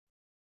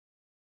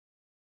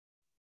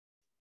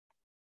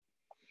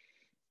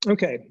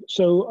Okay,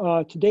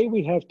 so today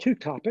we have two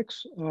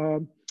topics. We're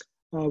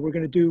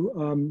going to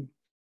do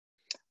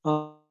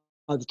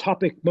the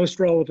topic most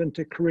relevant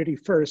to Caridi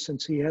first,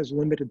 since he has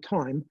limited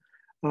time.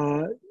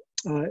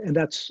 And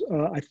that's,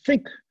 I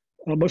think,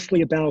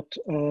 mostly about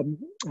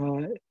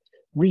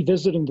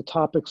revisiting the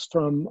topics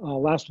from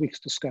last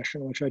week's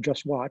discussion, which I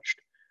just watched.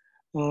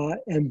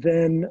 And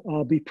then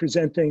I'll be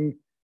presenting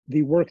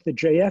the work that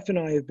JF and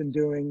I have been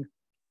doing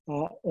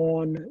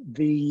on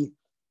the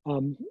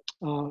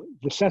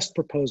SES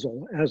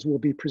proposal, as we'll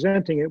be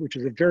presenting it, which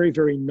is a very,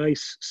 very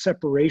nice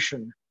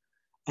separation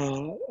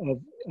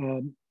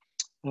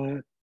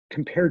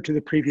compared to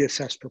the previous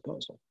SES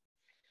proposal.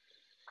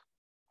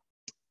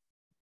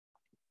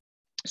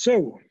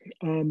 So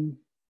on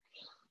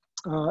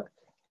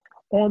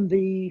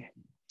the,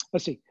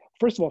 let's see,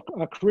 first of all,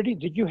 Caridi,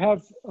 did you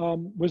have,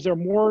 was there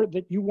more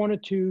that you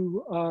wanted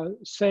to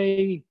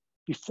say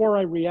before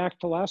I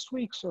react to last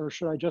week's, or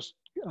should I just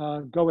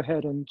go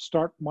ahead and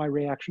start my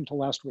reaction to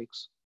last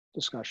week's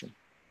discussion?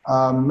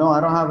 No,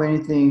 I don't have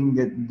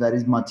anything that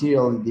is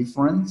materially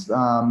different.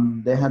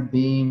 There have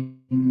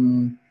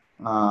been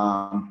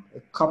a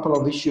couple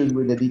of issues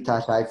with the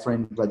detached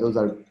iframe, but those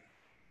are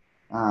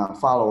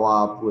follow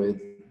up with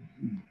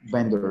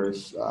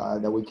vendors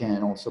that we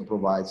can also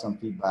provide some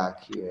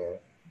feedback here.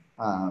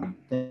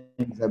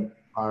 Things that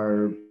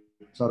are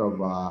sort of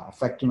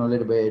affecting a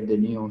little bit the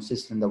new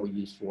system that we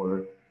use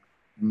for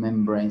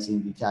membranes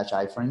in detached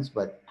iframes,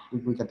 but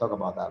we can talk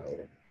about that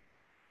later.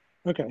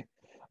 Okay.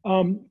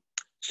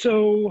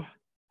 So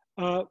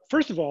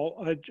first of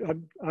all,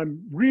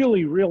 I'm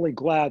really, really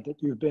glad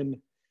that you've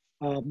been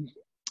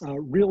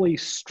really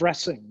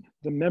stressing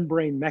the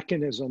membrane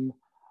mechanism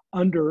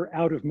under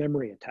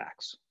out-of-memory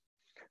attacks.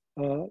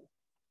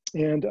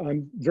 And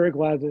I'm very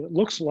glad that it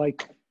looks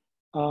like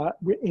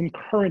in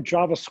current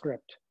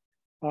JavaScript,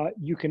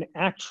 you can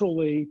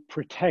actually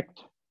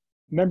protect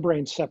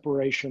membrane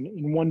separation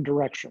in one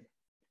direction.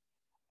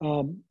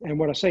 And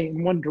when I say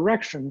in one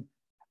direction,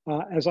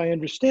 as I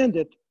understand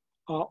it,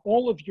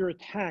 all of your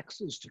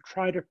attacks is to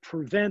try to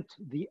prevent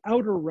the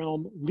outer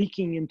realm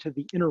leaking into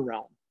the inner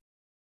realm.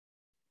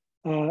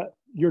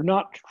 You're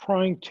not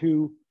trying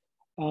to,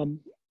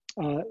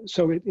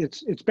 so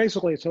it's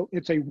basically,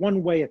 it's a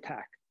one-way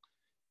attack.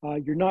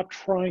 You're not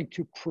trying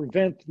to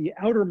prevent the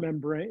outer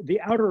membrane, the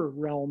outer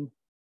realm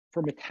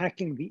from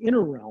attacking the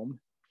inner realm.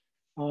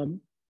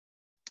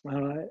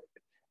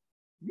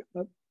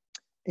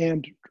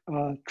 And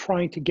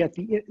trying to get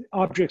the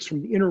objects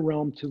from the inner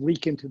realm to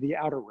leak into the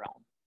outer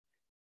realm.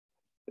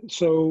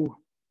 So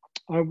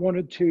I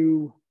wanted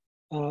to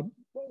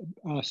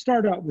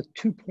start out with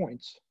 2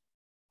 points.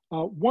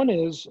 One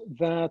is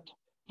that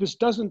this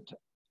doesn't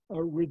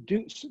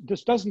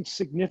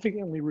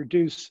significantly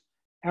reduce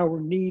our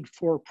need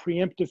for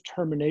preemptive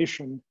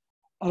termination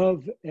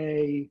of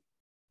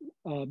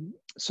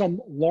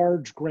some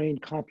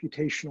large-grained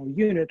computational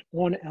unit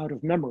on out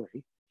of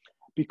memory,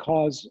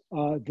 because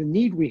the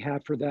need we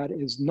have for that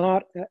is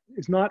not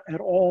at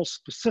all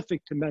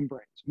specific to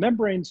membranes.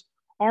 Membranes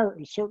are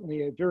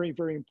certainly a very,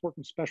 very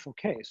important special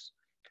case,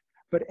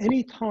 but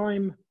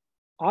anytime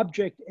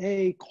object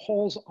A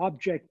calls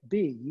object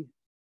B,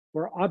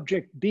 where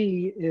object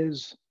B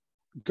is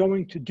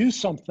going to do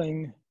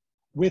something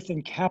with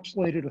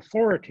encapsulated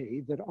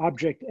authority that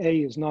object A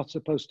is not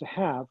supposed to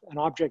have, and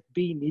object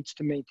B needs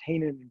to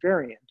maintain an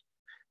invariant.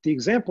 The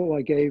example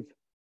I gave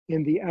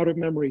in the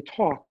out-of-memory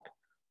talk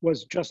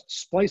was just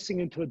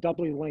splicing into a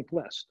doubly linked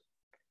list.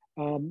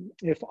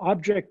 If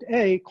object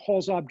A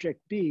calls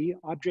object B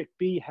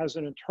has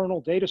an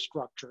internal data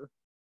structure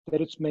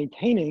that it's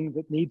maintaining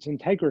that needs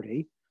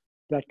integrity,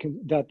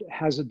 that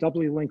has a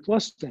doubly linked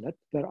list in it,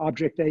 that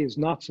object A is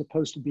not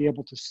supposed to be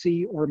able to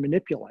see or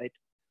manipulate.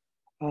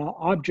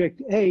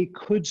 Object A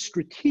could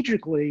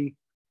strategically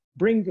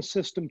bring the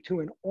system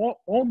to an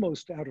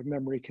almost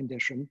out-of-memory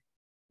condition,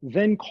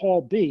 then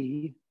call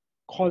B,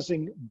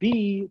 causing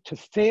B to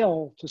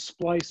fail to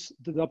splice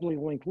the doubly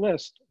linked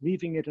list,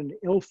 leaving it in an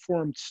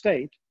ill-formed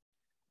state.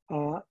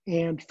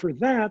 And for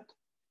that,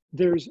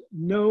 there's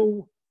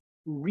no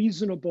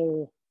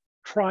reasonable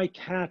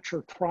try-catch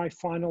or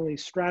try-finally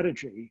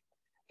strategy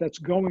that's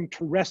going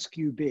to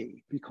rescue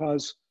B,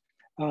 because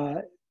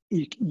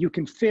you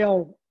can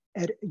fail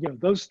at,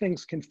 those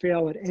things can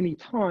fail at any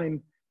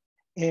time.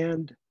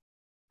 And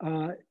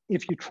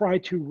if you try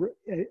to,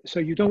 so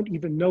you don't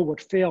even know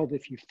what failed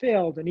if you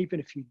failed, and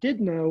even if you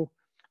did know,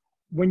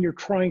 when you're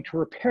trying to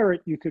repair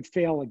it, you could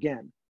fail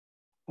again.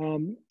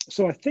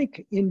 So I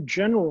think in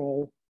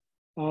general,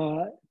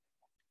 out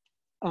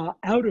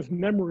of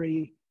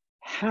memory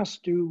has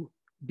to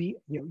be,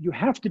 you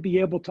have to be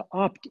able to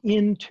opt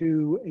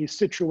into a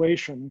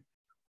situation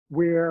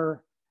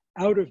where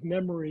out of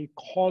memory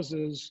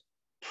causes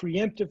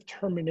preemptive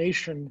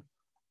termination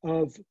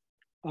of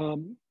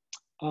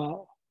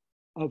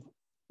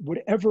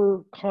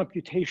whatever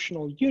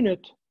computational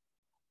unit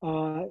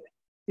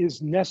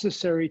is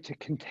necessary to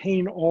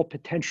contain all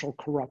potential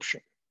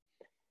corruption.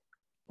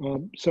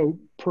 So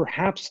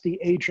perhaps the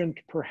agent,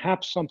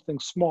 perhaps something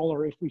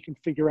smaller, if we can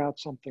figure out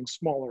something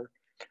smaller,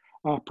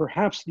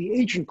 perhaps the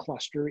agent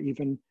cluster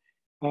even,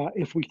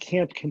 if we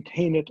can't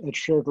contain it at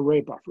shared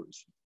array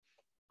buffers.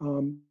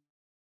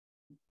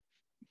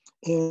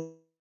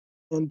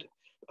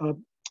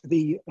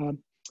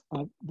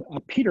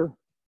 Peter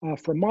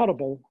from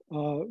Moddable,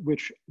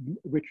 which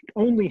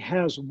only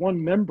has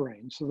one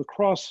membrane, so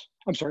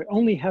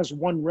only has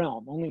one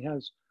realm,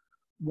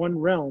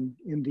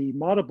 in the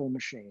Moddable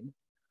machine.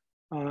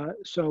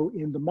 So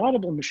in the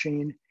Moddable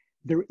machine,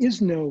 there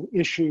is no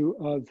issue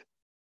of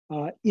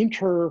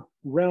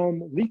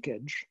inter-realm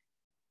leakage.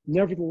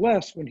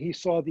 Nevertheless, when he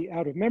saw the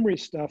out-of-memory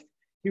stuff,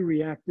 he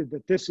reacted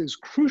that this is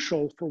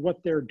crucial for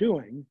what they're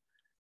doing,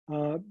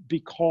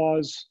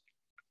 because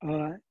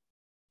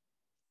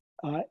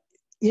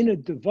in a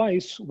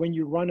device, when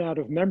you run out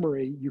of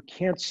memory, you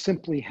can't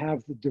simply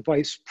have the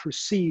device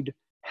proceed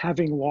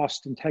having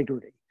lost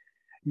integrity.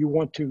 You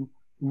want to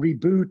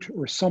reboot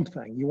or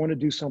something. You want to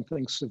do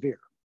something severe.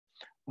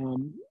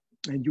 And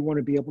you want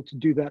to be able to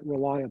do that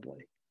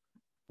reliably.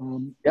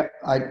 Yeah,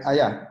 I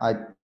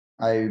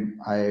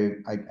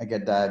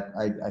get that.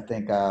 I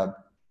think,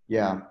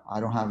 yeah, I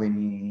don't have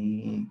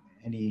any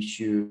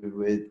issue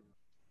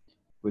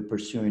with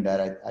pursuing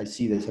that. I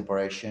see the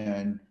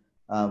separation.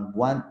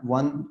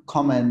 One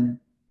comment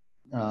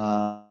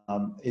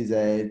is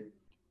that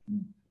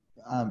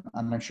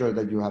I'm not sure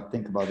that you have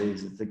think about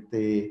this. It's like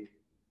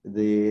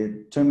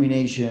the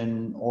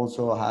termination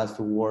also has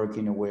to work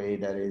in a way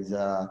that is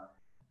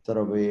sort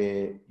of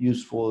a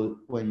useful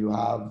when you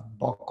have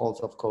buckles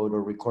of code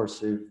or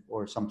recursive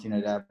or something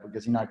like that.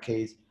 Because in our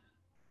case,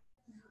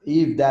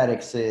 if that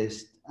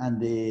exists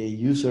and the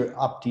user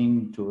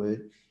opting to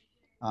it,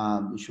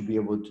 you should be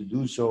able to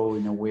do so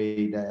in a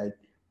way that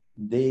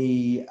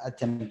they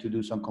attempt to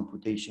do some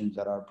computations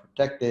that are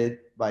protected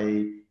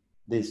by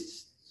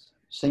this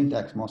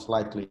syntax most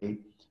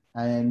likely.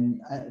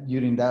 And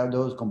during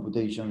those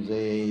computations,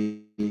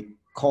 they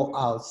call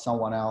out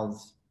someone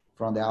else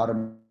from the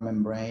outer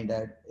membrane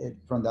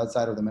from the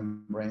outside of the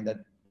membrane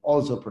that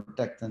also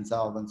protects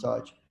themselves and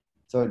such.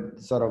 So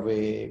it's sort of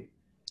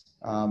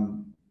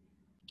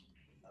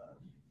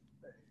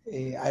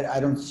I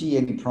don't see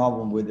any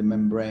problem with the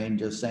membrane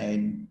just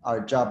saying our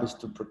job is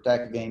to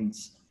protect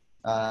against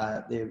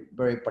the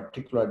very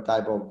particular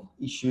type of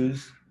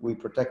issues. We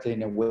protect it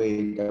in a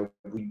way that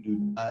we do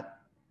not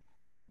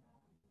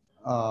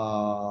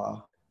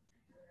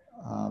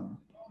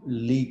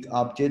leak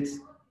objects.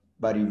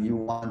 But if you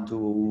want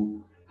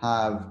to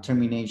have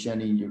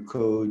termination in your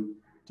code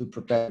to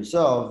protect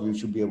yourself, you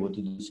should be able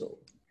to do so.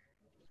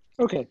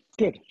 Okay,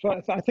 good.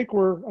 So I think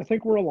we're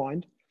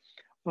aligned.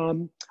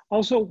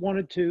 Also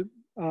wanted to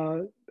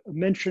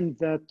mention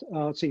that,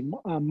 let's see,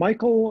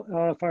 Michael,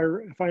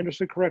 if I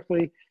understood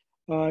correctly,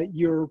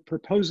 you're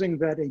proposing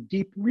that a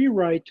deep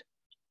rewrite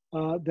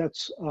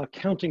that's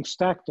counting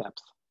stack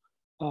depth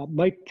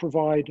might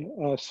provide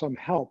some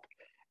help.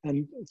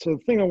 And so the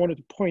thing I wanted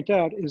to point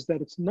out is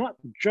that it's not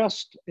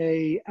just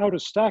a out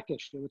of stack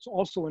issue, it's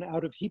also an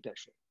out of heap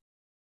issue.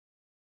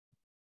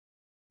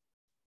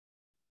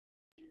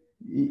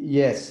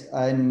 Yes,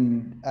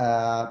 and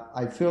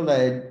I feel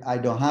that I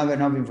don't have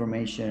enough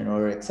information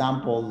or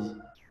examples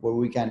where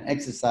we can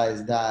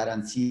exercise that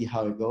and see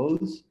how it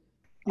goes.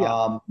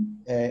 Yeah.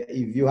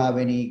 If you have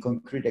any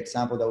concrete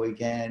example that we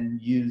can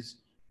use,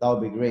 that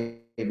would be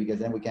great, because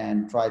then we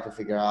can try to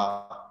figure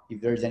out if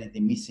there's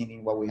anything missing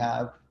in what we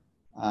have.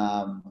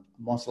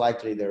 Most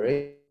likely there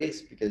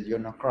is, because you're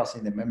not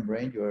crossing the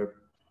membrane.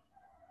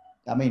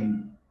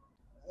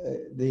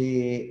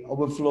 The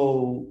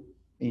overflow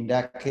in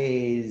that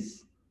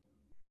case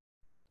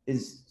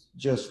is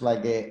just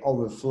like an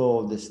overflow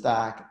of the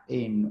stack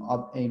in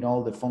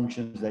all the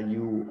functions that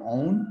you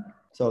own.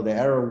 So the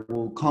error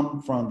will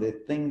come from the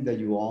thing that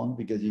you own,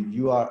 because if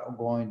you are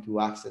going to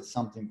access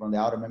something from the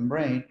outer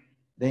membrane,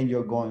 then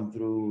you're going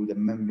through the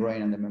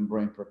membrane, and the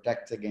membrane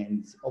protects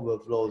against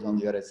overflows on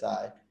the other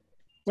side.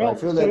 So I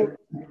feel that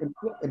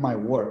it might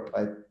work,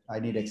 but I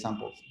need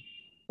examples.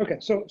 Okay,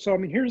 so I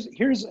mean, here's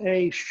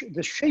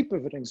the shape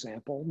of an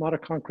example, not a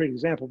concrete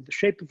example, but the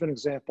shape of an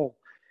example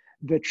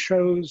that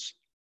shows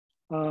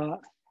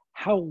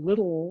how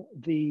little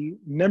the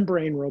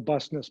membrane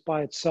robustness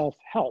by itself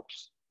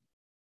helps,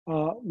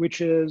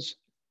 which is,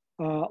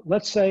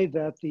 let's say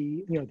that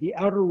the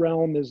outer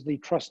realm is the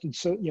trusted,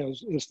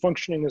 is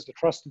functioning as the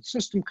trusted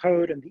system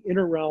code, and the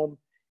inner realm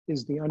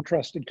is the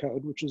untrusted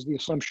code, which is the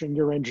assumption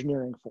you're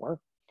engineering for.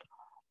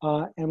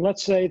 And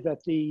let's say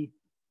that the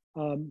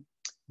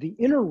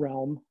inner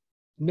realm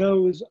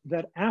knows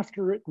that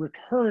after it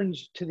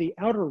returns to the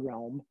outer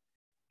realm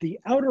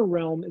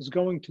is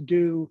going to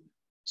do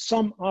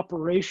some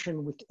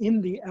operation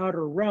within the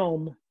outer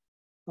realm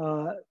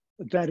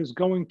that is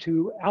going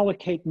to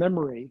allocate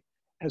memory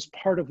as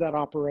part of that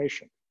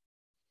operation.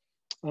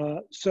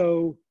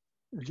 So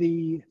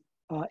the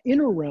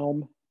inner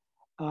realm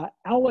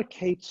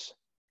allocates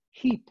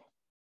heap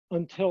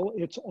until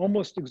it's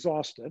almost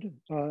exhausted,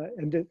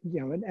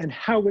 and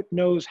how it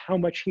knows how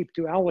much heap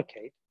to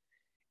allocate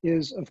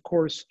is, of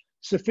course,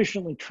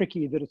 sufficiently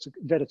tricky that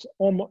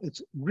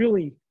it's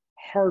really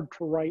hard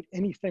to write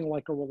anything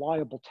like a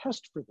reliable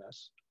test for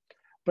this.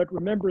 But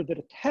remember that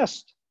a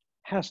test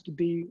has to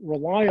be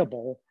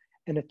reliable.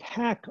 An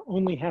attack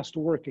only has to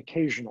work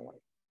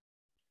occasionally.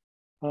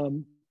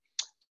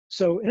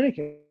 So in any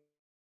case,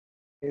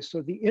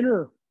 so the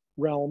inner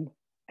realm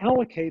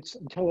allocates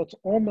until it's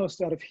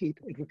almost out of heap.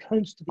 It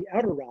returns to the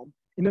outer realm.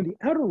 And then the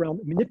outer realm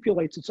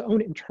manipulates its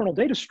own internal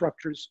data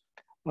structures,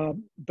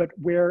 but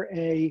where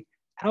a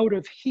out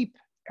of heap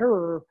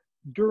error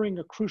during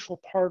a crucial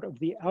part of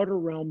the outer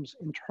realm's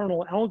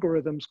internal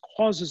algorithms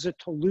causes it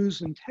to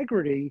lose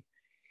integrity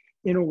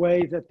in a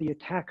way that the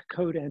attack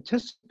code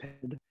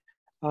anticipated,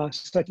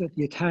 such that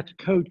the attack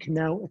code can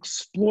now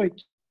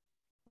exploit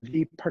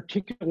the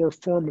particular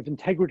form of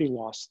integrity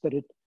loss that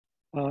it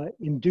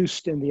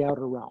induced in the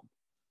outer realm.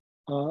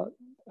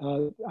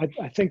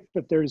 I think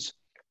that there's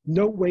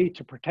no way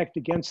to protect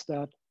against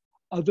that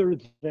other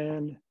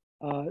than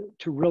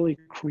to really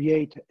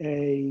create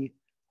a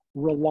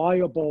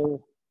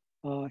reliable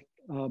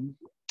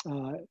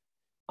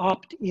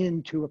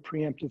opt-in to a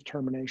preemptive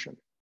termination.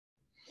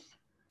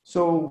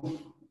 So,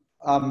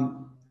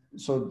 in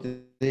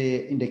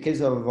the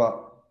case of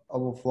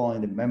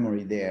overflowing the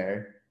memory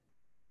there,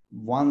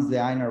 once the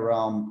inner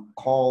realm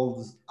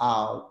calls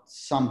out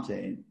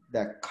something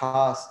that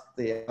caused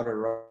the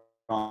outer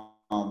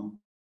realm,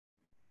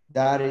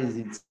 that is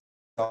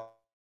itself.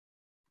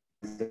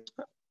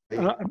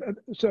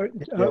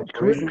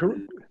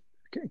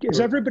 Is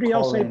everybody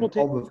else able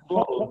to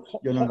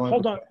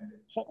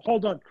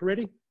hold on,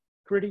 Karidi,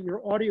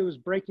 your audio is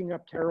breaking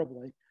up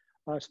terribly.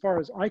 As far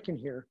as I can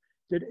hear,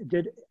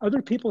 did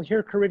other people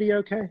hear Karidi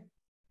okay?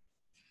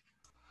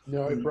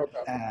 No, it broke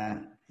up.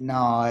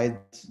 No,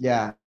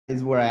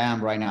 it's where I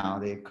am right now.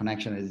 The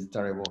connection is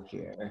terrible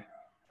here.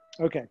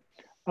 Okay,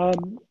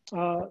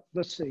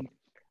 let's see.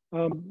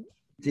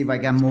 See if I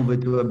can move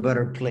it to a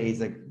better place,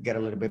 like get a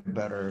little bit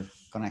better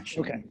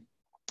connection.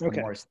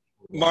 Okay.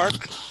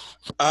 Mark,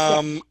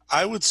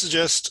 I would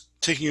suggest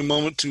taking a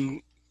moment to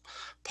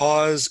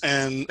pause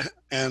and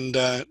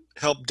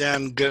help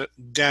Dan get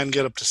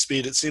up to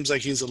speed. It seems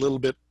like he's a little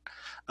bit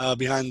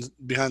behind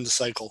the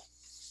cycle.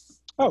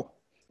 Oh,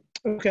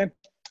 okay.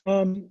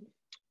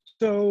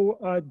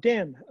 So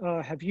Dan,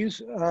 have you?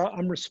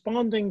 I'm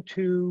responding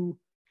to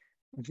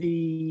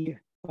the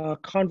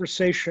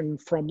conversation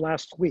from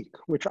last week,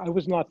 which I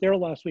was not there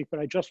last week, but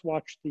I just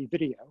watched the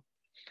video,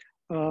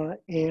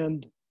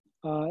 and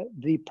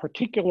the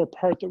particular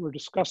part that we're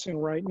discussing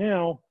right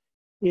now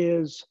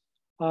is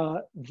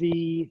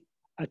the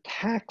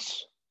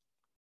attacks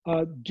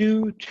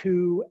due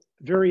to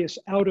various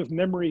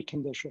out-of-memory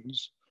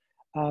conditions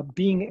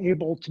being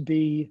able to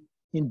be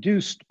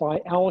induced by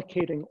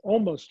allocating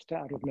almost to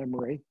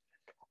out-of-memory,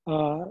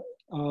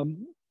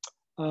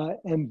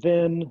 and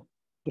then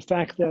the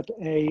fact that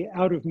a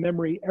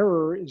out-of-memory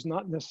error is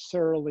not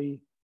necessarily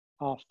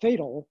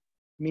fatal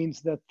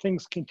means that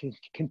things can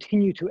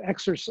continue to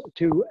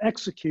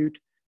execute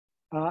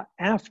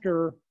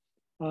after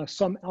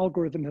some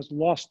algorithm has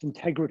lost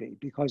integrity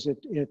because it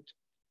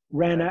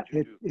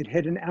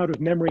hit an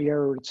out-of-memory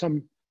error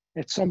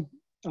at some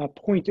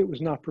point it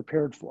was not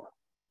prepared for.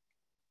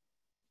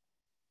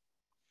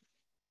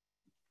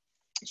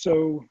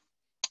 So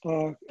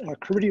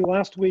Karidi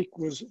last week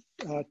was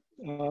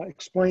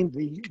explained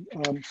the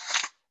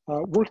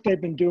work they've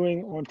been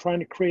doing on trying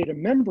to create a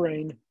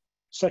membrane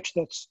such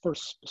that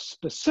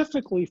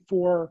specifically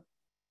for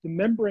the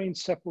membrane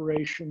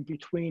separation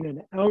between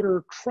an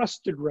outer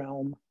trusted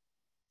realm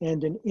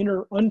and an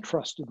inner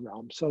untrusted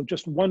realm. So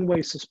just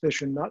one-way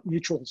suspicion, not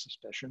mutual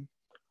suspicion.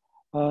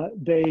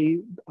 They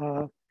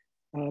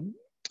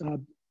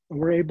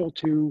were able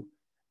to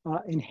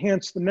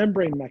enhance the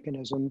membrane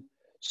mechanism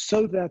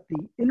so that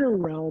the inner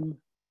realm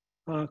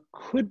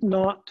could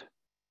not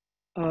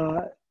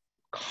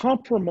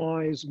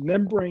compromise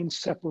membrane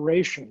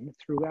separation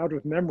through out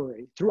of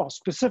memory,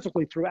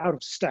 specifically through out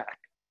of stack,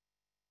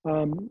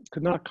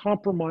 could not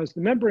compromise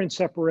the membrane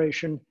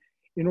separation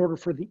in order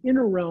for the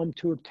inner realm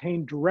to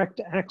obtain direct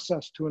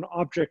access to an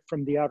object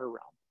from the outer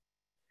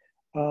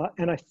realm.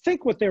 And I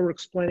think what they were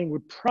explaining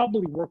would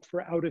probably work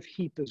for out of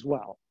heap as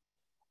well.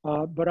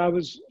 But I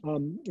was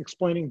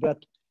explaining that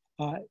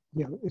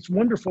it's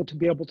wonderful to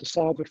be able to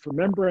solve it for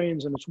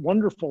membranes, and it's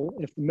wonderful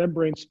if the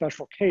membrane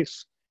special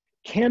case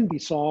can be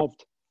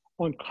solved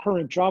on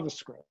current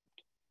JavaScript.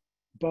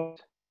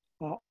 But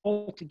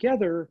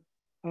altogether,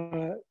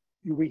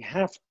 we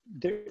have,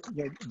 the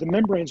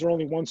membranes are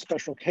only one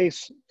special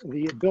case.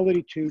 The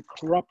ability to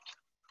corrupt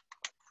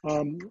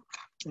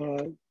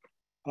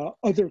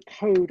other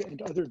code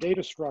and other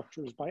data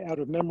structures by out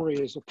of memory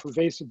is a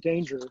pervasive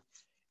danger.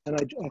 And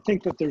I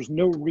think that there's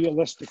no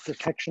realistic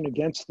protection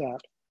against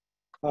that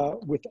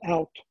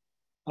without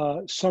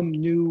some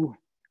new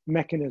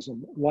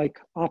mechanism like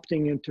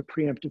opting into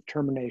preemptive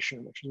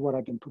termination, which is what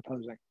I've been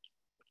proposing.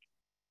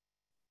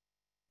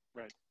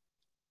 Right.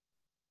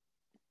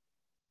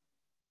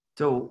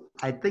 So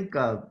I think,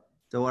 so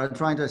what I'm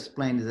trying to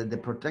explain is that the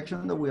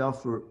protection that we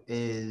offer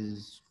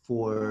is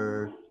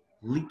for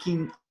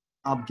leaking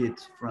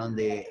objects from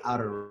the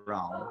outer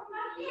realm.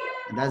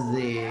 And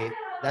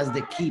that's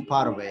the key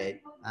part of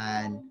it.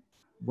 And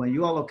when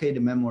you allocate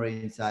the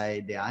memory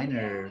inside the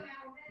inner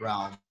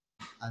realm,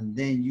 and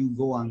then you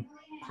go and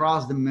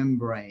cross the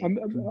membrane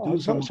to do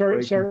some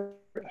sorry, operations.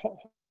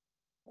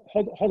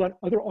 hold on,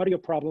 other audio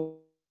problem.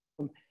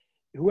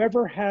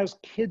 Whoever has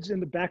kids in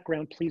the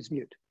background, please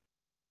mute.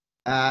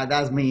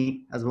 That's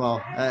me as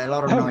well. A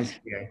lot of noise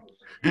here.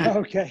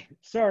 Okay,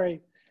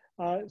 sorry.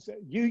 So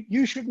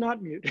you should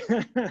not mute.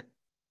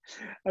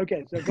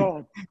 Okay, so go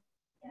on.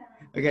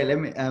 Okay, let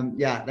me,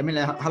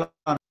 hold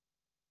on.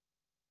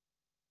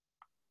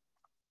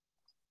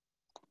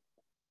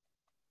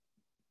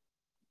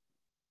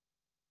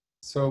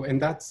 So in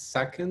that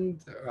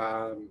second,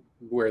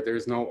 where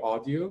there's no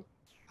audio,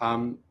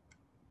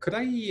 could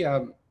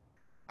I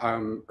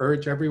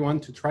urge everyone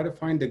to try to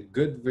find a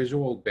good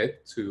visual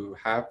bit to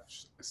have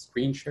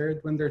screen shared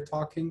when they're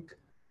talking?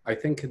 I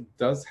think it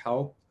does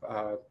help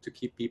to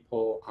keep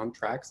people on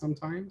track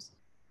sometimes.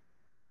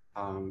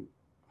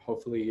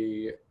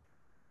 Hopefully,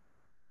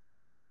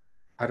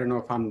 I don't know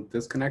if I'm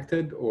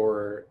disconnected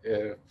or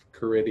if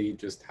Karidi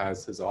just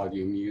has his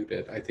audio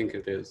muted. I think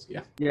it is,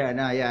 yeah. Yeah,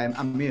 no, yeah,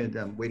 I'm muted.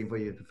 I'm waiting for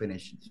you to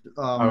finish.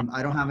 Oh.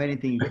 I don't have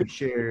anything to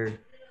share,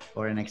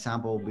 or an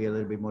example will be a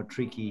little bit more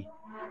tricky.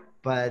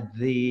 But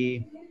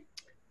the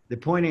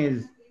point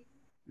is,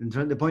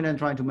 the point I'm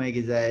trying to make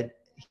is that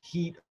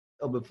heat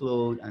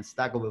overflow and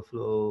stack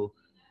overflow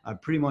are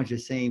pretty much the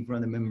same from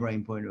the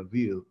membrane point of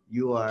view.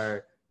 You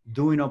are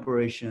doing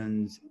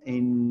operations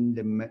in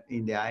the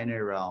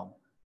inner realm.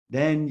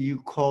 Then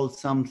you call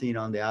something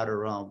on the outer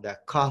realm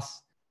that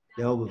causes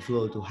the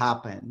overflow to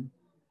happen,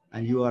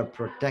 and you are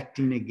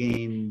protecting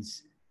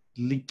against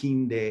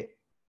leaking the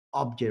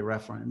object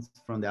reference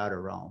from the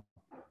outer realm.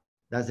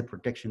 That's the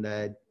protection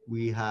that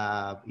we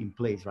have in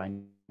place right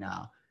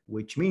now,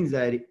 which means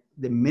that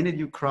the minute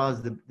you cross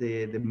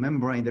the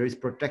membrane, there is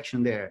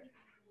protection there.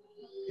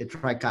 A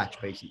try-catch,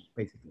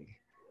 basically.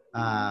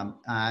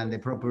 And the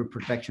proper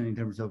protection in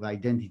terms of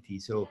identity.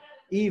 So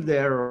if the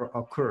error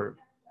occurred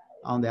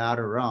on the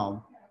outer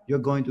realm, you're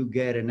going to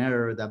get an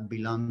error that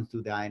belongs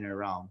to the inner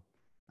realm,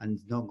 and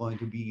it's not going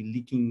to be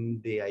leaking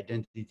the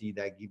identity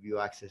that give you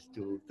access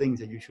to things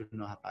that you should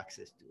not have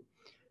access to.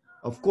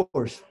 Of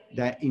course,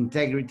 the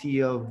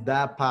integrity of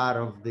that part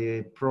of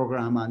the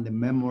program and the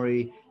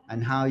memory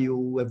and how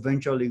you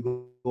eventually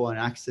go and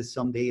access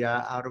some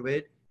data out of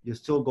it, you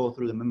still go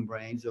through the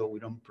membrane, so we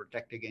don't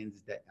protect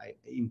against that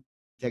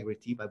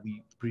integrity, but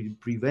we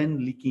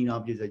prevent leaking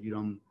objects that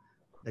you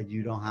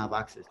don't have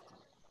access to.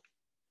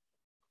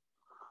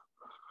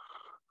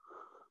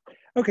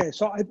 Okay,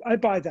 so I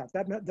buy that.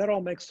 That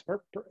all makes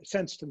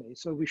sense to me.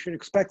 So we should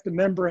expect the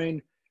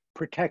membrane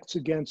protects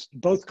against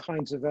both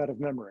kinds of out of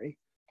memory,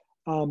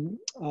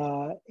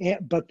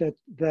 but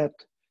that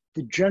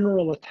the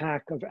general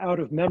attack of out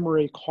of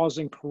memory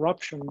causing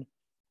corruption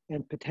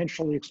and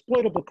potentially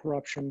exploitable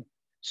corruption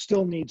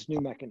still needs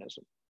new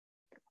mechanism.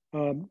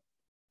 And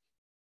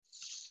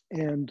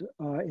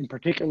in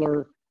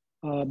particular,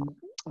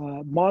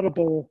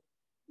 moddable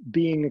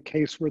being a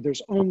case where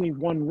there's only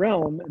one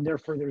realm and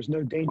therefore there's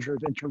no danger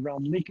of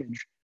inter-realm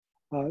leakage,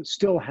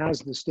 still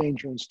has this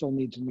danger and still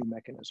needs a new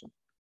mechanism.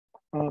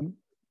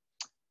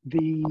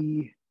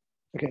 The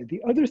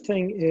other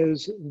thing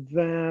is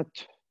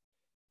that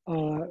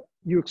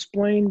you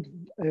explained,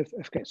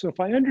 so if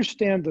I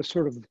understand the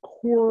sort of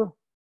core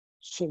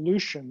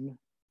solution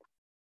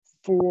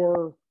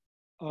for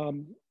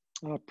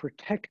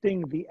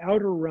protecting the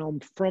outer realm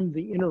from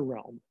the inner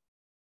realm,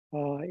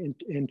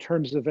 in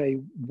terms of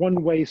a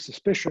one-way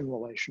suspicion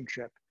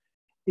relationship,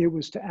 it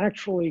was to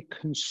actually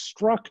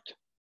construct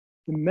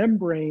the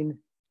membrane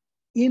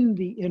in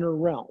the inner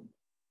realm.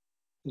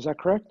 Is that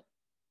correct?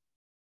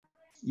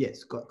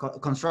 Yes,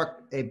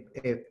 construct a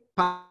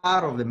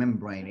part of the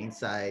membrane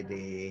inside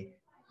the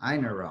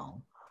inner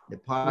realm, the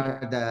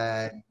part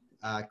that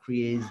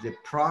creates the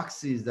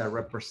proxies that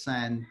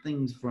represent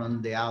things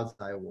from the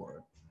outside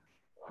world,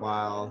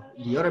 while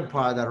the other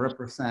part that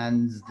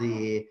represents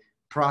the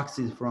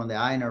proxies from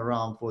the inner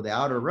realm for the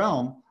outer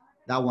realm,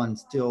 that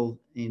one's still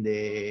in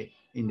the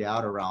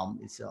outer realm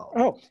itself.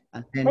 Oh,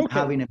 and then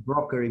having a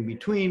broker in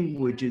between,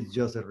 which is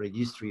just a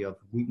registry of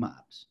weak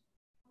maps.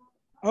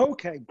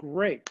 Okay,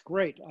 great.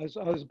 I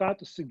was about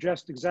to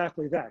suggest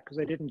exactly that because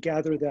I didn't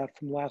gather that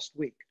from last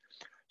week.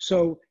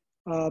 So,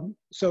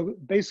 so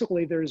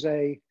basically, there's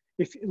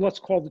let's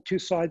call the two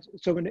sides.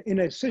 So, in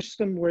a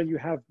system where you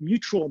have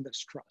mutual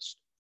mistrust,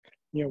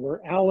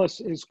 where Alice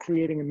is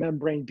creating a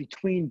membrane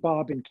between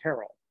Bob and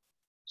Carol.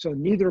 So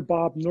neither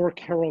Bob nor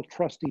Carol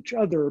trust each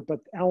other, but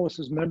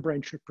Alice's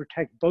membrane should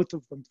protect both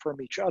of them from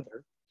each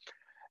other.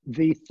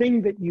 The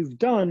thing that you've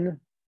done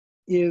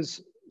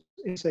is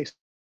a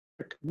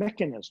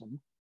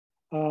mechanism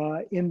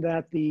in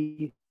that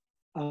the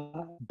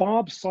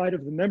Bob side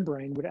of the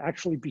membrane would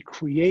actually be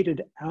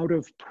created out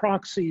of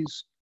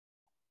proxies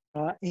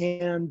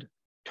and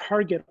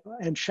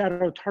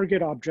shadow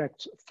target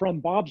objects from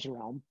Bob's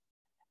realm.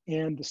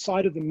 And the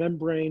side of the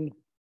membrane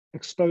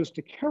exposed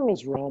to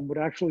Carol's realm would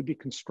actually be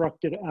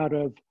constructed out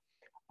of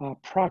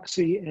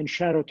proxy and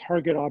shadow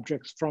target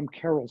objects from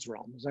Carol's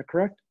realm. Is that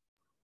correct?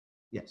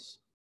 Yes.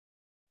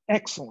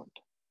 Excellent,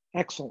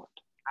 excellent.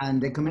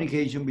 And the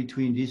communication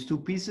between these two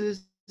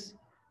pieces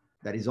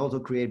that is also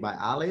created by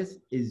Alice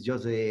is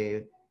just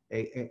a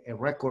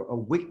record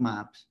of weak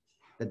maps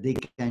that they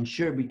can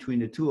share between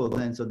the two of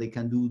them, so they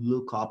can do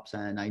lookups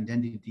and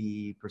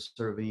identity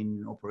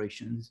preserving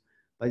operations.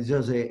 But it's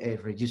just a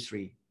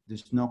registry.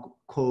 There's no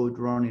code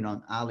running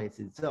on Alice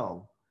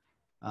itself.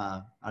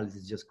 Alice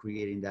is just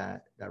creating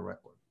that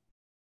record.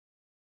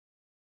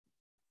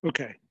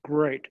 Okay,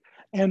 great.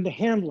 And the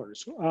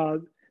handlers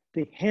of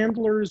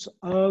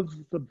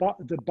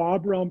the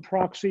Bob realm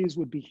proxies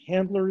would be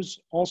handlers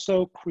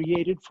also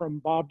created from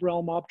Bob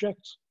realm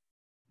objects?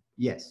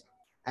 Yes,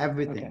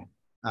 everything.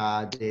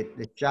 Okay.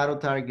 The shadow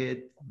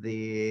target,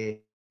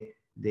 the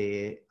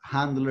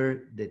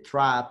handler, the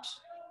traps,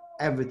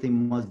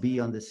 everything must be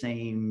on the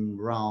same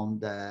realm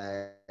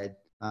that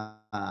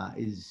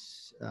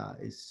is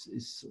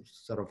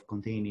sort of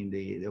containing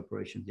the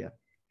operations. Yeah.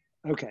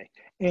 Okay,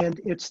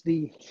 and it's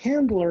the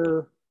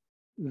handler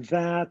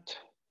that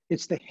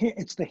it's the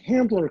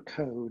handler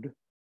code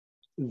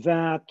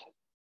that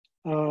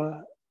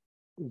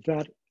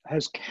that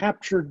has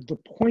captured the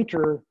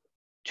pointer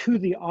to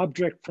the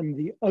object from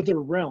the other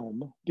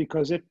realm,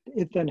 because it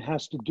then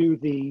has to do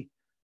the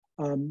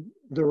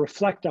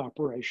reflect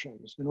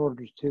operations in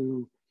order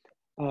to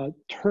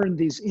turn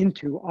these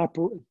into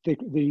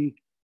the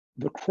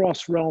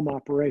cross realm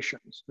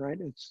operations, right?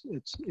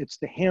 It's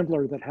the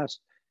handler that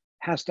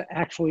has to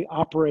actually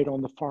operate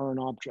on the foreign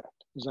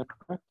object. Is that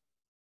correct?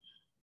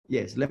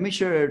 Yes. Let me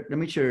share.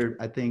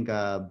 I think.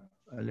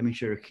 Let me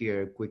share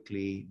here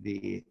quickly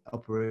the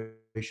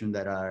operation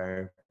that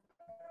are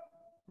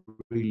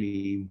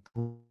really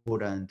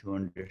important to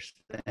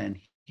understand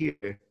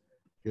here,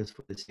 just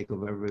for the sake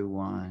of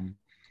everyone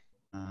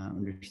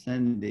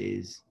understanding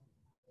this.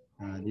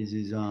 This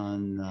is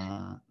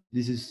on.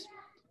 This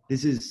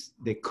is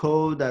the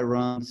code that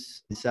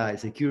runs inside.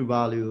 Secure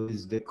value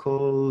is the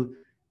code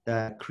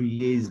that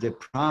creates the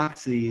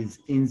proxies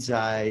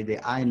inside the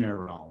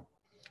inner realm.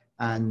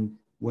 And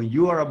when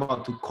you are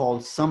about to call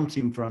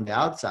something from the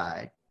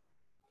outside,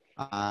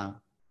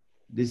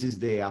 this is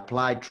the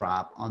applied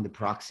trap on the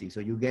proxy. So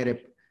you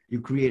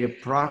create a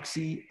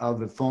proxy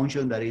of a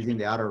function that is in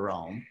the outer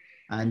realm,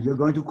 and you're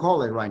going to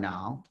call it right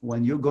now.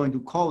 When you're going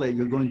to call it,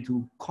 you're going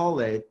to call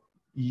it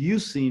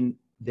using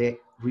the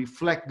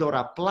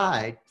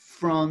reflect.applied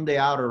from the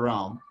outer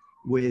realm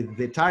with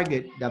the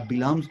target that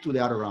belongs to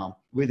the outer realm,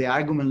 with the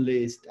argument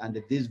list and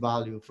this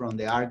value from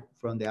the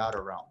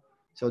outer realm.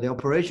 So the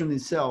operation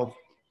itself,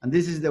 and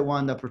this is the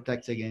one that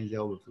protects against the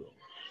overflow.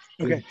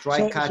 So okay. you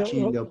try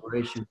catching the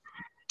operation.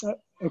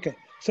 Okay.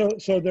 So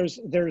there's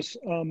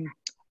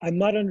I'm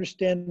not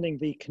understanding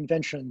the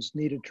conventions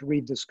needed to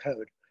read this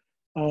code.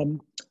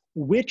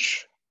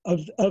 Which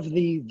of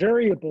the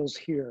variables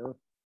here,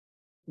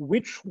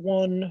 which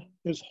one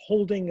is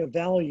holding a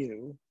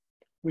value,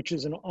 which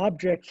is an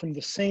object from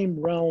the same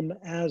realm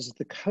as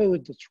the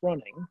code that's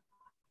running,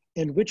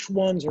 and which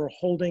ones are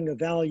holding a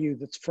value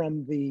that's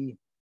from the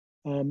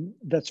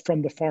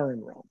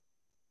foreign realm?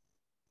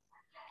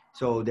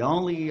 So the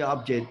only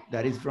object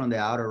that is from the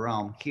outer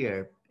realm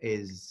here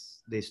is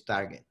this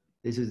target.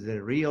 This is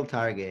the real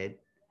target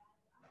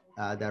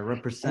that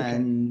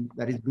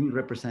is being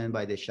represented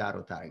by the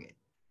shadow target.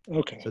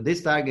 Okay. So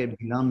this target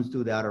belongs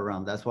to the outer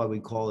realm. That's why we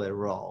call it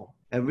raw.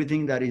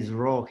 Everything that is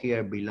raw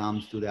here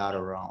belongs to the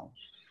outer realm.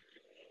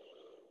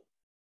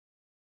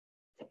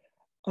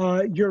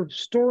 You're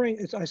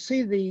storing, I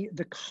see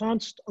the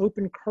const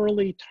open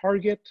curly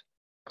target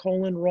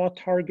colon raw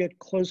target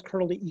close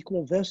curly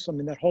equal this. I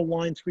mean, that whole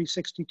line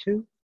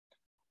 362.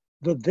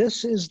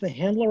 This is the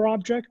handler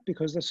object,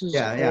 because this is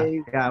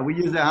yeah. We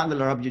use the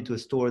handler object to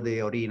store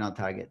the original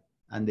target,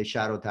 and the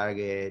shadow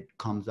target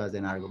comes as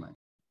an argument.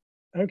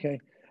 Okay,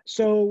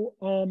 so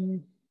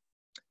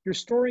you're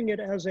storing it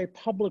as a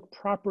public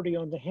property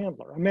on the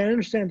handler. I mean, I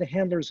understand the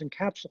handler is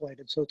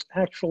encapsulated, so it's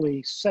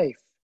actually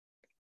safe,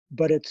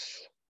 but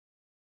it's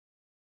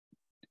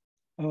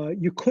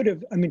you could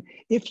have. I mean,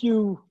 if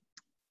you.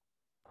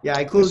 Yeah,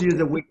 I could use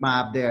a weak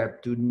map there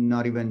to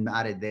not even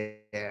add it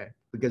there,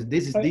 because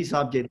this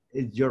object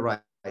is, you're right.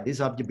 This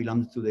object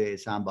belongs to the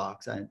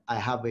sandbox, and I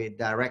have a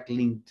direct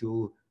link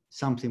to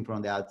something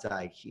from the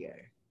outside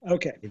here.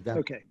 Okay.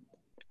 Okay.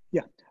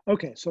 Yeah.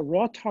 Okay. So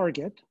raw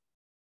target.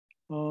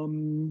 Raw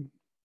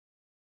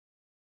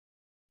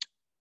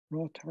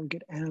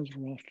target as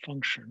raw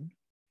function.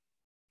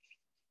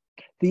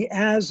 The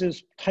as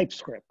is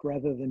TypeScript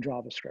rather than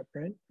JavaScript,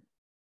 right?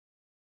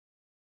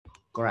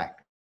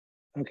 Correct.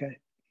 Okay.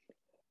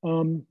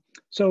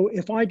 So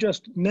if I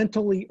just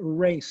mentally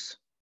erase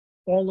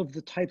all of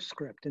the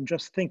TypeScript and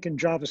just think in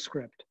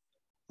JavaScript,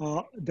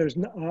 I'm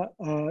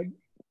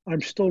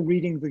still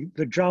reading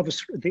the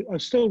JavaScript. I'm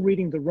still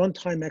reading the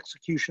runtime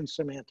execution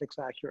semantics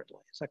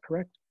accurately. Is that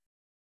correct?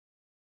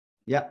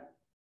 Yeah.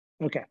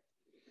 Okay.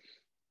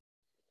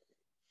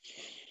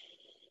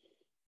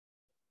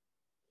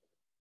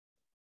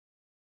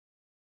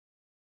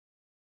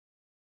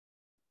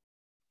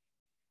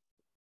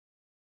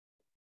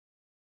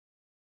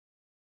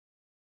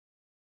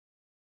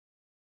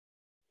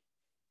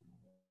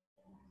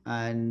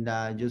 And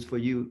just for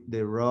you,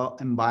 the raw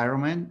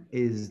environment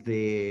is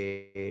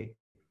the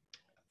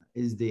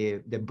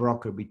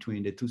broker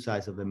between the two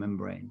sides of the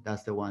membrane.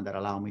 That's the one that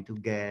allow me to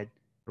get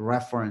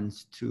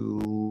reference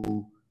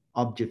to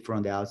object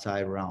from the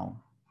outside realm.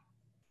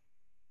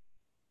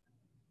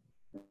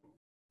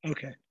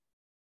 Okay.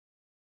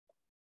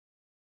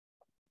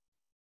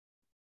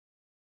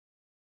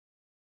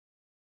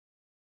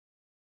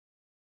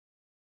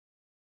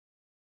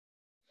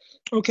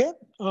 Okay.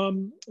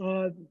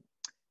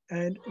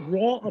 And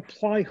raw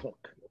apply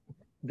hook,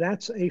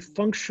 that's a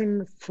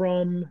function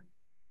from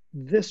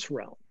this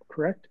realm,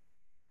 correct?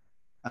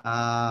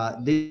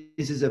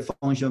 This is a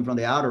function from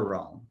the outer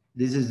realm.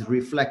 This is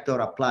reflector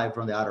apply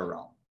from the outer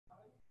realm.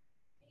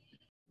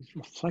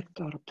 Reflect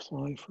dot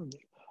apply from the,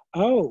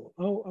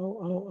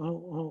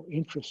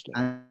 interesting.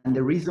 And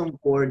the reason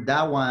for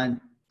that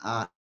one,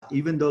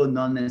 even though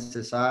not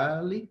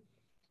necessarily,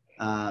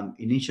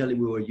 initially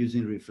we were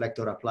using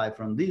reflector apply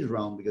from this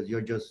realm because you're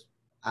just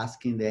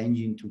asking the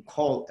engine to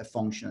call a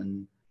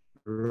function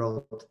raw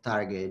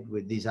target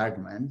with these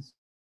arguments.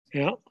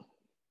 Yeah.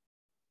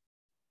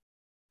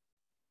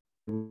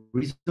 The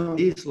reason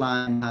this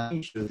line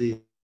is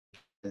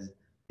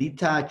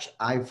detach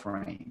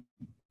iframe.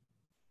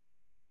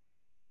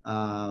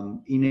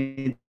 In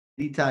a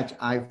detached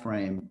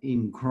iframe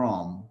in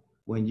Chrome,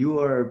 when you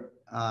are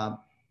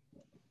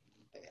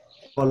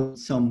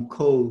some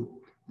code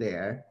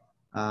there,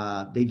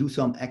 they do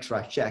some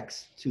extra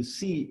checks to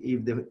see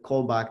if the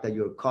callback that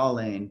you're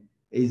calling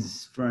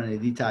is from a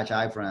detached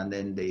iframe, and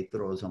then they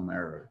throw some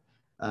error.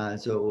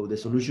 So the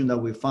solution that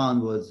we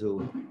found was,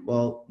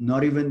 well,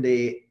 not even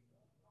the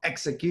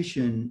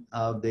execution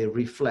of the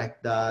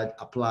reflect dot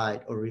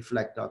applied or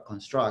reflect dot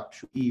construct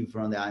should be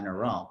from the inner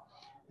realm.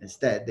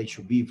 Instead, they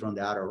should be from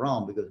the outer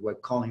realm because we're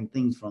calling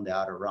things from the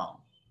outer realm.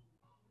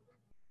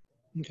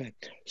 Okay.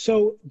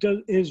 So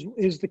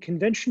is the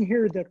convention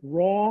here that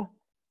raw,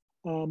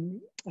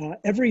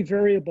 every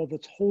variable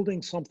that's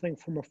holding something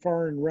from a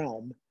foreign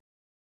realm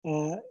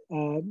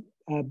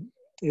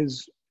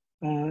is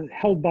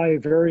held by a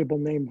variable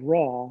named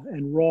raw,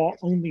 and raw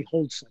only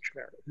holds such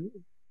variable.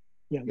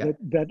 Yeah,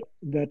 that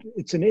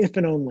it's an if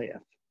and only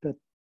if. That,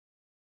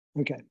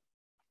 okay,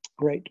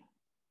 great.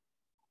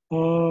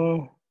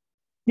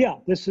 Yeah,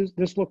 this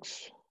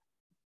looks,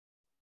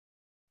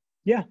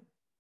 yeah,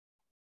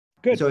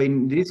 good. So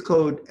in this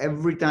code,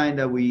 every time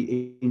that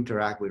we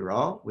interact with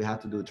raw, we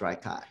have to do try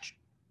catch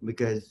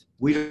because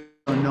we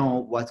don't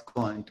know what's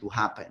going to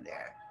happen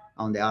there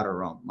on the outer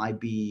realm. Might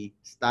be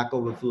stack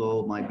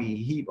overflow, might be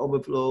heap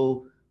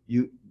overflow.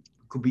 You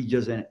could be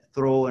just a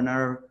throw an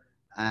error,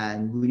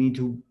 and we need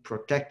to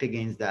protect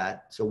against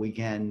that so we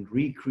can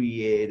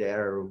recreate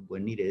error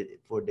when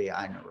needed for the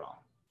inner realm.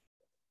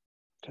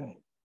 Okay.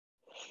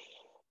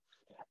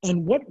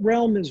 And what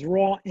realm is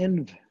raw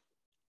env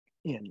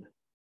in?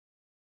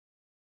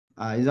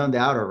 It's on the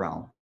outer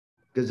realm.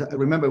 Because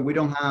remember, we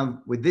don't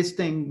have, with this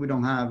thing, we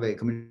don't have a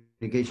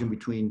communication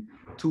between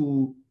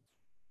two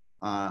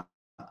inner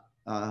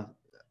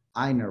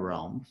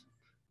realms.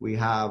 We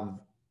have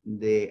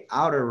the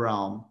outer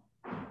realm,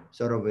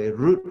 sort of a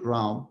root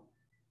realm,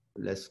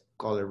 let's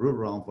call it root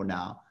realm for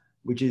now,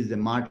 which is the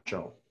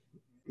marshal.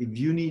 If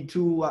you need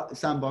two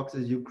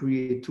sandboxes, you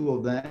create two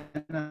of them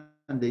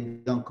and they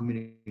don't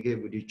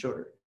communicate with each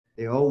other.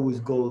 They always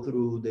go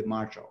through the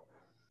marshal.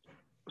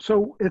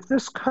 So if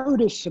this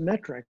code is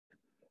symmetric,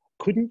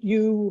 couldn't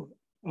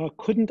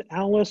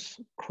Alice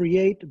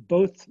create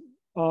both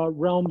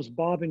realms,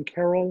 Bob and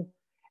Carol,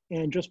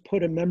 and just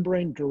put a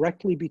membrane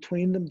directly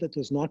between them that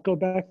does not go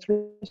back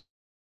through?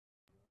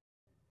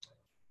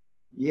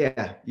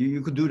 Yeah,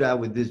 you could do that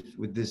with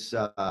this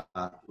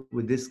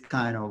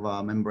kind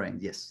of membrane.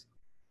 Yes.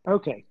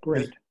 Okay,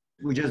 great.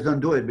 We just don't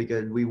do it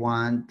because we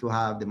want to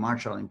have the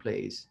marshal in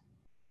place.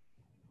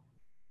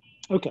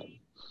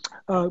 Okay,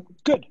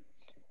 good.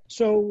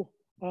 So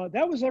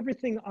that was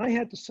everything I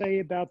had to say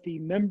about the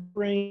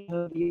membrane,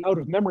 the out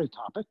of memory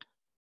topic.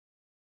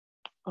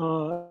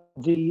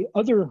 The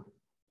other,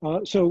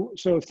 so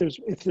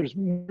if there's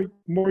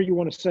more you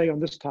want to say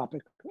on this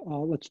topic,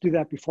 let's do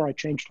that before I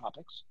change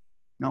topics.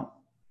 No.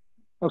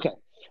 Okay.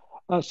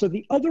 So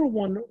the other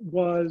one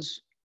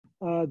was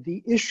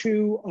the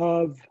issue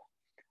of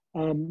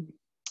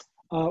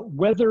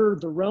whether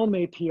the realm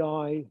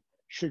API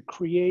should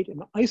create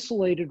an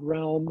isolated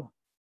realm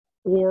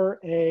or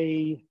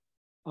a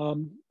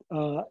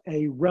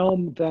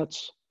realm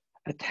that's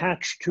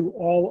attached to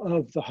all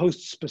of the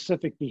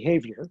host-specific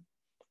behavior,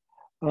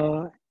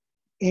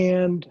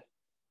 and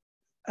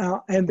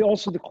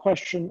also the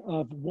question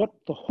of what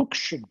the hook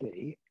should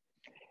be.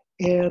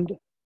 And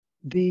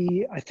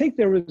I think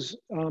there was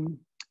an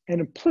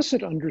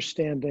implicit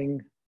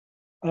understanding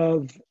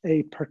of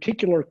a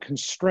particular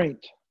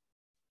constraint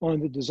on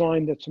the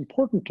design that's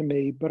important to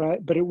me, but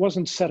it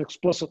wasn't set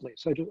explicitly.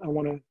 So I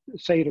want to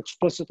say it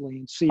explicitly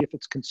and see if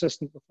it's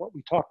consistent with what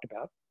we talked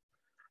about,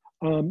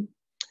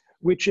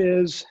 which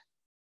is,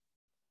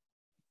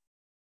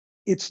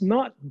 it's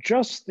not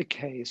just the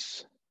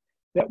case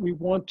that we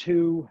want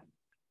to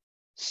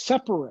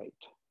separate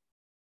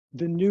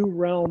the new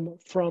realm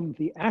from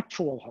the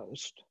actual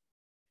host.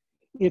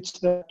 It's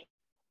that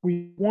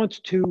we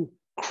want to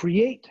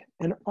create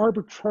an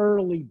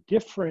arbitrarily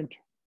different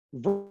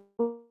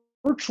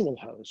virtual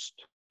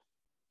host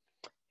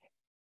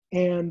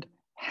and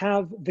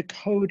have the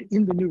code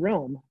in the new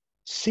realm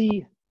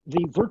see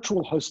the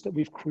virtual host that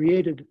we've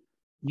created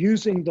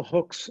using the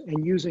hooks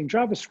and using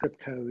JavaScript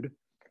code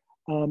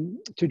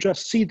to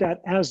just see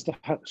that as the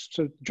host.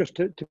 So just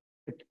to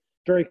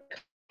very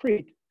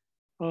concrete,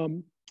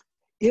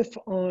 if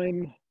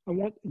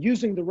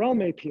using the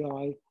Realm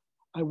API,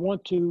 I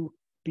want to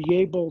be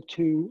able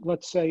to,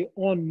 let's say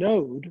on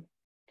node,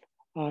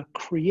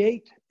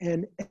 create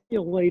an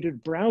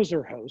emulated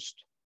browser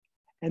host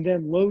and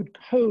then load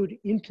code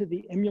into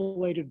the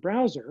emulated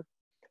browser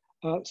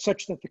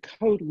such that the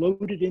code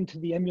loaded into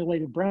the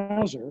emulated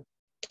browser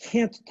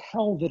can't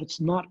tell that it's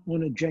not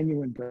on a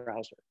genuine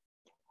browser.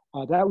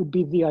 That would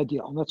be the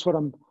ideal. And that's what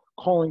I'm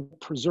calling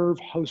preserve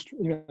host.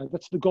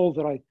 That's the goal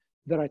that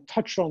I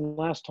touched on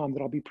last time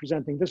that I'll be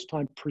presenting this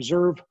time,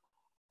 preserve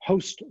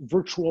host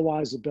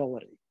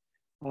virtualizability.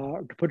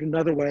 To put it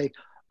another way,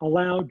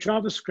 allow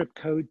JavaScript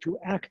code to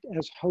act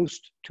as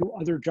host to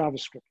other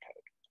JavaScript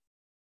code.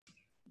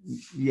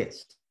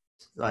 Yes,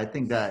 I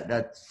think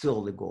that's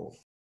still the goal.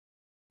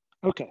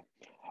 Okay,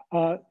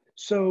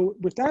 so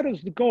with that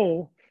as the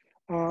goal,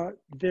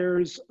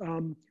 there's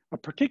a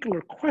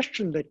particular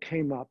question that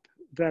came up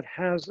that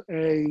has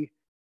a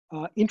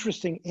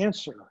interesting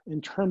answer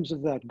in terms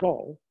of that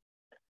goal,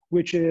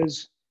 which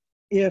is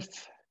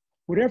if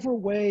whatever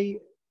way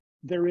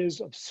there is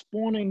of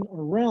spawning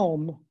a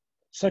realm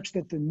such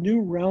that the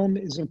new realm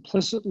is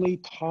implicitly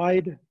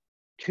tied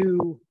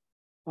to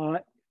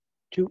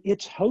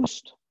its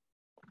host,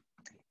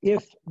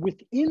 if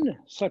within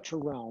such a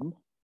realm,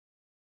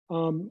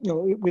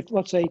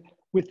 let's say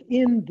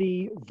within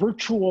the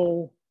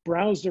virtual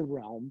browser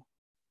realm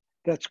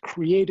that's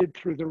created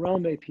through the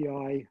Realm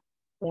API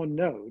on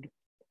Node,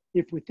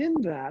 if within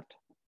that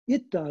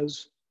it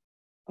does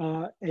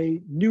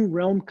a new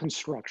realm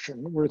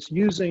construction where it's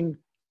using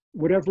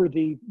whatever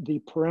the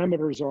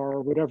parameters are,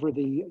 whatever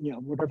the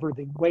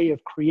way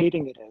of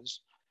creating it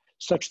is,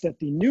 such that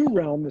the new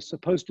realm is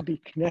supposed to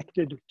be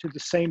connected to the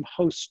same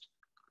host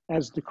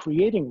as the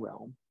creating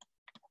realm.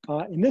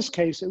 In this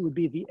case, it would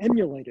be the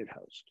emulated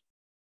host.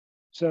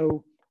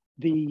 So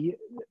the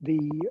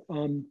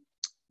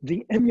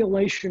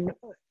emulation,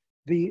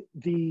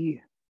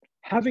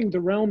 having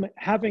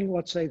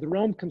let's say the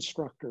realm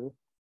constructor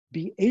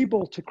be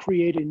able to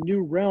create a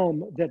new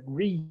realm that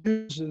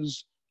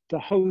reuses the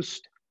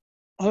host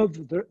of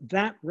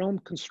that realm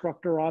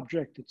constructor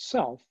object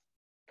itself,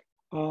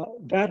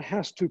 that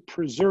has to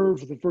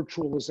preserve the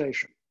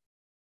virtualization.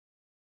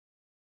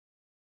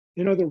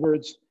 In other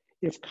words,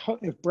 if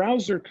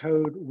browser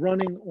code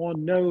running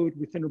on Node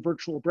within a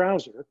virtual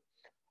browser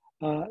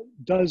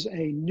does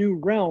a new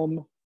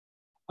realm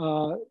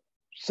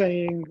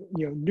saying,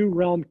 new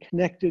realm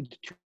connected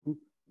to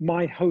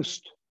my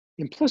host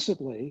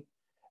implicitly,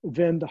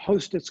 then the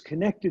host it's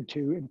connected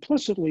to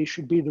implicitly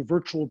should be the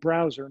virtual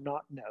browser,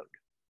 not Node.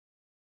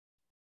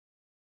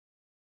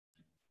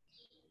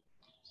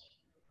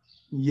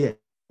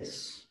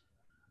 Yes.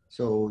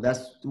 So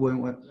that's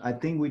when I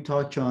think we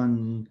touch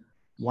on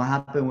what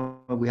happened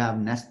when we have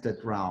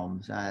nested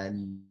realms,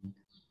 and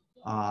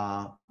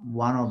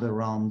one of the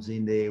realms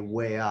in the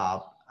way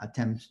up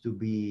attempts to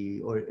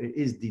be or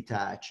is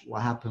detached.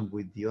 What happened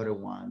with the other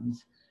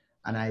ones?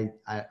 And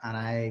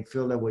I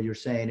feel that what you're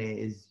saying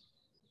is,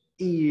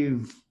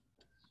 if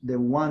the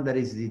one that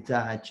is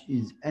detached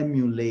is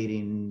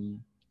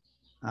emulating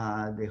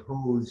the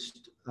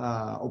host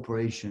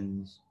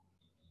operations,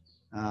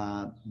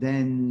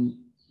 then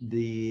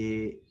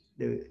the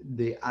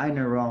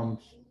inner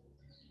realms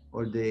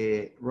or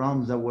the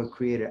realms that were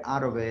created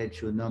out of it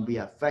should not be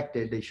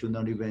affected. They should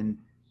not even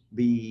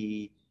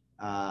be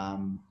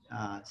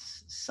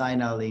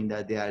signaling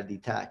that they are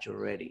detached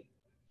already.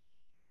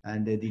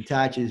 And the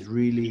detach is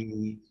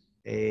really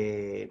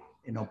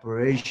an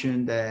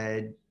operation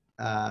that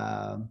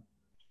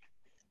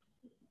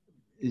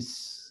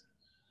is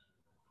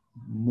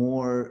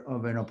more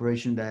of an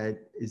operation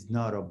that is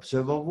not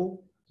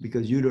observable,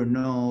 because you don't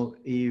know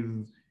if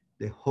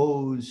the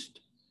host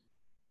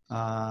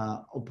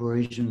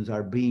operations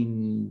are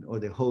being, or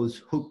the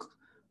host hook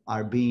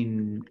are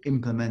being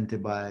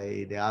implemented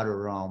by the outer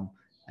realm.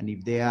 And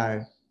if they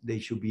are, they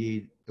should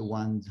be the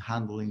ones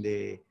handling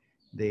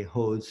the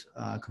host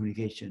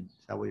communication.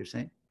 Is that what you're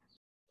saying?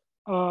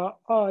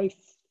 I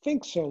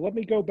think so. Let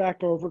me go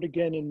back over it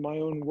again in my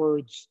own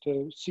words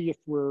to see if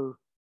we're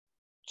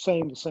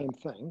saying the same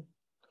thing.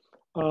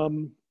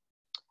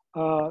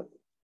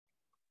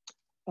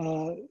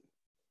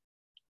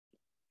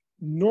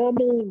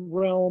 Normal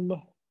realm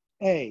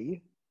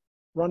A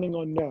running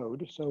on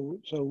Node, so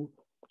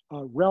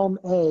realm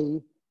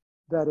A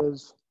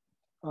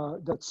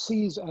that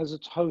sees as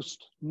its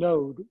host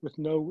Node with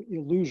no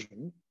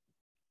illusion,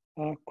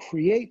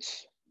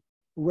 creates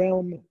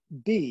realm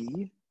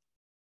B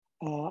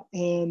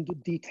and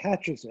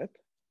detaches it.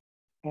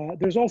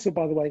 There's also,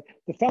 by the way,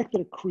 the fact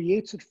that it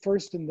creates it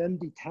first and then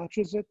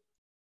detaches it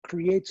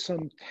creates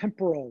some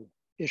temporal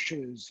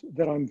issues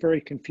that I'm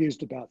very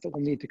confused about that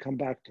we'll need to come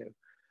back to.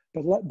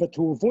 But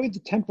to avoid the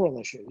temporal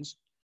issues,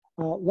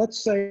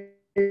 let's say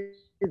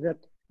that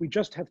we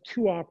just have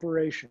two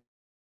operations,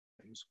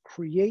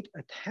 create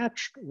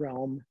attached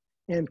realm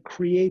and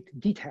create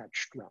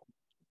detached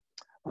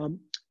realm.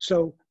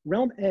 So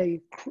realm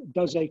A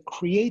does a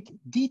create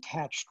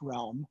detached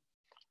realm,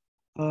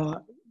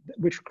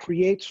 which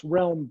creates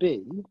realm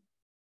B,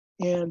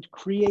 and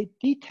create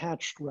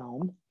detached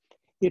realm,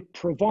 it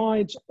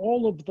provides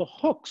all of the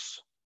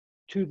hooks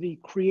to the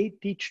create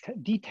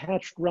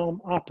detached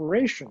realm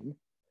operation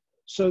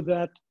so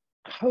that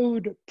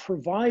code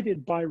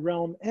provided by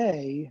realm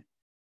A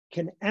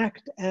can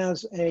act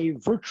as a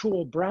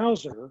virtual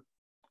browser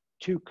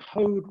to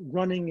code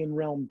running in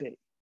realm B.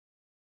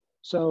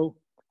 So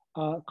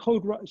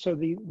so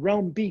the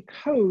realm B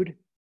code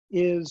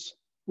is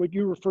what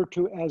you refer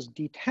to as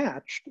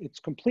detached. It's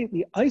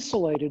completely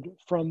isolated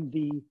from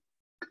the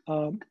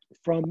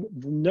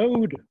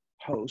node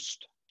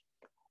host,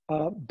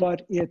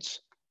 but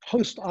its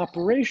host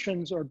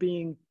operations are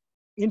being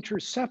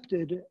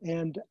intercepted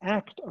and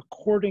act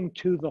according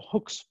to the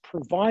hooks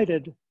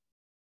provided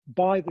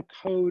by the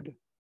code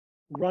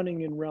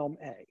running in realm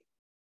A.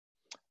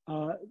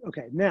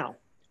 Okay, now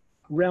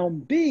realm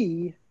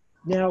B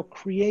now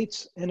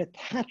creates an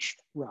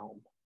attached realm,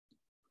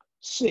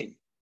 C.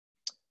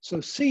 So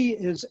C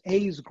is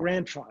A's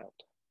grandchild.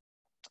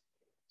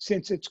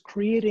 Since it's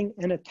creating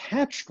an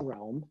attached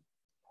realm,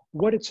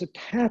 what it's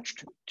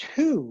attached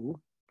to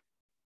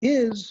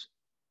is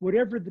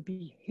whatever the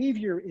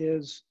behavior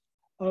is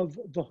of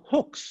the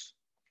hooks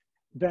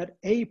that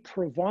A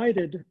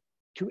provided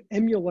to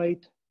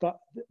emulate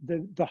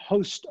the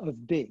host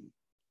of B.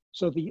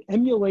 So the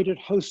emulated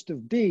host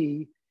of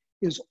B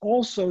is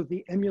also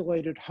the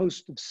emulated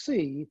host of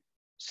C,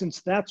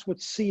 since that's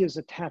what C is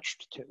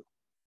attached to.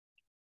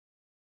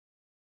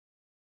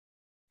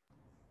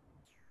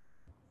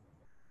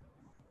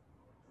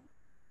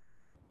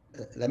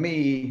 Let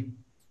me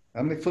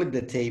flip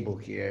the table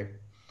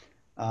here.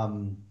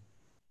 So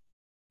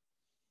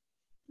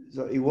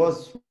it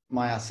was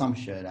my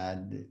assumption,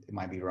 and it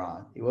might be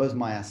wrong, it was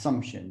my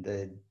assumption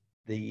that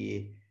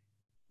the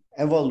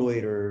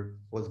evaluator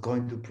was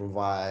going to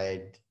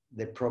provide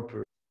the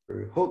proper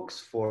hooks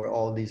for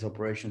all these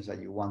operations that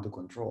you want to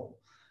control,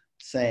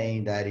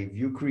 saying that if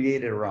you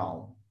create a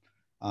realm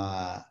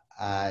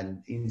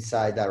and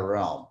inside that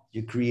realm,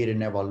 you create an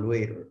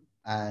evaluator,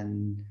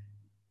 and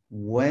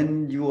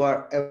when you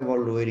are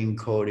evaluating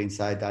code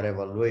inside that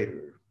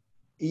evaluator,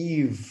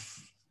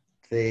 if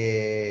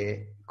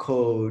the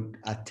code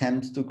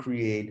attempts to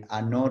create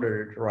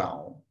another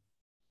realm,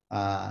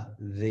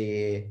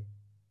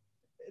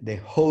 the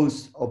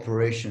host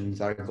operations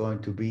are going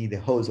to be the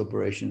host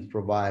operations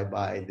provided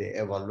by the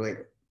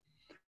evaluator.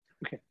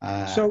 Okay.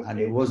 And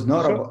it was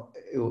not about,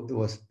 it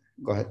was,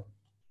 go ahead.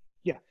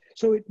 Yeah,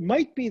 so it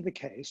might be the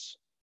case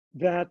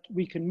that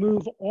we can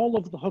move all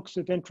of the hooks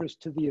of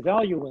interest to the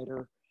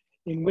evaluator,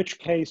 in which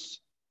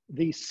case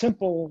the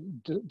simple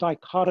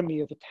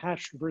dichotomy of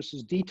attached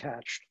versus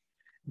detached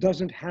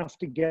doesn't have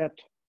to get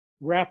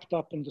wrapped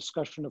up in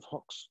discussion of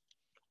hooks.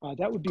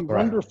 That would be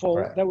Correct, wonderful.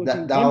 correct. That would be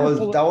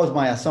wonderful. That was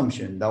my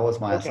assumption. That was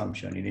my Okay.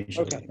 assumption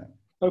initially. Okay.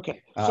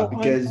 Okay. So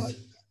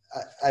because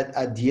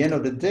at the end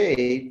of the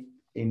day,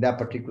 in that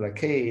particular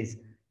case,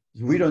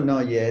 we don't know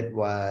yet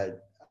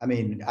what, I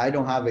mean, I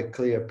don't have a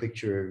clear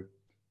picture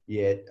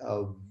yet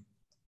of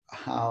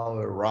how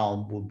a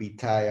realm will be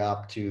tied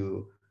up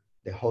to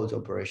the host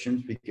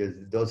operations, because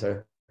those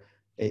are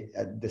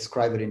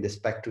described in the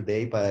spec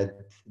today, but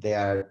they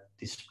are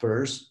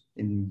dispersed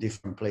in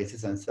different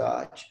places and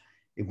such.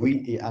 If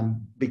we,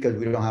 because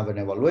we don't have an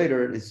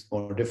evaluator, it's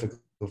more difficult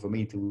for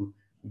me to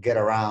get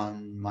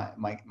around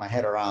my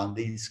head around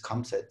these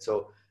concepts.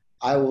 So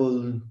I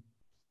will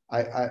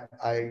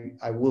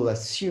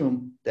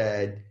assume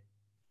that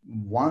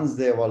once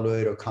the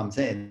evaluator comes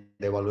in,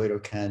 the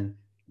evaluator can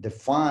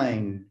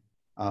define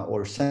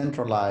or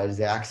centralize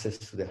the access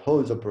to the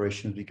host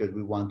operations, because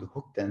we want to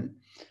hook them.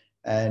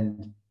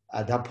 And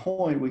at that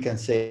point, we can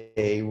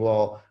say,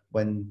 well,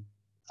 when,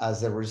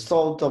 as a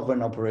result of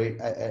an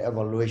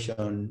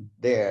evaluation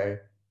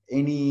there,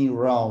 any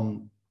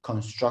realm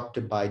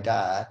constructed by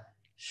that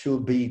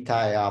should be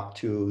tied up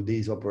to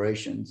these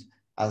operations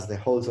as the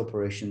host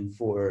operation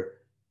for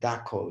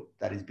that code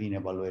that is being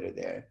evaluated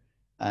there.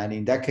 And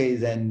in that case,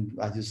 then,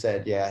 as you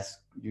said, yes,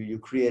 you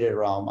create a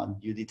realm and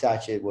you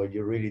detach it. What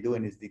you're really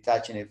doing is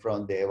detaching it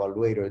from the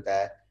evaluator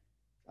that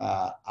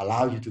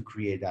allows you to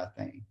create that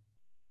thing.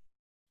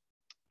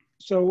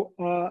 So,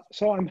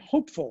 so I'm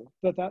hopeful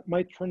that that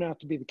might turn out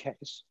to be the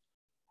case.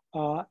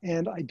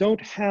 And I don't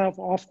have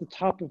off the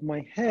top of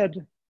my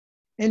head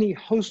any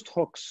host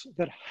hooks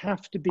that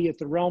have to be at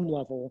the realm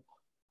level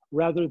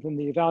rather than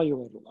the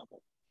evaluator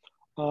level.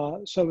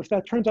 So if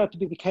that turns out to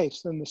be the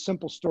case, then the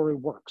simple story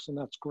works, and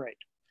that's great.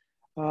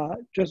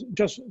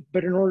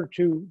 But in order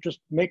to just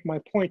make my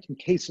point in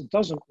case it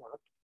doesn't work,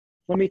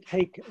 let me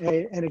take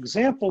an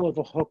example of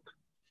a hook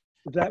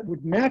that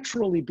would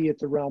naturally be at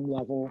the realm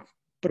level,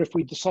 but if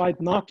we decide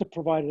not to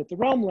provide it at the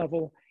realm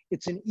level,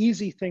 it's an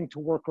easy thing to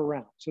work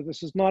around. So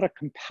this is not a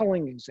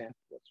compelling example,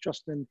 it's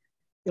just an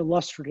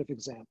illustrative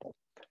example,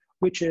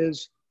 which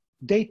is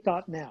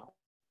date.now.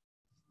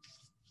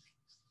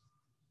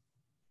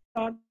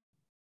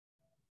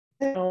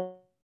 Now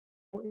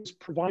is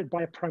provided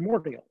by a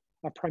primordial.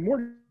 A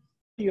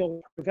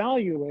primordial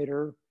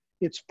evaluator,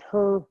 it's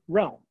per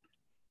realm.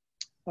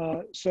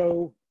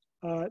 So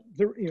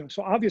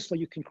obviously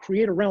you can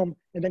create a realm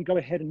and then go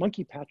ahead and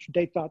monkey patch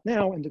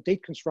date.now, and the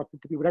date constructor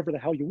could be whatever the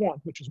hell you want,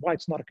 which is why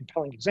it's not a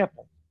compelling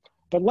example.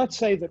 But let's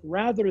say that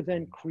rather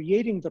than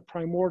creating the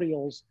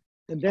primordials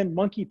and then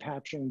monkey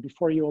patching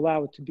before you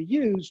allow it to be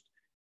used,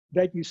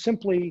 that you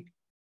simply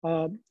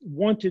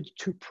wanted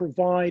to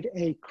provide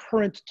a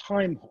current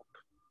time hook,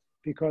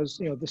 because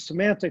the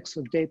semantics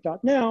of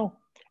date.now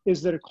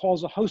is that it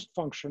calls a host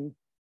function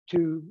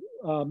to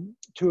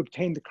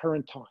obtain the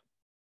current time.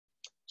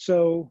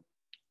 So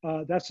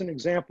that's an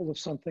example of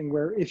something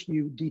where if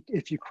you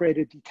create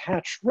a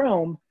detached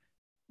realm,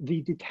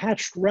 the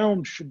detached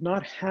realm should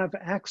not have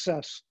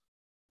access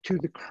to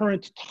the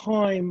current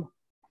time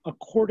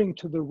according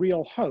to the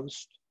real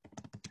host.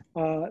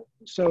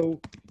 So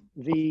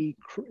the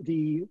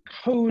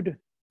code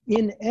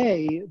in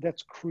A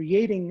that's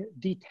creating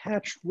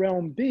detached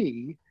realm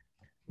B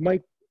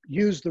might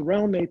use the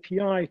realm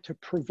API to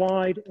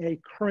provide a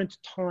current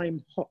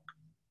time hook.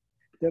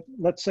 That,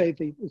 let's say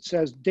it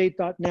says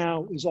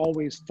date.now is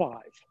always 5.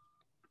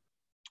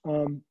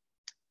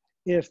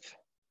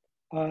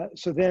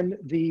 So then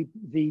the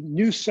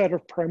new set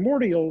of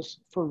primordials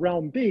for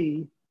realm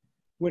B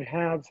would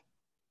have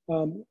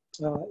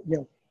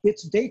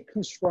its date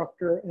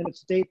constructor and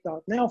its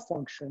date.now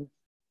function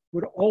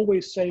would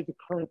always say the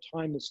current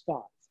time is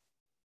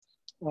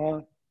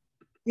 5.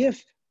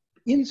 If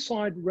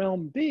inside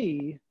realm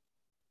B,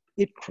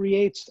 it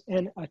creates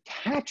an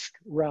attached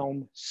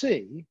realm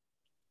C,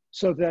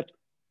 so that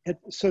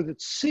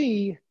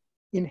C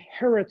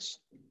inherits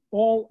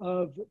all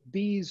of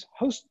B's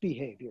host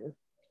behavior.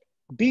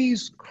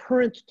 B's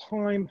current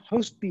time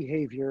host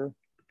behavior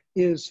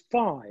is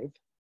 5,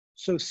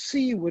 so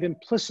C would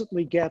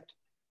implicitly get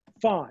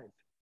 5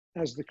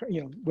 as the,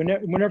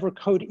 whenever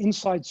code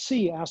inside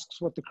C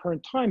asks what the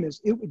current time is,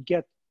 it would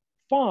get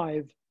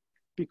 5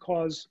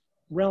 because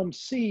realm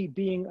C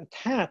being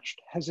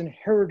attached has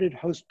inherited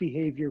host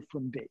behavior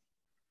from B.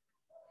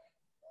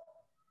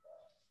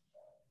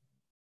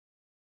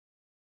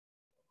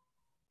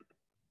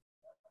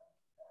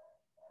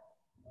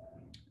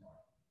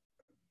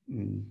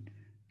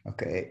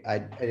 Okay, I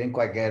didn't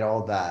quite get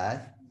all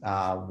that.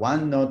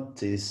 One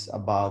notice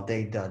about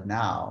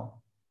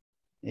date.now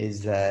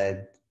is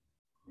that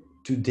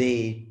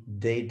today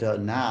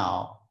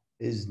date.now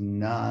is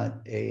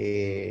not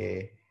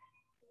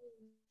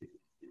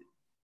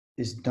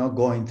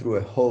going through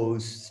a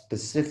host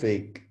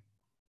specific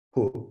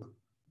hook.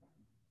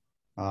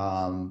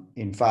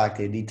 In fact,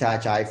 a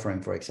detached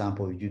iframe, for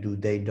example, if you do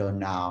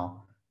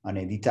date.now on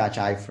a detached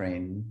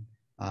iframe,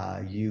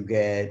 you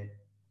get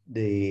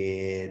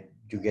the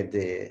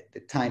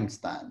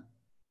timestamp.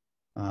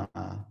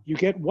 You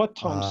get what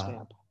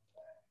timestamp?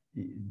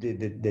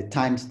 The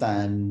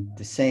timestamp,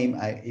 the same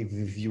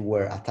if you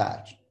were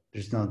attached.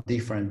 There's no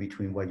difference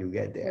between what you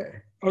get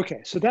there.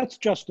 Okay, so that's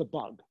just a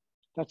bug.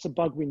 That's a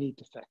bug we need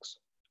to fix.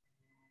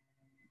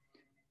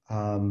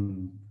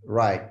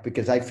 Right,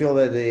 because I feel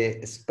that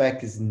the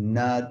spec is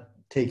not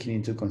taking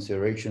into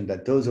consideration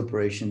that those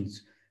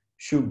operations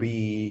should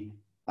be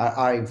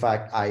are in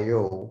fact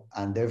I/O,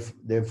 and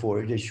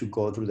therefore they should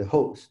go through the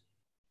host.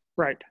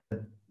 Right.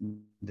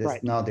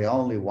 That's not the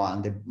only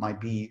one. There might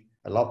be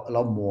a lot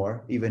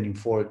more. Even in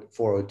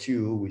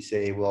 402, we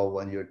say, well,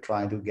 when you're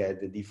trying to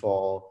get the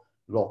default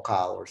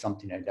locale or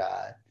something like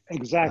that.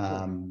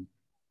 Exactly.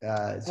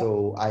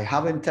 So I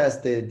haven't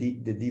tested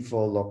the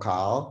default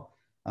locale,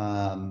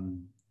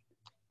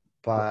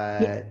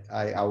 but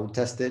I will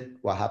test it.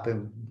 What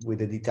happened with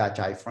the detached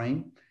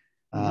iframe?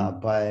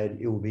 But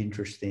it will be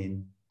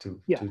interesting to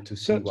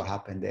see what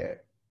happened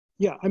there.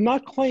 Yeah, I'm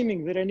not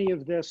claiming that any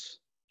of this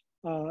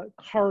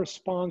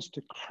corresponds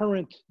to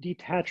current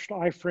detached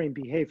iframe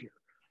behavior.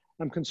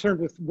 I'm concerned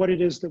with what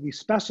it is that we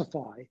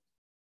specify,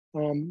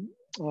 and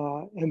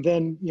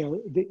then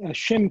a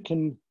shim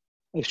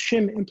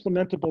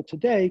implementable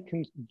today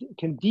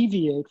can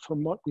deviate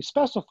from what we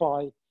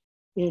specify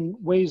in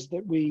ways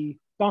that we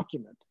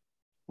document.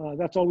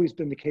 That's always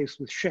been the case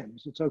with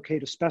shims. It's okay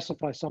to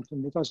specify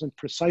something that doesn't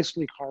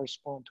precisely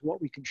correspond to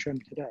what we can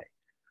shim today.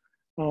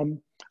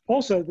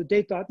 Also, the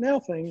date.now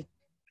thing,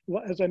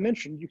 well, as I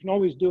mentioned, you can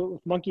always do it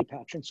with monkey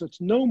patching. So it's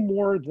no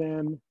more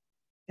than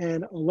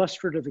an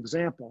illustrative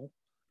example.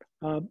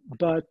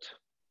 But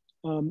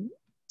one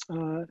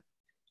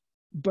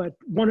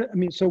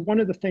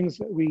of the things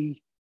that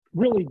we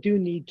really do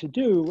need to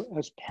do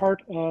as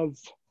part of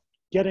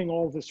getting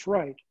all this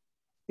right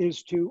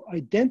is to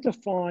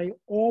identify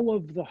all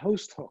of the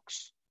host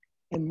hooks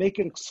and make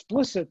it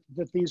explicit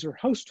that these are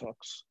host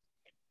hooks.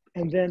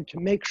 And then to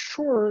make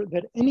sure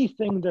that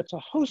anything that's a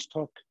host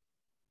hook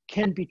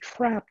can be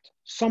trapped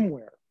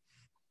somewhere.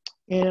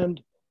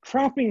 And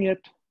trapping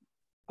it,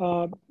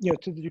 you know,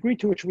 to the degree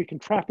to which we can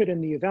trap it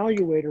in the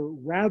evaluator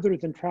rather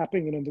than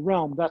trapping it in the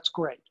realm, that's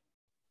great.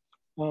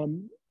 No,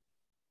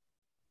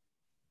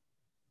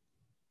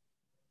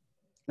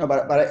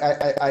 but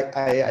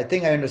I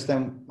think I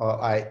understand.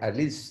 At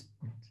least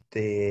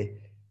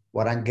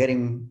what I'm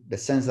getting, the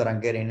sense that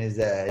I'm getting is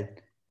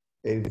that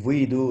if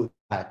we do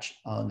touch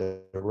on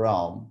the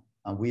realm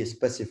and we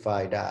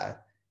specify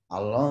that,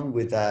 along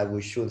with that,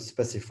 we should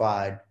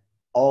specify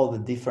all the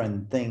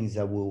different things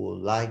that we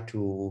would like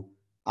to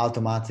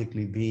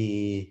automatically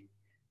be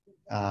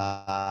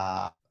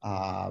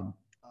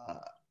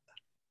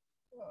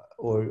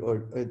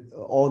or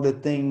all the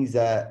things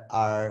that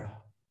are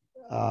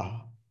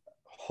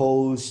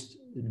host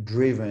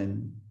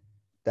driven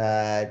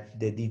that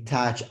the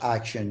detached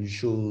action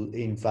should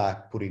in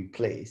fact put in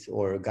place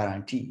or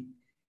guarantee.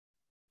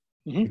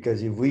 Mm-hmm.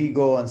 Because if we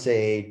go and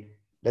say,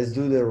 let's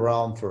do the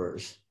realm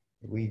first,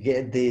 we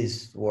get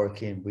this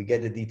working, we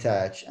get the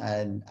detach,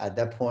 and at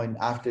that point,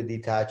 after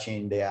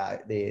detaching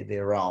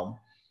the realm,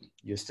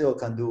 you still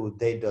can do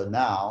data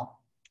now,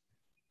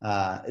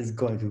 it's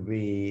going to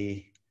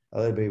be a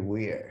little bit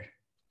weird.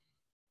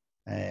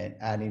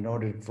 And in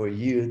order for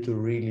you to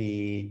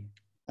really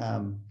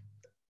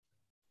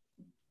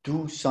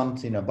do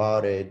something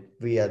about it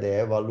via the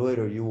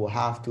evaluator, you will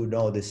have to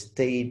know the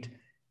state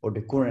or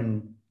the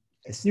current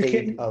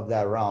state of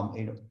that realm.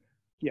 You know.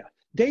 Yeah,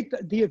 the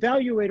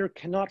evaluator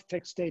cannot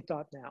fix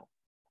date.now,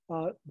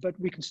 but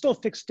we can still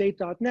fix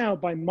date.now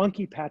by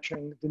monkey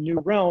patching the new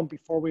realm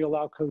before we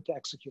allow code to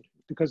execute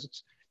it, because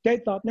it's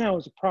date.now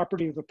is a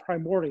property of the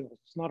primordial.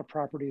 It's not a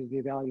property of the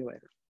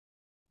evaluator.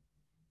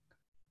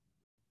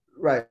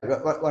 Right.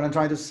 What I'm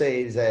trying to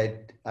say is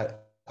that,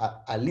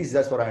 at least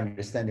that's what I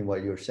understand in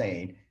what you're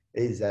saying,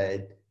 is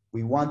that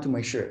we want to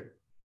make sure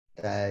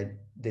that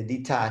the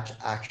detached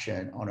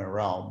action on a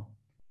realm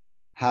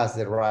has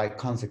the right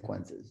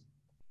consequences.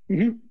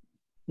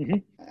 Mm-hmm.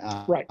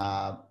 Mm-hmm. Right.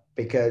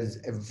 Because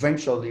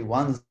eventually,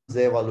 once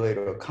the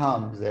evaluator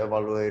comes, the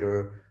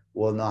evaluator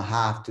will not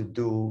have to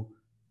do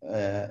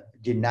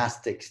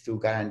gymnastics to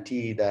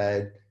guarantee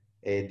that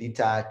a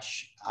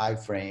detached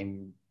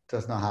iframe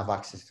does not have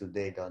access to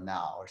data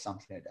now or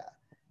something like that.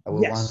 And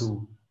we want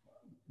to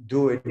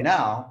do it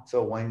now,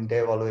 so when the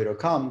evaluator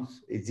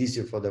comes, it's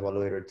easier for the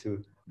evaluator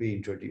to be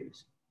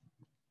introduced.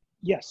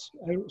 Yes,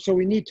 so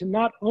we need to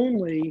not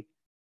only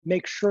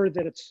make sure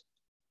that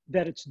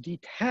it's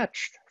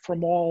detached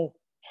from all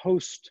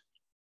host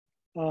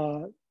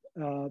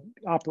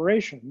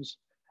operations,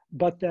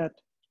 but that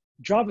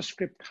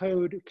JavaScript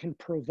code can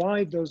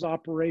provide those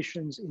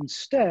operations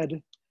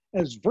instead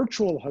as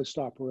virtual host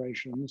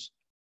operations,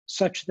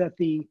 such that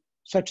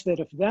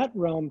if that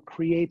realm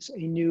creates a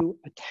new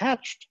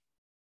attached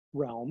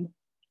realm,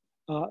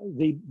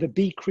 the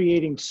B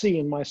creating C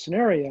in my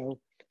scenario,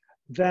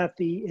 that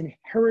the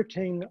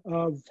inheriting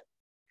of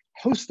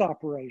host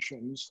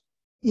operations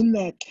in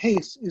that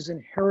case is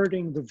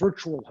inheriting the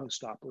virtual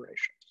host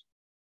operations.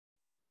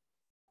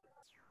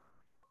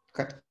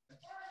 Okay.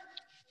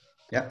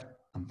 Yeah,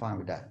 I'm fine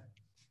with that.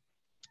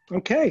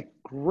 Okay,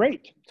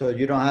 great. So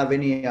you don't have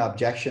any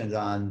objections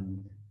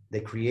on the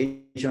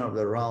creation of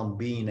the realm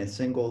being a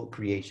single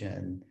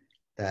creation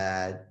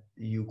that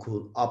you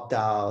could opt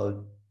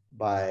out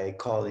by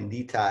calling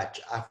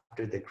detach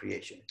after the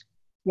creation?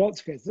 Well,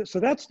 it's okay. So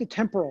that's the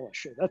temporal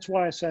issue. That's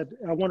why I said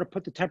I want to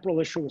put the temporal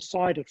issue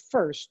aside at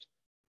first.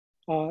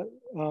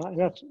 And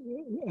that's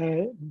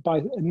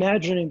by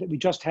imagining that we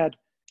just had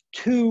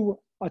two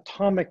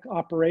atomic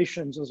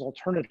operations as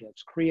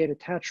alternatives: create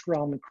attached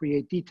realm and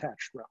create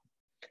detached realm.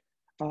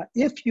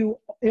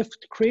 If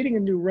creating a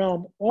new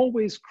realm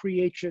always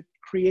creates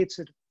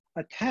it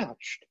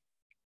attached,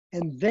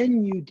 and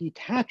then you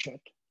detach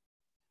it,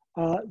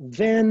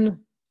 then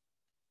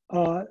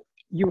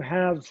you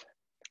have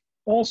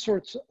all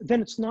sorts.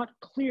 Then it's not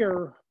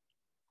clear.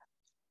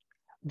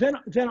 Then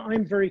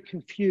I'm very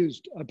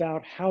confused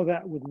about how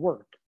that would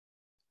work,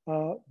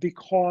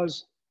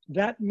 because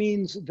that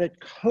means that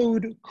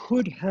code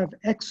could have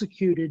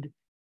executed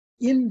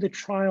in the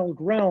child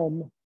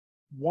realm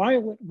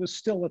while it was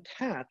still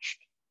attached,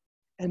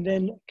 and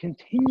then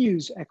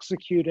continues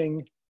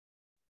executing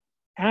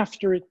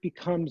after it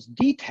becomes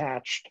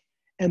detached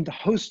and the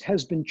host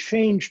has been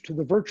changed to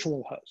the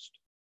virtual host.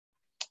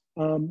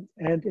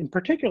 And in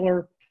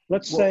particular,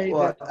 let's say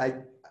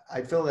that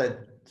I feel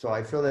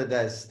that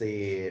that's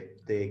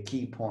the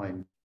key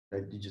point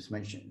that you just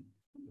mentioned.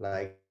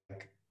 Like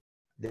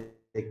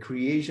the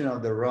creation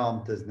of the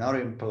realm does not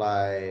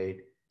imply.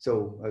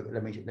 So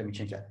let me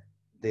change that.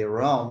 The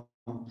realm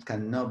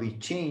cannot be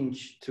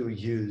changed to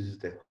use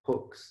the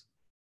hooks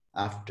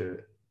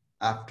after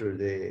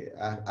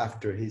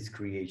his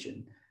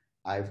creation.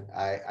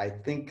 I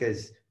think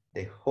as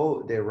the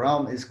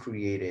realm is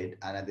created,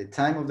 and at the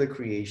time of the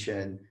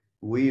creation,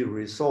 we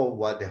resolve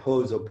what the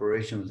host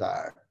operations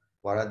are,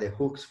 what are the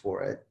hooks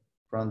for it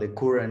from the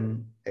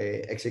current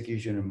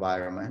execution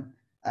environment,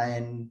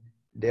 and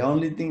the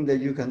only thing that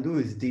you can do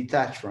is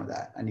detach from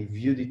that. And if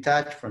you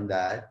detach from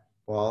that,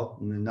 well,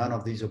 none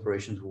of these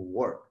operations will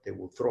work. They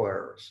will throw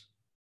errors.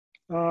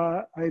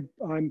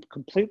 I'm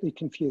completely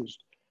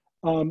confused.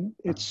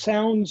 It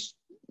sounds,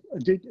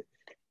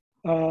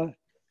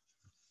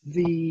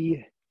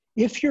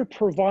 if you're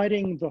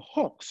providing the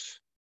hooks,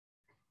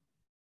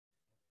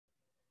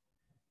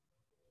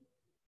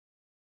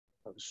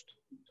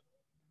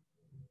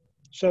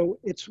 so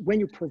it's when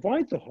you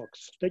provide the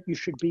hooks that you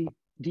should be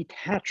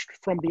detached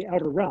from the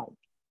outer realm.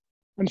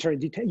 I'm sorry,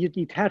 you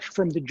detached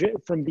from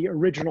the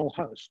original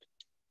host,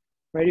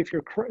 right? If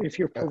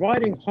you're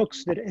providing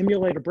hooks that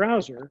emulate a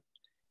browser,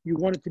 you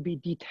want it to be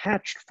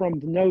detached from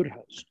the node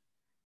host.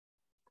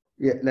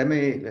 Yeah, let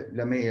me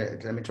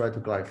try to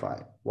clarify.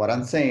 What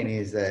I'm saying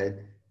is that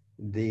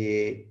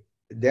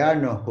there are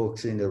no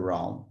hooks in the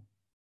realm.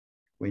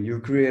 When you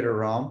create a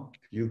realm,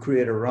 you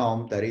create a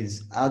realm that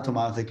is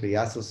automatically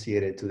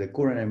associated to the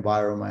current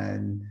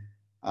environment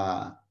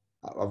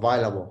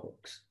available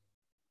hooks.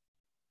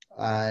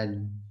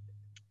 And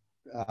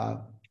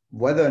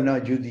whether or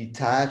not you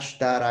detach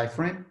that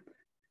iframe,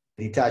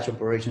 detach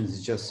operations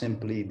is just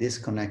simply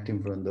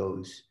disconnecting from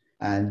those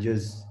and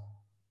just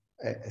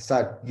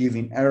start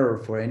giving error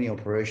for any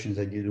operations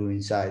that you do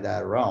inside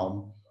that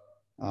realm.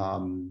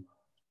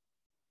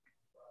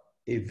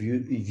 If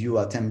you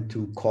attempt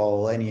to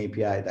call any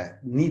API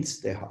that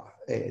needs the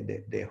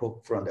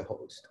hook from the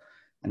host,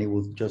 and it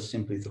will just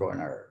simply throw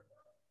an error.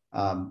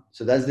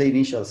 So that's the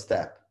initial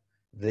step.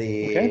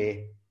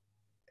 Okay.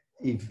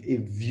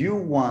 If you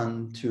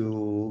want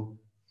to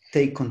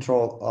take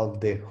control of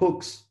the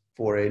hooks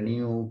for a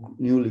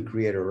newly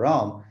created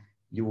realm,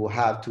 you will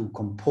have to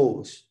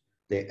compose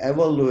the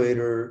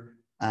evaluator,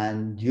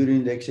 and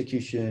during the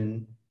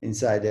execution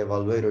inside the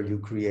evaluator, you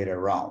create a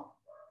realm.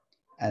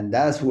 And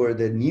that's where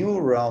the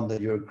new realm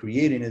that you're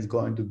creating is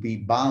going to be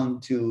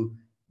bound to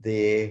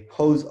the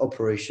host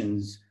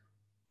operations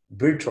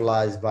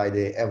virtualized by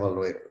the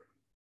evaluator.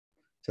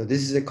 So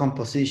this is a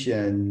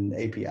composition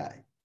API.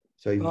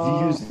 So if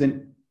you use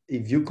them,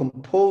 if you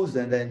compose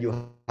them, then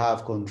you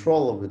have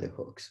control over the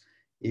hooks.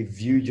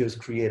 If you just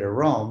create a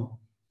realm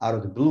out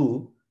of the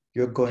blue,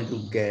 you're going to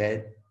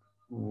get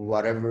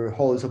whatever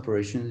host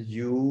operations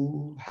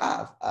you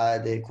have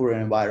at the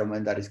current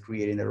environment that is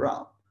creating the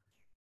realm.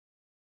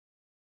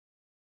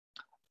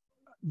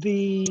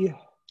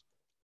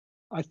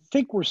 I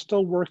think we're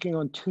still working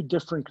on two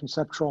different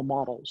conceptual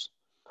models.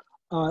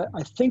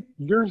 I think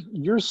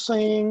you're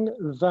saying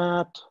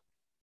that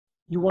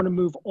you want to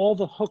move all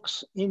the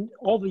hooks in,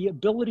 all the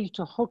ability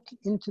to hook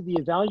into the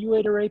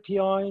evaluator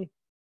API,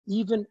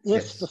 even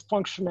if the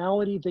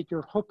functionality that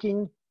you're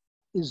hooking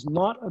is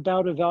not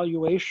about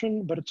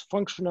evaluation, but it's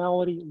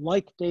functionality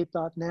like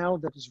date.now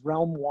that is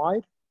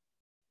realm-wide?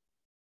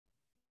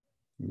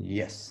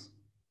 Yes.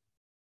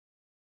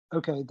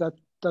 Okay, that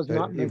does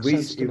not make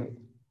sense to me.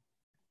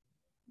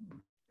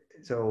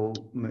 So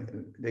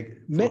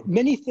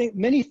many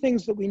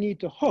things that we need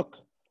to hook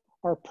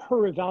are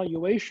per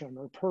evaluation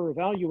or per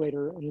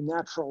evaluator in a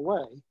natural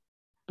way,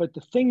 but the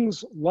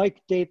things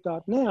like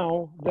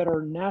date.now that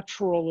are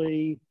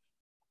naturally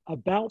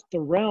about the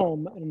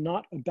realm and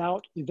not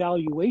about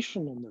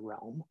evaluation in the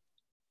realm,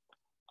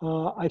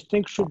 I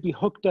think should be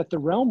hooked at the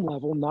realm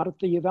level, not at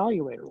the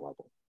evaluator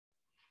level.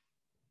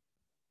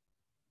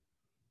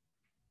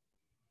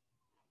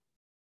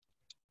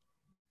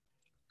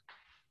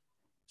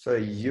 So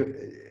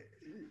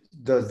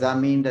does that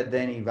mean that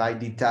then if I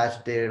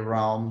detach the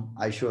realm,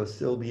 I should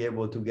still be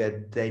able to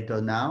get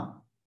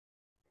date.now?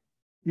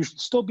 You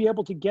should still be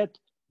able to get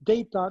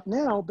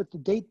date.now, but the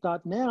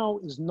date.now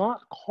is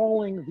not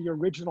calling the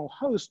original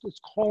host,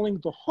 it's calling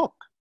the hook.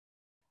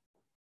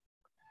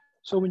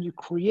 So when you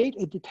create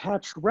a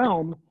detached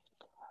realm,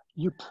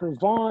 you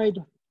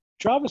provide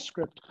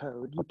JavaScript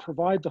code, you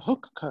provide the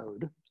hook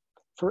code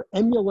for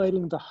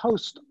emulating the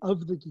host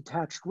of the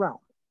detached realm.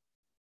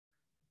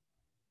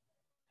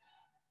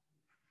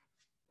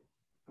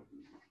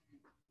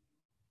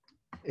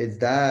 Is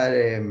that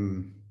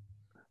I'm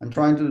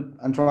trying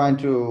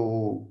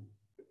to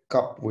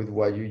cup with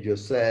what you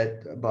just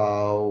said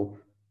about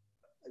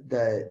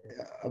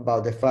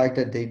the fact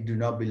that they do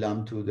not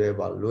belong to the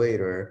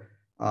evaluator,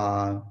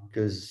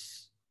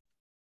 because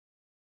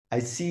I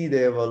see the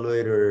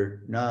evaluator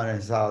not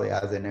necessarily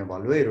as an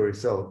evaluator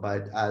itself,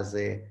 but as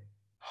a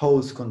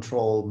host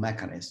control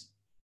mechanism.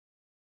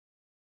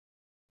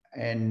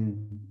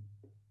 And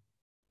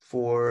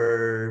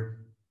for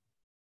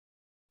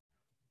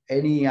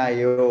any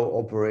IO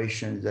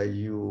operations that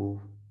you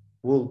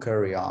will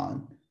carry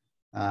on,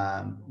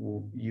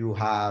 you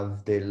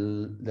have the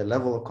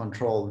level of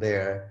control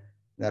there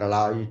that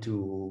allow you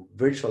to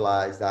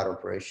virtualize that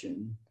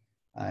operation.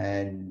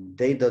 And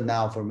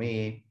date.now for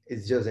me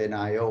is just an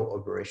IO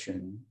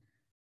operation.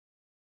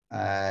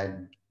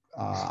 And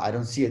I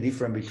don't see a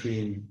difference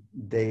between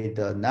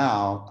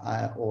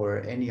date.now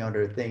or any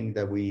other thing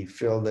that we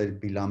feel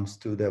that belongs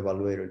to the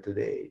evaluator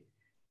today.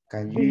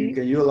 Can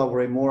you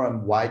elaborate more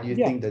on why do you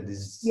think that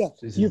this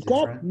is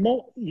different?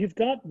 You've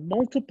got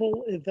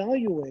multiple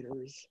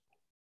evaluators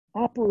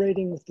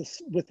operating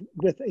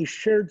with a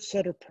shared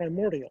set of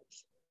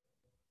primordials.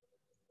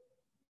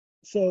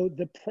 so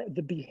the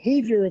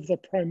behavior of the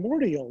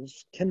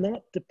primordials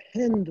cannot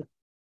depend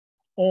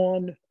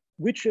on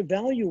which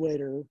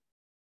evaluator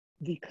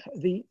the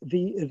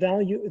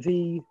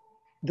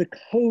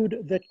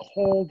code that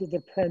called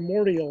the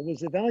primordial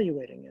was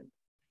evaluating in,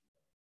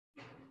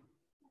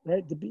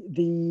 right?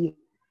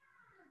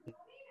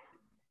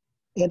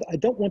 And I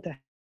don't want to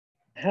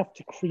have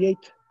to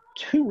create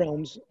two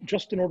realms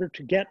just in order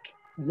to get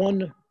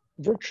one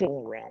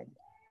virtual realm.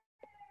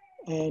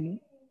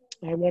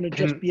 I want to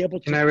just be able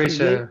to Can I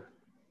raise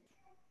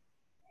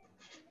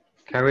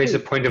a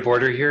point of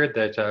order here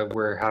that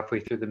we're halfway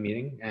through the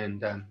meeting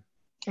and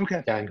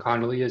okay. Dan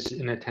Connolly is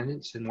in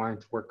attendance and wanting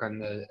to work on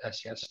the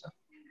SES stuff.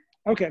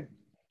 Okay.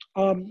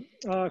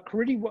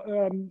 Caridi,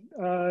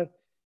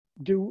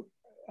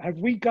 have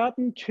we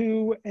gotten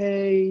to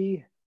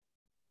a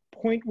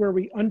point where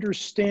we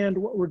understand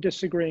what we're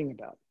disagreeing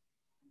about?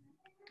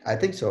 I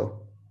think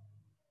so.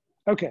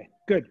 Okay,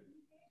 good.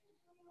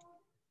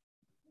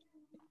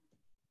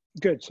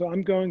 Good. So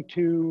I'm going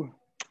to.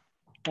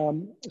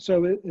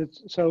 So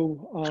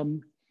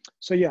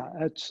yeah,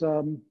 it's.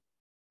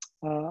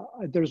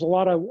 There's a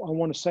lot I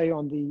want to say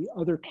on the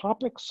other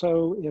topics.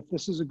 So if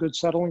this is a good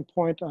settling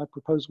point, I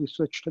propose we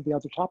switch to the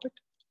other topic.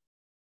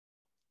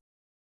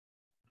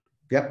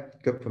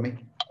 Yep, good for me.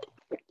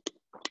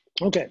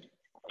 Okay,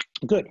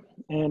 good.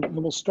 And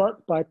we'll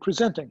start by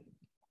presenting.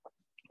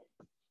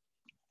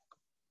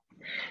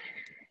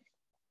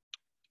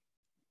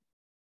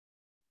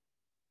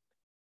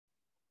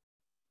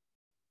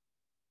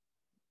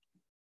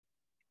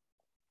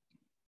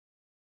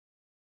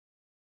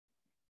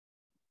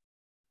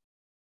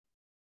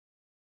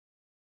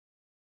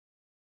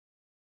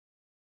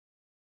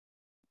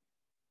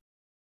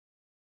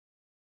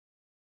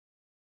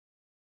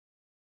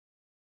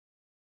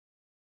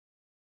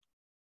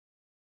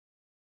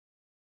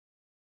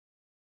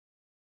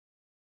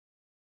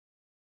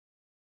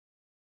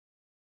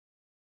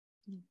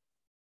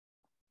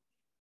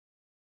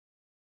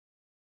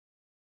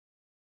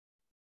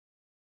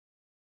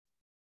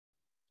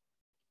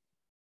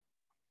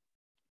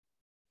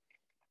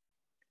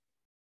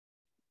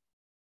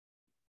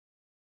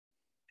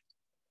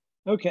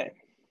 Okay,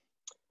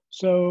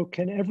 so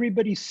can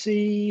everybody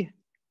see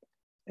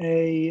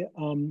a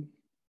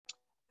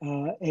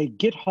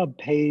GitHub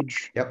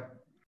page? Yep.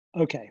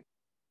 Okay.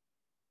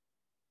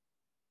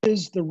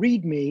 This is the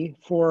README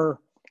for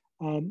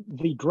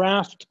the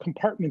draft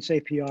compartments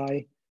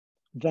API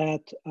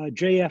that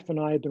JF and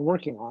I have been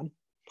working on.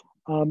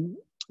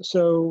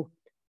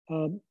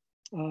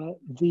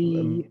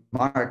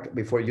 Mark,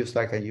 before you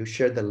start, can you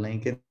share the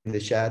link in the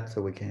chat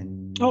so we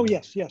can? Oh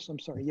yes, yes. I'm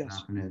sorry. Yes.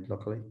 Open it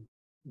locally.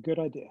 Good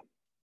idea.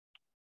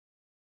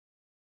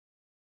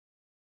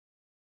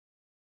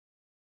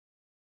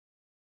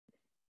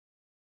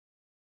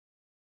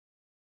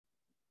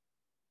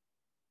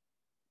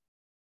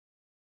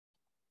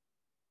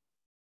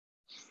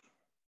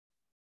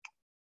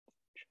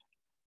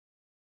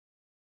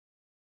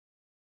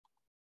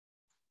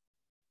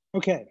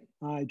 Okay,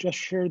 I just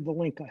shared the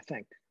link, I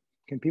think.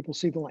 Can people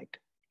see the link?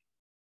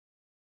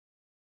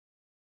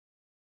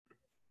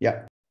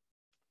 Yeah.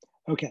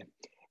 Okay,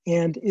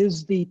 and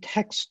is the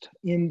text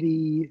in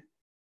the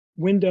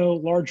window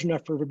large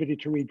enough for everybody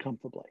to read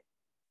comfortably?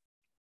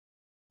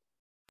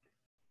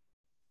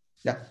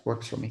 Yeah,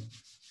 works for me.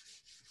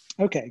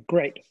 Okay,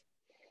 great.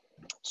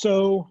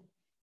 So,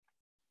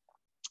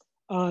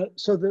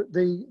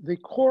 the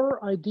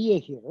core idea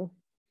here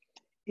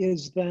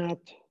is that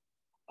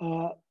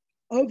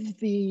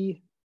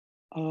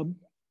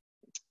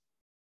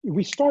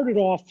we started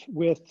off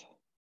with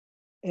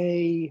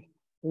a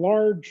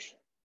large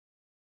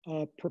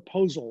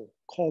proposal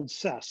called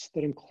SES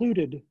that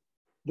included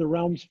the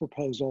realms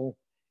proposal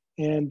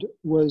and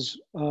was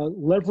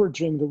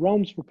leveraging the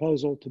realms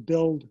proposal to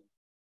build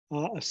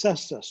a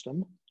SES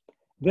system.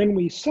 Then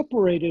we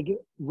separated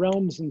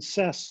realms and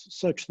SES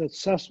such that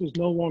SES was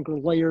no longer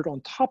layered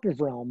on top of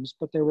realms,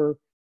 but they were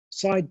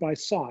side by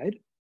side.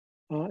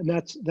 And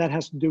that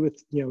has to do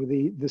with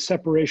the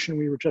separation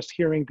we were just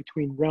hearing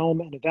between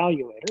realm and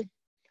evaluator,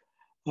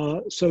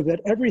 so that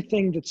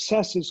everything that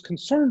SES is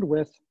concerned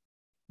with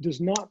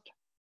does not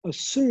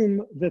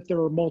assume that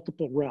there are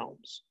multiple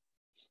realms.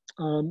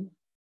 And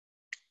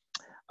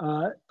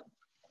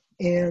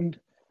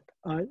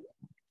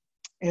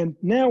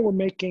now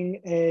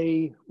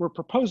we're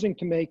proposing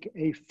to make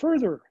a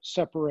further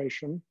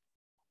separation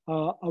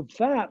of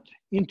that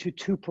into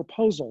two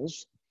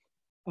proposals,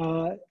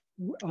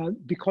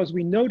 because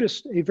we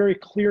noticed a very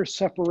clear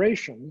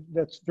separation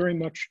that's very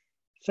much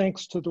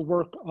thanks to the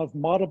work of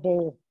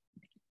Moddable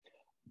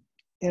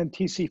and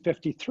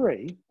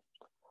TC53,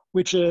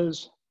 which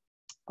is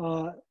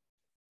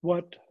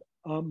what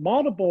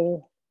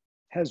Moddable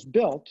has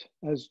built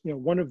as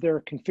one of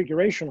their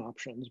configuration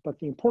options, but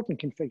the important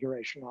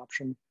configuration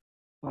option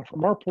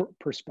from our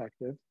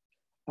perspective,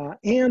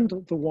 and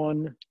the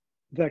one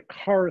that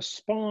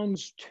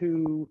corresponds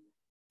to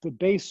the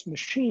base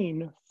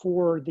machine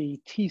for the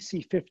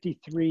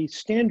TC53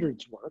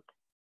 standards work,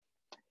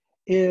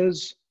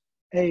 is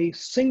a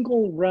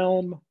single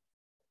realm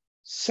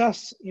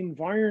SES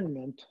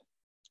environment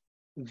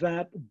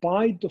that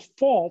by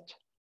default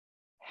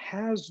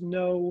has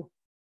no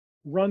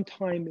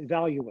runtime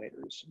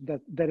evaluators,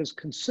 that is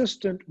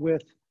consistent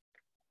with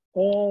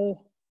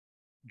all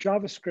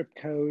JavaScript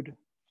code,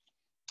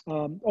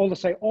 all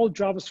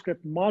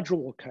JavaScript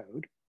module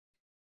code,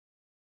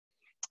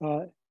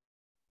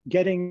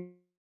 getting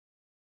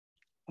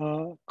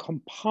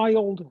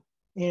compiled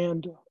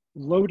and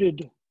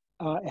loaded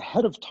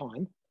ahead of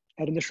time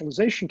at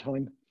initialization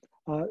time,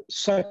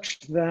 such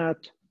that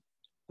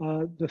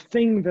the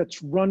thing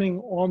that's running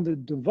on the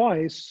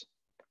device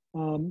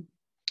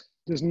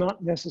does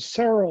not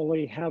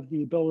necessarily have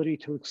the ability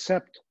to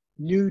accept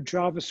new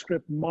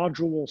JavaScript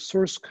module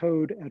source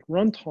code at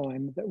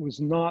runtime that was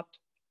not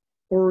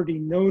already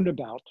known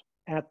about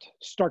at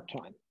start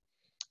time.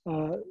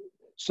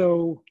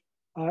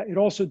 It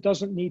also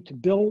doesn't need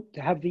to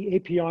have the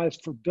APIs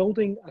for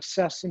building a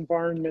SES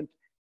environment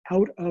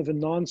out of a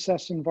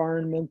non-SES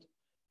environment.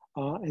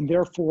 And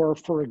therefore,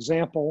 for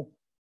example,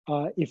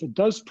 if it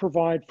does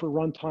provide for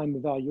runtime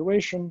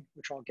evaluation,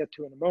 which I'll get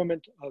to in a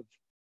moment,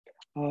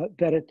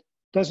 that it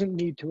doesn't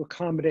need to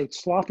accommodate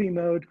sloppy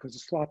mode, because the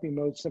sloppy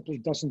mode simply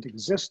doesn't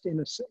exist in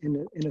a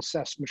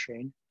SES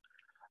machine.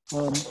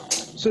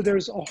 So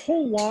there's a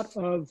whole lot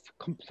of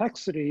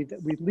complexity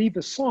that we leave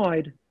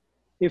aside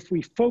if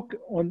we focus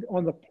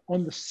on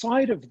the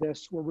side of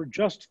this where we're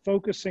just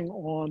focusing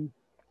on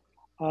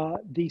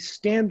the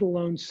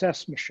standalone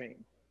SES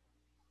machine.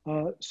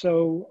 I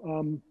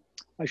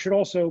should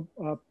also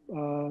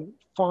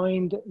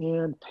find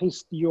and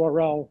paste the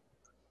URL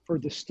for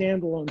the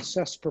standalone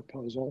SES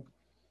proposal,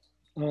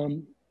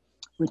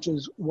 which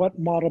is what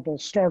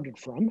Moddable started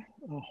from.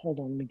 Hold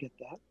on, let me get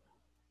that.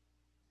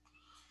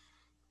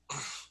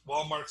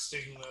 While Mark's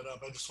digging that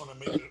up, I just want to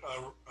make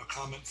a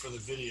comment for the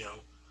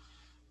video.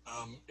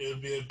 It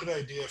would be a good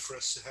idea for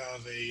us to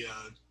have a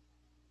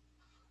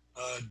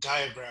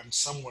diagram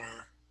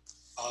somewhere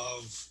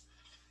of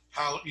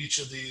how each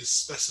of these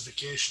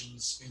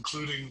specifications,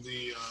 including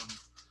the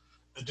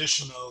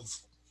addition of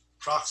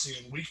proxy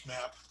and weak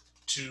map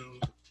to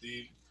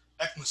the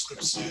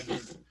ECMAScript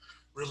standard,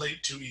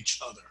 relate to each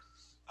other.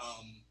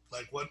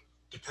 Like what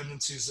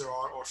dependencies there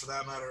are, or for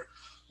that matter,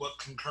 what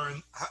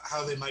concurrent,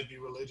 how they might be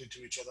related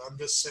to each other. I'm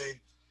just saying,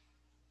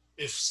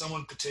 if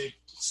someone could take,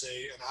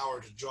 say, an hour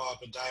to draw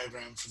up a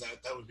diagram for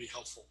that, that would be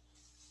helpful.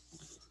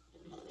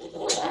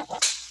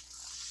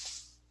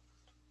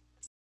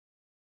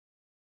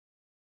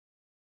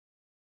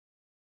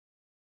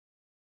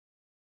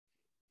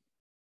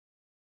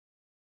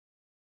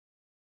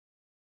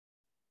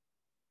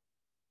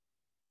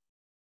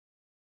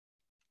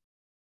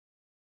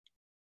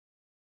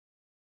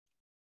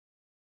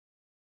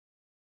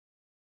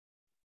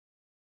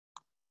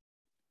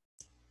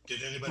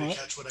 Did anybody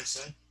catch what I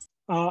said?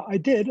 I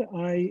did.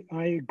 I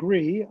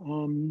agree.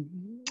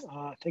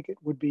 I think it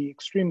would be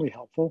extremely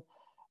helpful.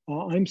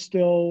 I'm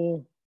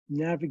still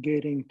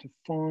navigating to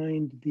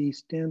find the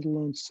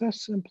standalone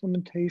SES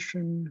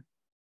implementation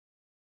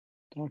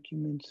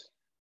documents.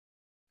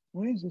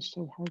 Why is this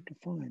so hard to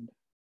find?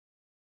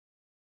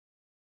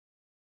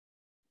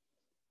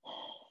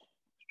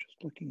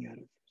 Just looking at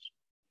it.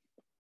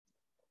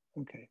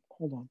 Okay,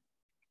 hold on.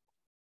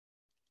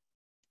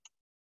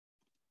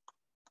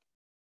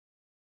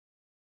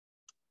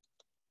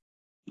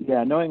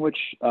 Yeah, knowing which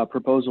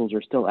proposals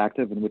are still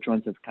active and which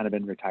ones have kind of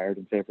been retired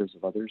in favor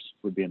of others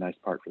would be a nice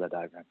part for that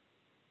diagram.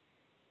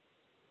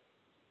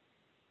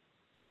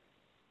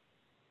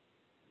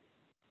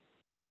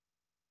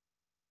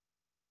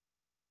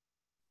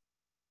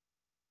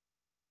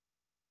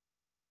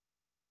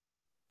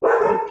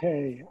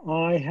 Okay,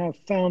 I have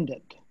found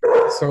it.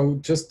 So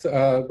just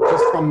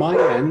from my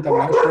end, I'm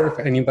not sure if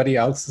anybody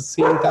else has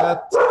seen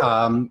that.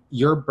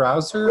 Your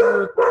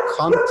browser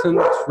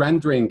content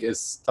rendering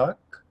is stuck.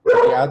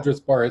 The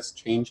address bar is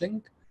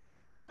changing.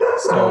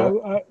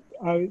 So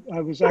I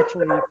was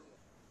actually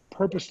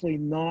purposely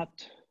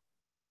not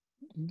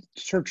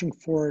searching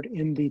for it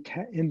in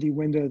the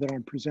window that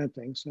I'm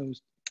presenting, so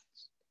as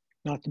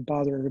not to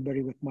bother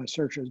everybody with my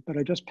searches. But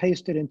I just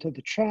pasted into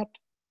the chat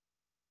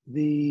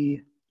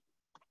the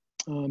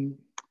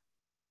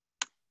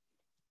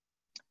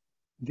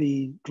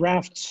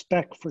draft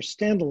spec for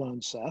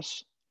standalone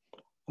SES,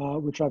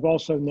 which I've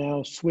also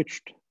now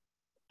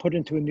put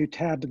into a new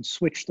tab and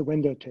switched the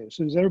window to.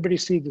 So does everybody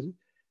see the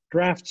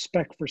draft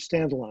spec for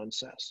standalone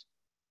SES?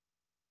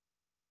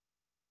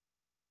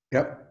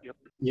 Yep.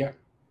 Yeah.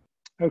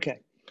 Okay.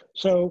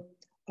 So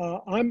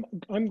I'm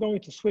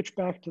going to switch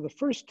back to the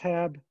first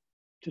tab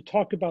to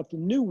talk about the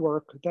new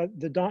work that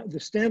the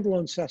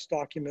standalone SES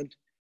document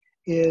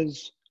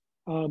is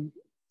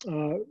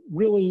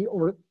really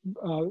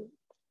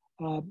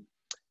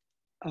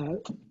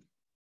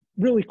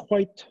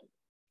quite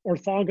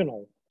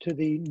orthogonal to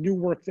the new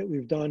work that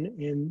we've done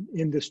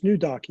in this new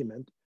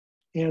document.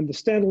 And the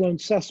standalone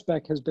SES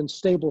spec has been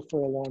stable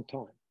for a long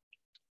time.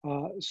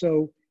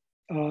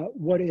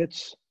 What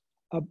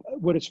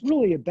it's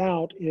really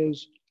about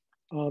is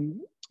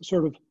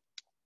sort of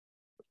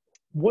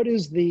what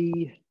is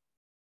the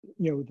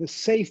the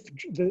safe,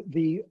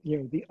 the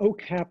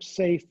OCAP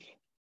safe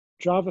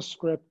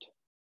JavaScript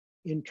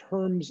in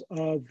terms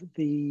of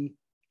the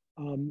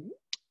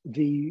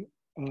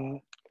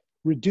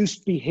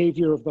reduced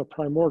behavior of the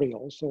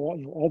primordials. So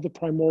all the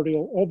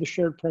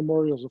shared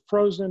primordials are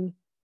frozen.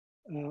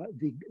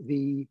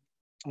 The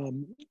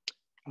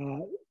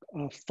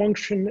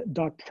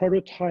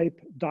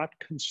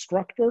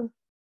function.prototype.constructor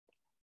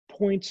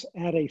points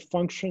at a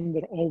function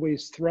that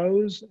always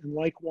throws, and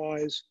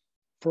likewise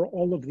for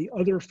all of the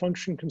other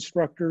function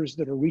constructors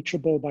that are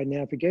reachable by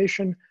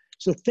navigation.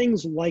 So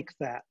things like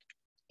that.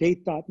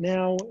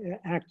 Date.now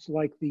acts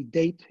like the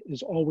date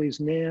is always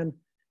nan,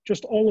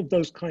 just all of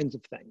those kinds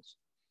of things.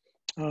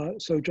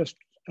 But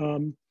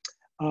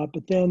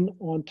then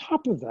on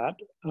top of that,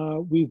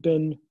 we've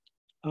been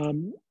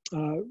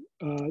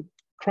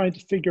trying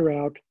to figure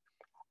out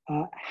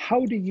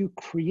how do you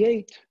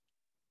create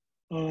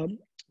and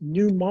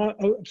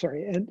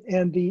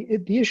the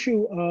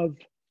issue of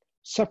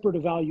separate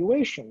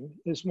evaluation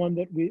is one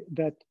that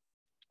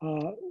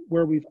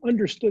where we've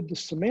understood the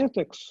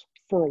semantics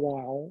for a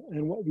while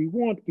and what we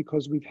want,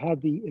 because we've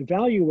had the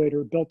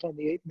evaluator built on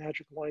the 8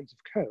 magic lines of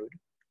code.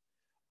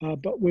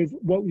 But with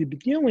what we've been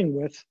dealing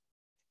with,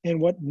 and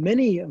what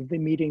many of the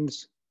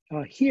meetings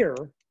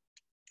here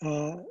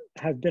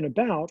have been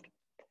about,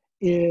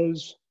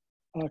 is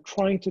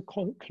trying to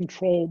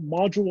control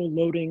module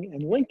loading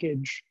and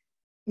linkage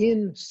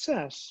in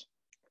SES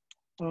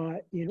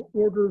in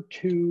order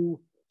to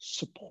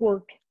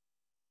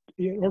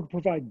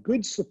provide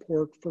good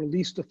support for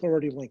least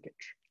authority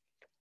linkage.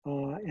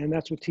 And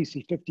that's what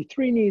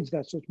TC53 needs,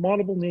 that's what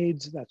Moddable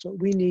needs, that's what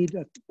we need,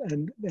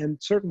 and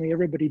certainly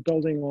everybody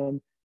building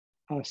on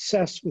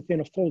SES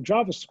within a full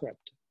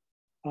JavaScript,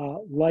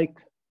 like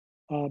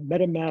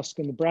MetaMask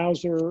in the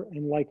browser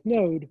and like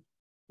Node,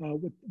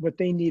 what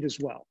they need as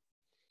well.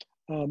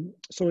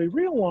 So we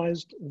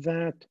realized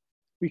that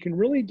we can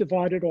really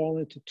divide it all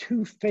into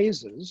 2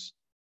 phases,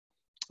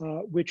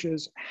 which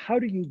is how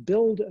do you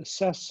build a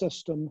SES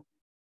system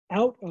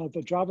out of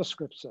a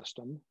JavaScript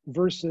system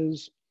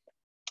versus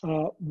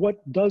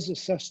what does a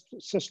SES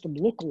system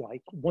look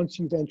like once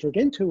you've entered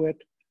into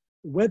it,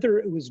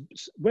 whether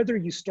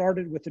you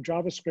started with a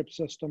JavaScript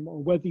system or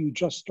whether you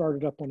just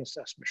started up on a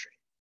SES machine.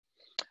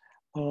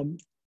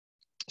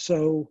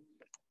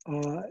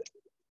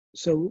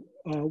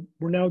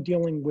 We're now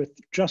dealing with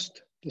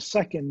just the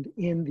second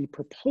in the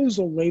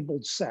proposal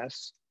labeled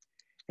SES,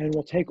 and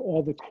we'll take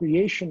all the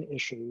creation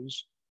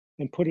issues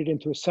and put it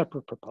into a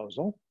separate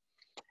proposal.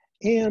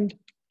 And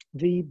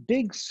the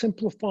big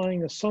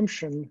simplifying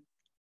assumption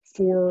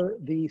for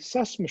the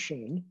SES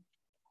machine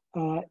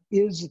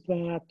is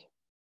that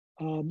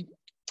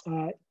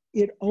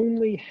it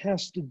only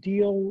has to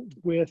deal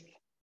with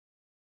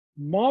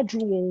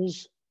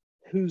modules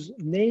whose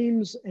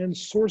names and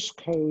source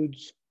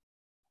codes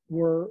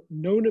were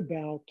known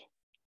about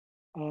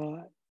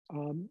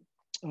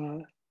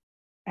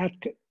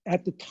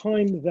at the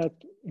time that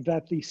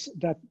this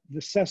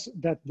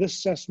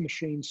SES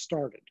machine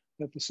started.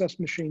 That the SES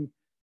machine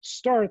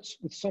starts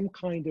with some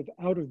kind of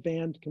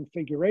out-of-band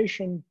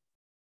configuration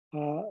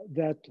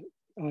that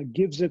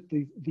gives it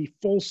the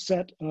full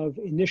set of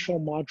initial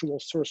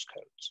module source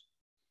codes.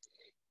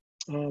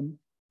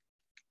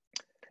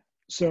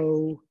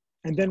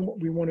 And then what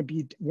we want to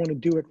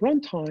do at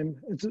runtime,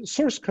 the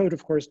source code,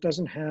 of course,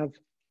 doesn't have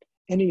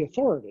any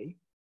authority.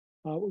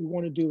 What we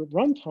want to do at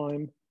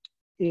runtime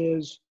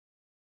is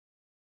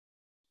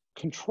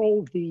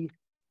control the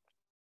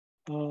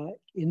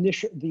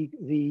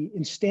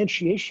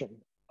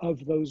instantiation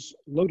of those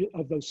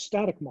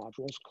static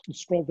modules,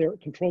 control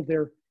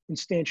their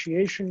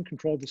instantiation,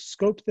 control the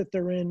scope that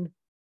they're in,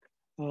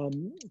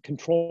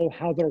 control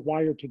how they're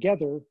wired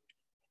together,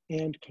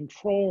 and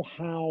control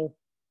how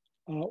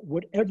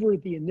whatever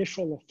the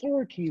initial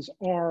authorities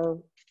are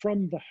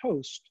from the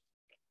host,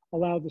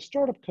 allow the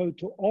startup code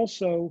to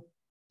also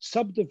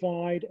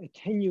subdivide,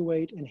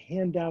 attenuate, and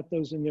hand out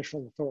those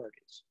initial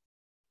authorities.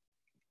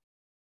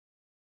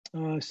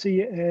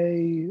 See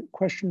a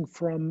question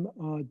from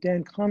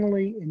Dan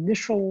Connolly.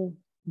 Initial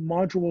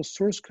module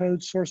source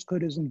code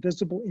is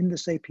invisible in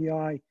this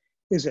API,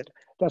 is it?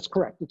 That's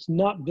correct, it's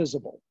not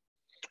visible.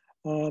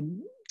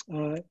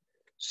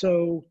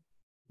 So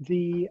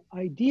the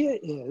idea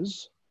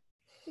is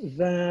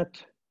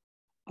that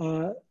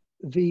the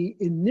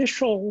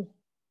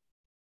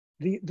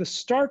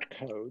start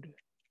code,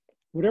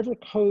 whatever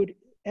code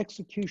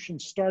execution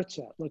starts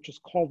at, let's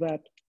just call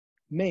that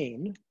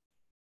main,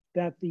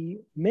 that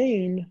the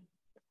main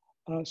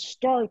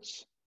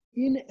starts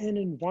in an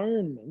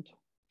environment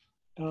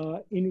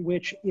in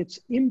which its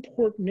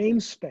import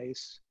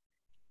namespace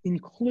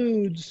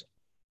includes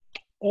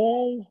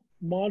all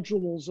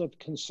modules of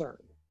concern.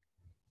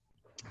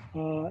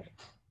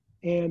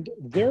 And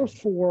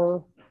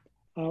therefore,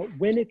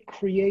 when it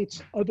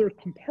creates other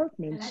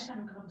compartments,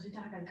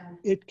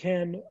 it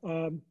can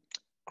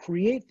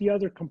create the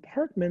other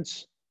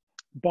compartments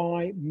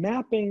by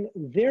mapping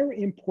their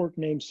import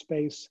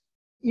namespace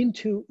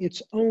into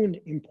its own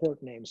import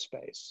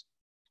namespace.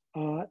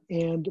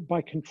 And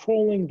by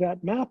controlling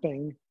that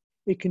mapping,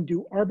 it can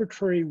do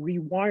arbitrary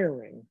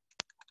rewiring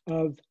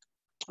of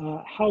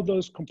how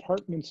those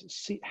compartments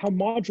see, how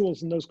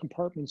modules in those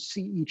compartments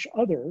see each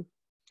other.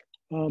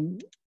 So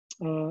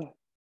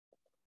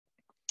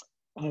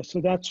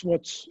that's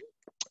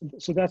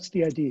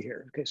the idea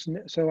here. Okay,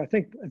 so I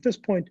think at this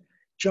point,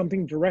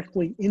 jumping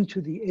directly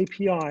into the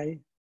API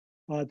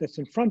that's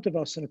in front of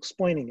us and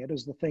explaining it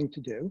is the thing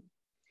to do.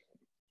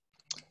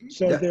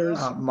 So Yeah, there's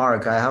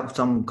Mark, I have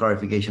some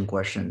clarification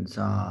questions.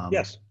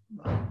 yes.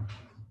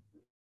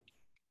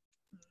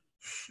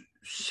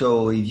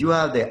 So if you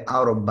have the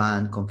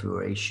out-of-band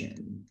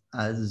configuration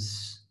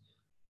as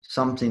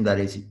something that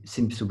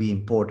seems to be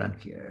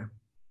important here,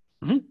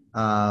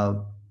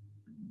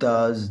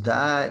 does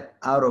that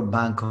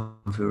out-of-band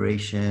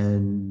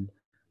configuration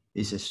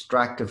is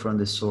extracted from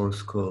the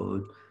source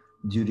code?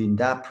 During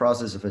that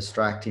process of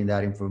extracting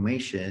that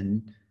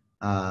information,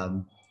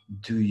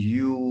 do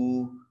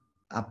you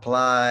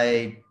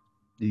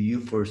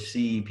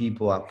foresee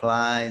people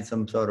applying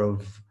some sort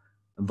of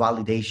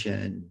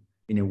validation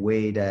in a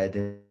way that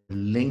the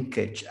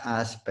linkage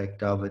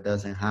aspect of it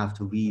doesn't have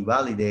to be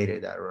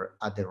validated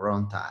at the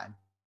runtime?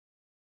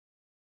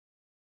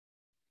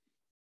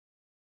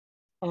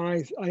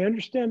 I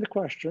understand the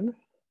question.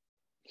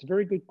 It's a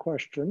very good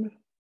question.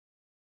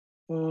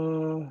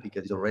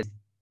 Because it's already.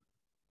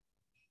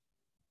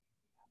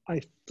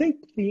 I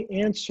think the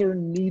answer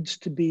needs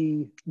to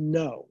be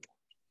no.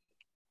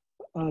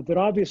 That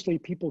obviously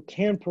people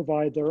can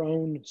provide their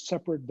own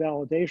separate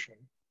validation.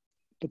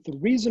 But the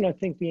reason I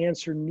think the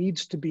answer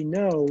needs to be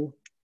no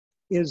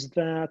is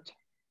that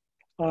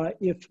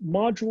if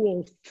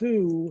module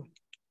foo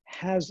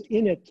has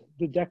in it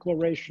the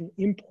declaration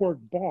import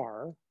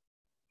bar,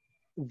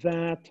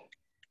 that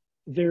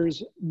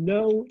there's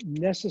no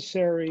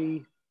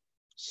necessary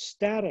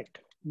static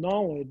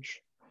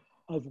knowledge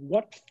of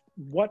what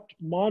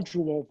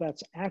module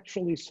that's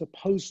actually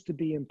supposed to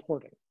be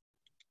importing,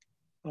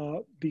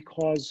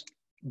 because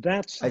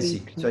that's I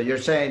see. So you're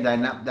saying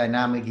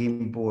dynamic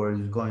import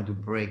is going to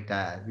break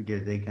that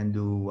because they can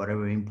do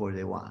whatever import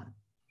they want.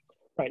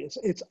 Right.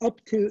 It's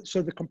up to,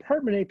 so the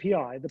compartment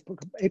API, the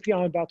API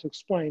I'm about to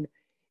explain,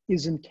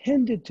 is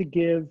intended to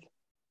give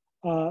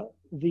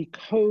the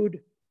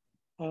code,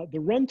 the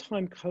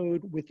runtime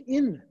code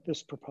within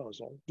this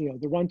proposal, the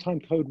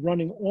runtime code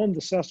running on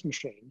the SES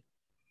machine,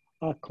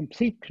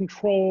 complete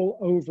control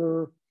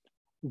over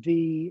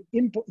the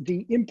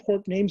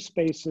import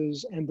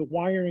namespaces and the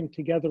wiring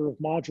together of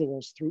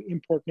modules through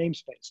import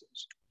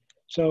namespaces.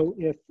 So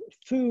if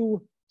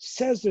foo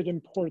says it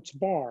imports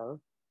bar,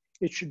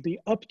 it should be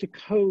up to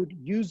code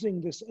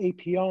using this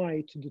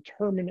API to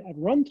determine at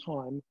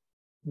runtime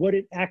what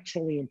it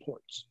actually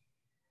imports.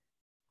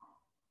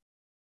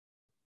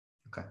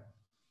 Okay.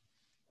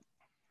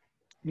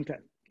 Okay.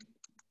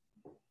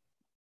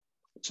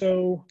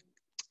 So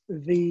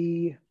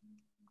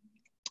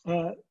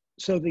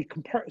so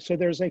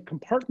there's a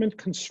compartment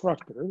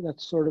constructor.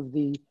 That's sort of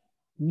the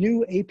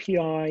new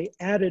API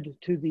added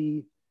to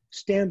the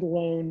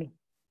standalone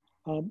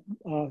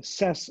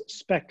SES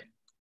spec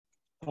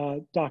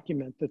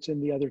document that's in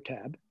the other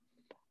tab.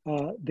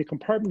 The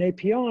compartment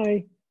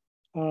API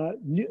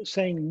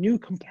saying new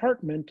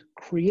compartment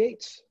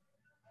creates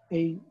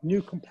a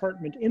new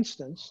compartment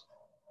instance.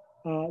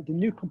 The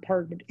new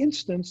compartment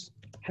instance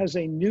has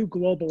a new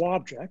global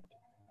object.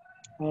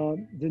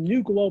 The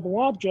new global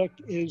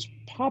object is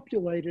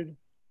populated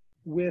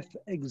with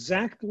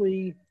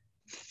exactly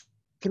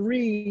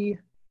 3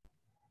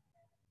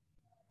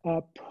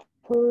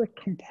 per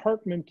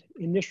compartment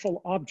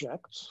initial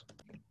objects,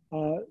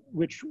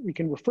 which we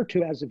can refer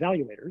to as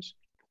evaluators,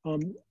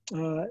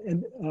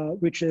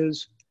 which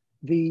is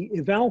the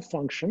eval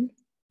function,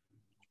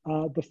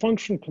 the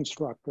function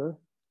constructor,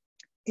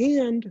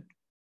 and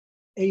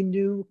a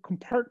new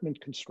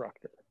compartment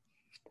constructor.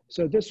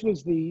 So this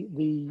was the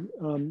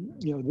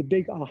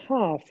big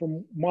aha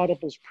from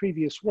Modible's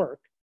previous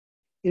work,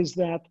 is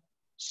that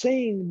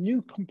saying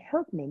new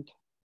compartment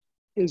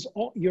is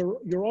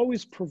you're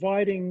always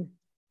providing,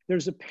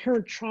 there's a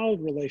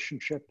parent-child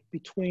relationship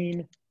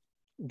between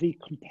the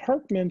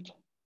compartment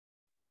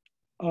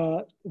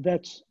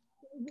that's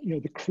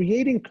the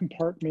creating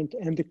compartment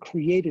and the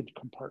created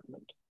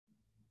compartment.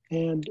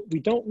 And we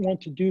don't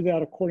want to do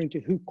that according to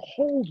who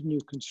called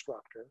new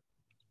constructor.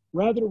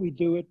 Rather, we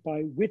do it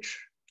by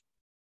which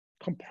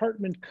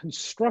compartment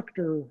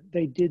constructor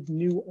they did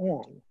new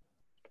on.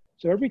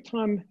 So every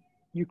time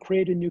you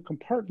create a new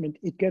compartment,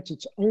 it gets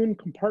its own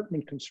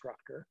compartment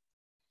constructor.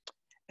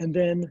 And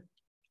then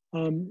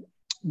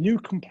new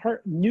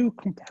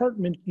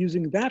compartment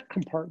using that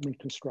compartment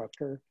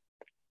constructor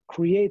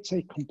creates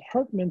a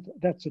compartment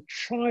that's a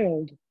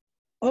child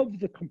of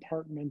the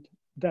compartment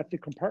that the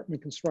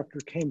compartment constructor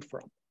came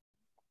from.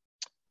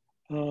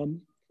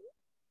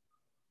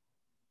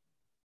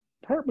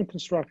 Compartment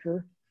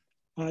constructor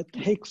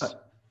takes,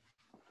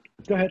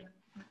 go ahead.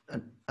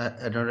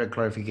 Another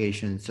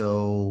clarification.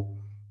 So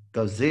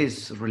does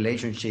this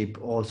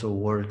relationship also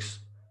works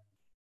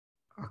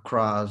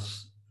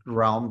across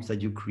realms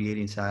that you create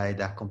inside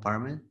that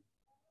compartment?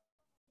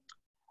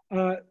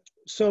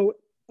 So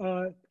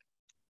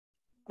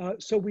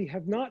we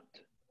have not,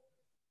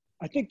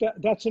 I think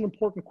that's an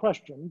important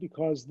question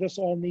because this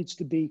all needs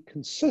to be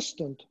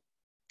consistent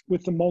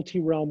with the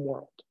multi-realm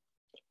world.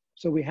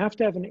 So we have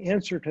to have an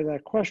answer to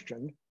that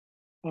question.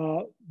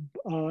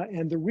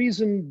 And the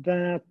reason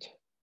that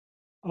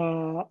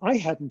I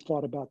hadn't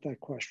thought about that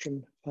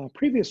question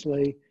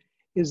previously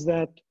is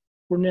that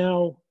we're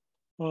now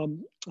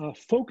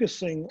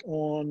focusing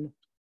on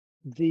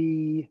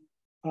the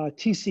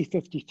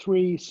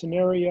TC53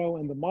 scenario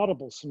and the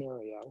moddable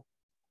scenario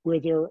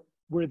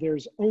where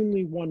there's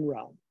only one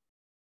realm.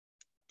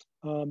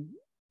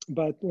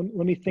 But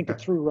let me think it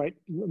through right.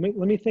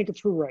 Let me think it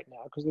through right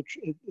now, because it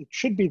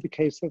should be the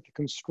case that the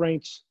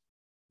constraints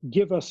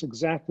give us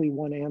exactly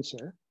one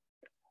answer.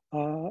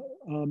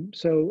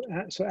 So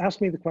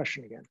ask me the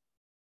question again.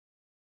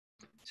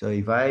 So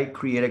if I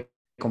create a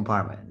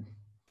compartment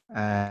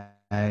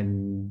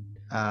and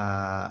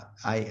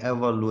I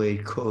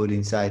evaluate code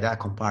inside that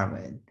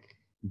compartment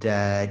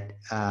that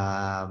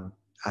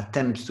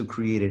attempts to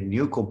create a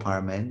new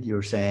compartment,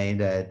 you're saying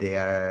that they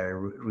are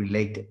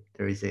related.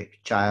 There is a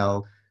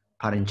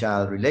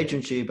parent-child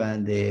relationship,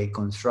 and the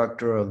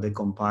constructor of the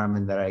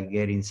compartment that I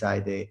get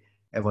inside the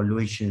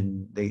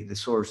evaluation, the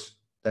source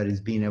that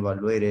is being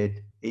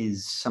evaluated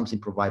is something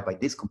provided by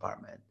this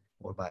compartment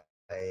or by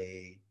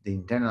the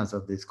internals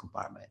of this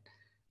compartment.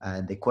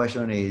 And the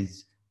question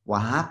is, what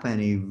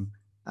happens if,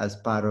 as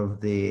part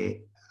of the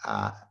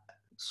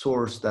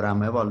source that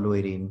I'm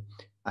evaluating,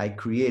 I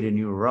create a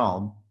new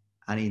realm,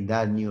 and in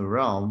that new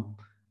realm,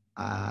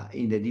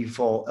 in the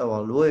default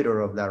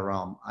evaluator of that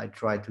realm, I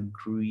try to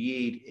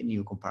create a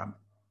new compartment.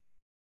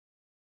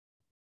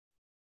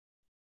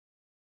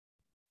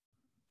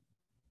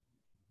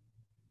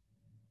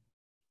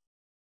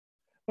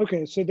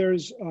 Okay, so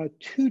there's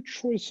two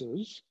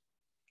choices.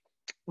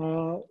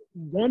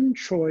 One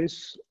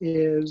choice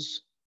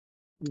is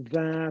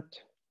that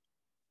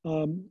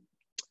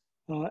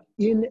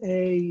in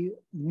a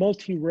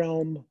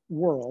multi-realm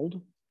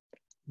world,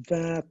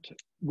 that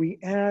we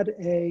add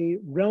a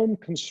realm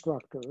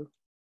constructor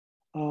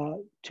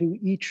to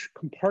each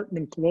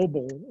compartment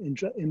global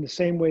in the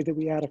same way that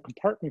we add a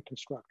compartment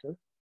constructor.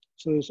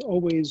 So there's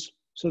always,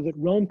 so that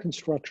realm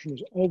construction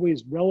is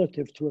always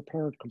relative to a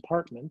parent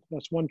compartment.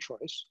 That's one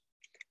choice.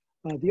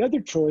 The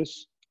other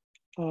choice,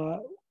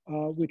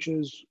 which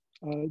is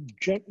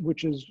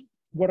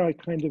what I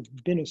kind of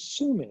been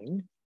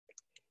assuming,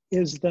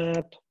 is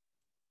that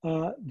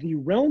the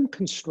realm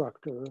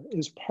constructor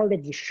is part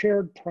of the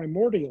shared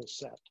primordial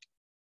set,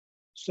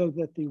 so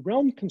that the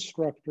realm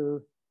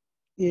constructor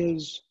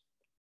is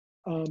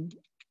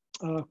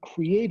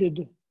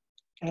created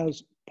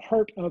as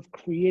part of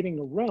creating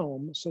a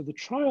realm. So the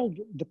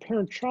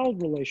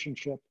parent-child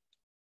relationship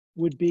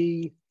would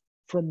be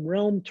from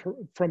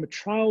a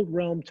child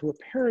realm to a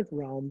parent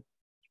realm,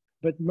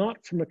 but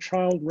not from a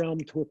child realm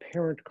to a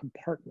parent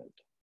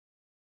compartment.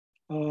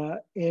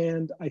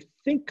 And I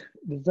think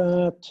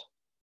that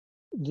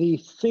the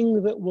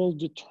thing that will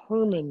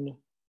determine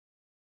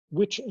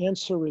which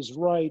answer is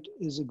right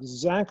is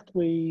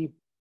exactly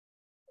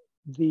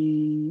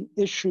the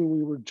issue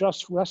we were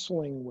just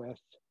wrestling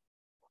with,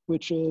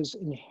 which is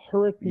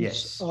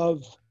inheritance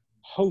of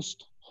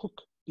host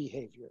hook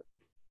behavior.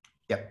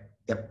 Yep.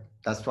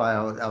 That's why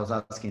I was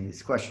asking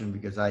this question,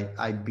 because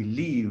I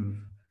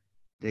believe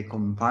the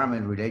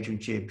compartment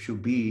relationship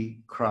should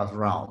be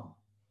cross-realm.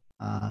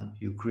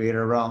 You create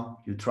a realm,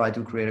 you try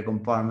to create a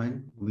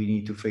compartment. We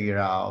need to figure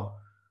out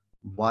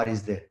what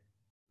is the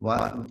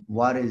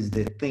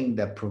thing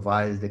that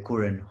provides the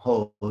current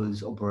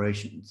host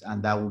operations,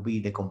 and that will be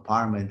the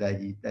compartment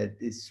that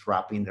is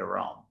wrapping the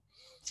realm.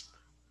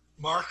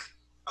 Mark,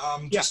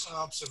 just an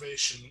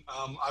observation.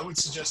 I would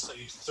suggest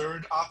a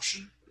third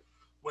option,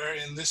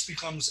 wherein this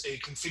becomes a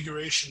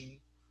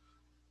configuration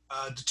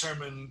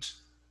determined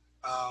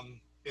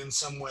in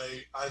some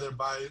way, either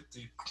by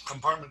the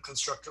compartment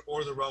constructor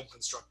or the realm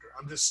constructor.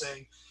 I'm just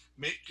saying,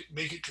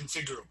 make it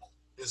configurable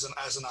as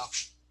an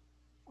option.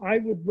 I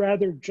would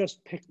rather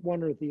just pick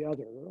one or the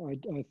other. I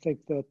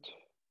think that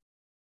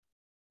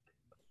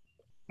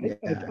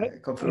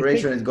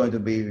configuration is going to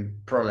be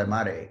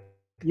problematic.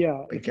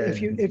 Yeah, because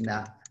so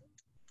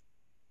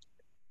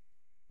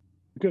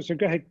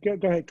go ahead,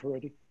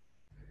 Corradi.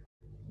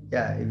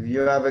 Yeah, if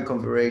you have a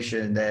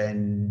configuration,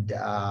 then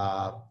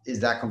is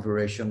that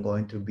configuration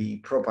going to be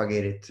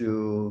propagated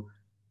to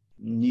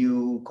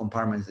new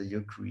compartments that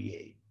you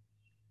create?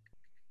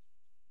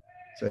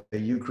 So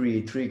if you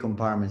create 3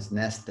 compartments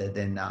nested,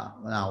 then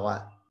now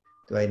what?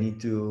 Do I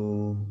need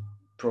to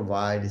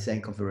provide the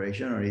same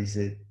configuration, or is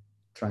it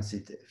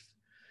transitive?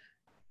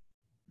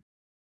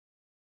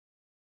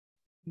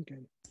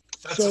 Okay.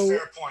 That's a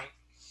fair point.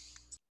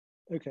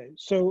 Okay,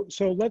 so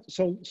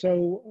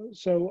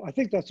I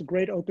think that's a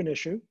great open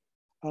issue.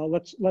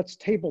 Let's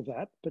table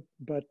that,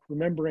 but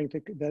remembering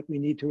that we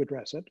need to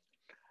address it.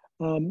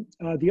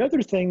 The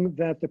other thing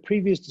that the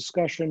previous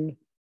discussion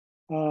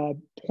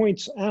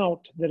points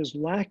out that is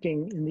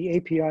lacking in the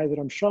API that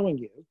I'm showing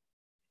you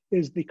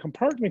is the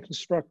compartment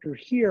constructor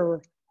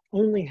here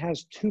only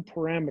has two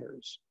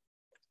parameters.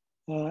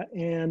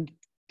 And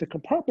the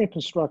compartment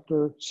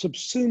constructor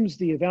subsumes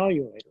the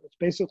evaluator. It's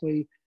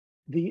basically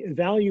the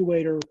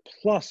evaluator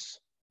plus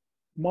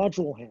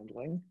module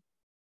handling.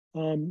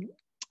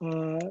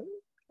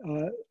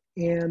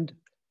 And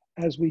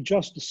as we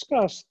just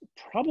discussed,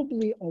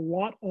 probably a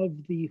lot of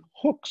the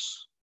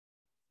hooks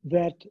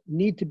that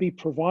need to be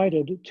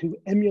provided to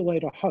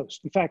emulate a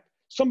host. In fact,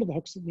 some of the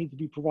hooks that need to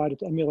be provided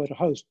to emulate a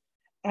host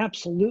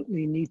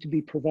absolutely need to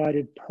be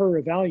provided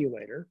per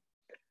evaluator.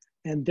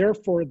 And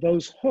therefore,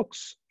 those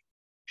hooks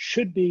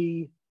should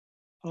be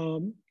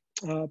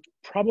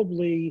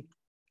probably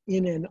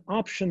in an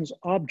options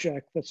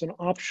object that's an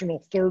optional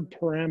third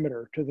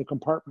parameter to the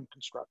compartment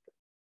constructor.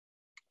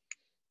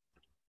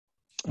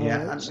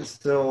 Yeah, and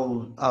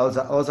so I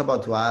was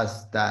about to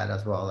ask that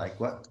as well. Like,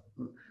 what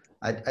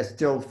I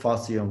still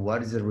fussy on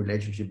what is the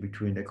relationship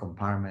between the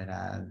compartment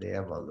and the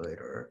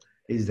evaluator.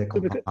 Is the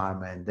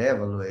compartment the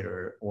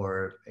evaluator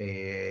or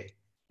an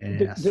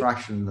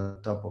abstraction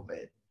on top of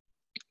it?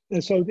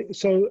 And so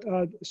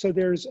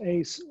there's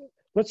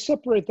let's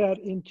separate that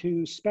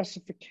into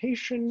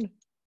specification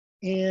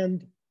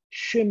and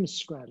shim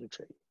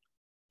strategy.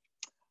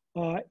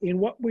 In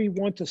what we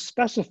want to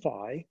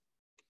specify,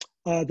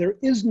 there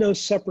is no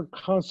separate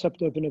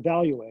concept of an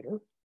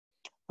evaluator.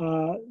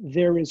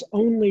 There is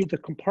only the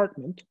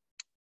compartment.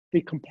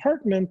 The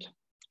compartment,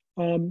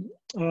 an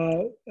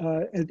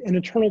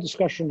internal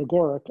discussion in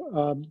Agoric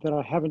that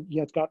I haven't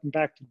yet gotten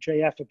back to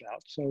JF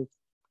about.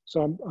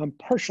 So I'm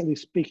partially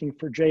speaking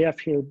for JF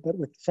here, but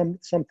with some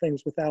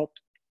things without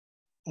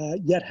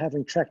yet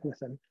having checked with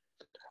him.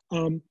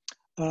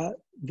 The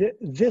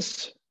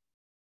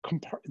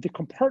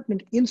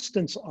compartment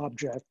instance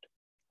object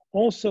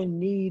also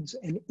needs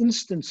an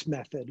instance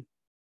method,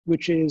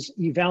 which is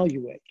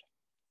evaluate,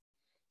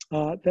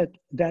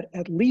 that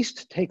at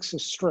least takes a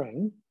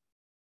string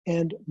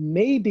and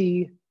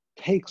maybe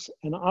takes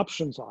an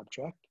options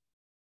object.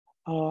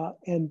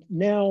 And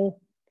now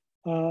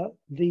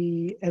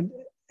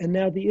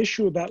now the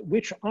issue about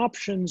which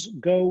options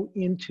go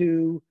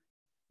into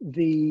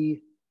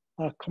the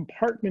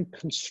compartment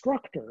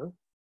constructor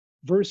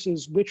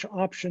versus which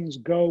options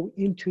go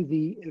into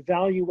the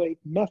evaluate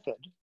method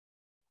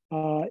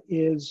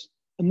is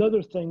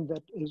another thing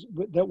that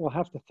we'll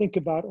have to think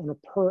about on a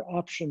per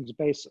options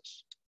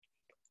basis.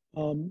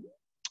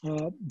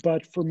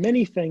 But for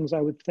many things, I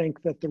would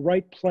think that the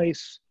right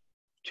place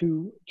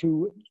to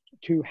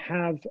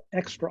have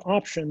extra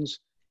options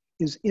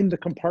is in the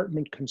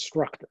compartment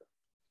constructor.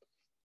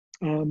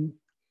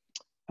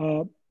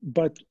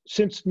 But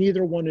since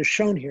neither one is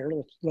shown here,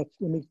 let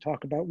me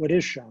talk about what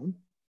is shown.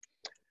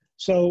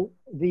 So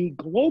the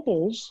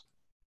globals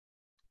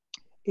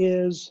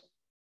is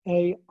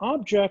an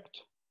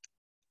object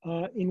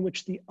in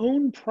which the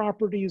own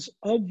properties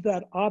of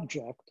that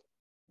object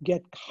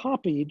get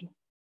copied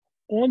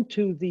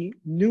onto the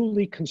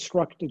newly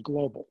constructed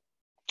global.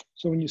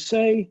 So when you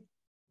say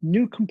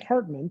new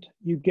compartment,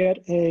 you get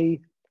a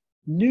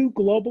new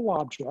global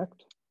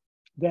object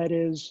that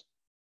is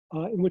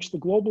in which the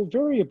global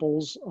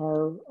variables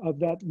are of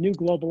that new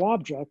global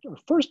object are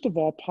first of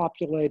all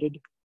populated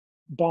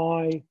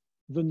by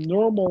the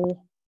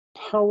normal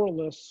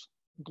powerless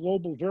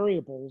global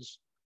variables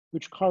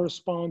which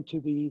correspond to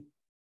the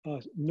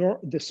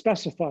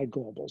specified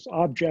globals,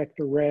 object,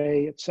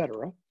 array,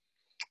 etc.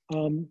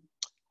 And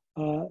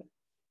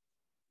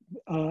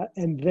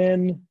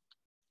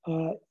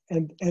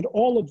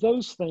all of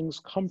those things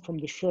come from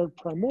the shared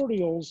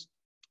primordials,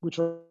 which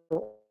are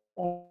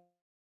all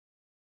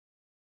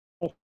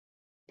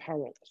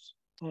powerless.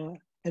 And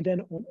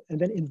then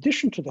in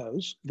addition to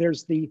those,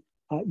 there's the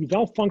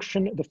eval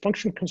function, the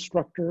function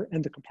constructor,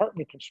 and the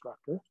compartment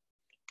constructor.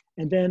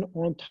 And then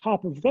on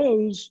top of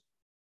those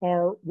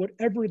are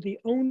whatever the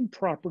own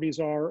properties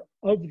are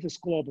of this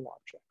global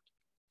object.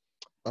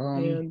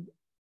 And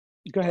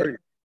go ahead.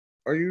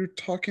 Are you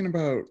talking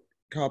about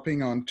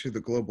copying onto the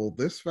global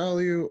this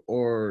value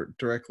or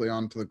directly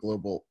onto the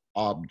global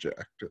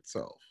object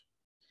itself?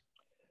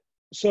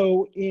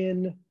 So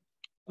in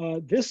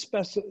this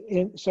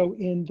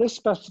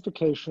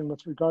specification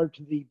with regard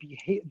to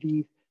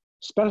the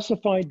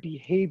specified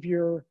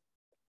behavior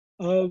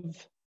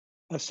of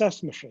a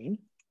SES machine,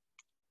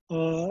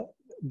 I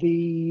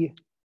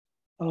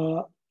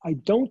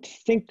don't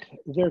think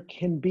there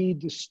can be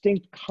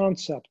distinct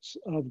concepts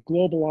of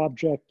global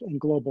object and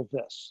global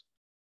this.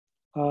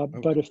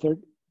 Okay.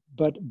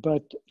 But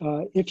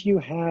if you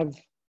have,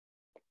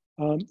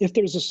 if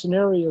there's a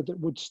scenario that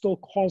would still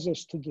cause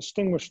us to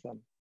distinguish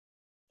them,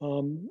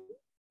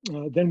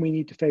 then we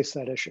need to face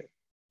that issue.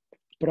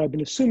 But I've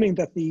been assuming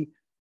that the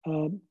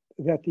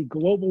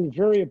global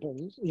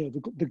variables,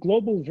 the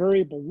global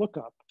variable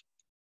lookup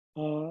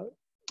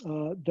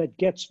that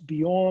gets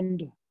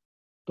beyond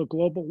the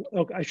global.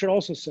 Okay, I should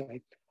also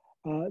say,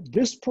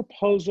 this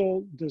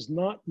proposal does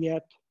not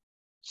yet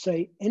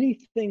say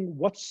anything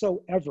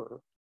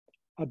whatsoever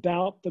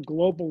about the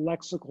global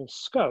lexical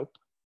scope,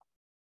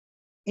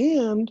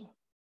 and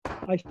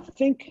I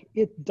think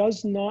it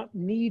does not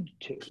need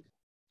to.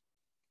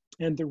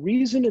 And the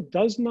reason it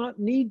does not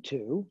need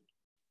to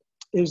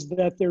is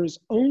that there's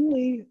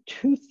only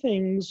two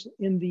things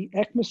in the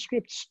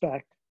ECMAScript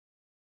spec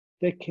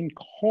that can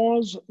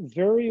cause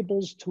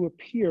variables to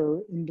appear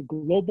in the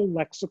global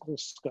lexical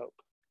scope.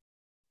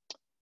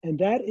 And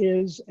that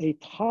is a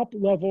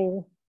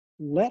top-level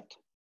let,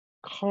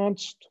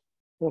 const,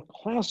 or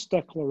class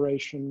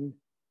declaration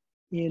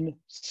in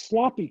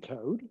sloppy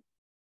code,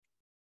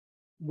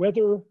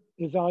 whether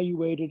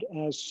evaluated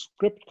as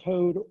script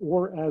code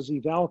or as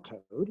eval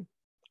code,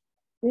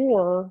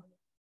 or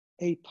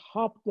a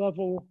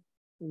top-level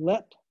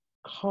let,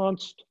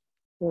 const,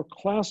 or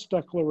class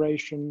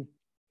declaration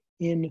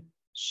in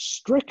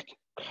strict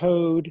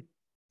code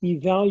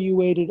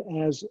evaluated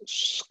as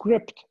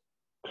script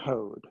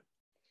code.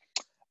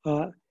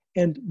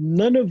 And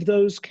none of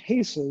those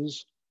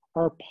cases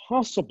are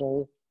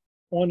possible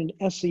on an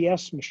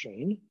SES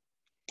machine.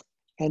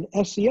 An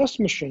SES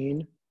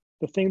machine,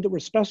 the thing that we're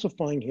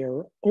specifying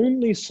here,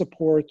 only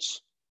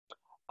supports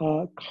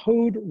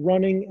code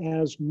running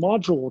as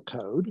module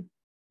code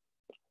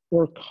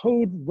or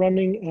code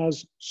running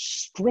as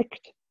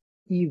strict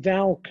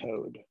eval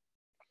code.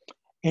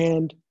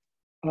 And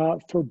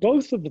for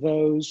both of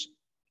those,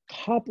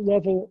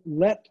 top-level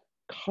let,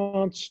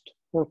 const,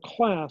 or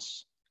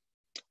class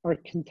are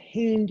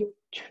contained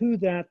to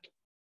that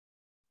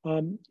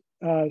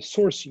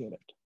source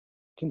unit,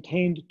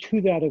 contained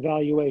to that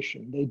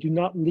evaluation. They do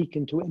not leak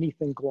into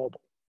anything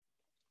global.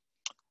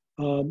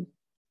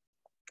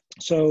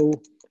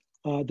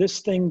 This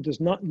thing does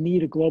not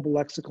need a global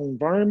lexical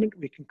environment.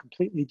 We can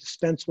completely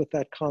dispense with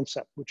that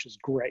concept, which is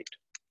great.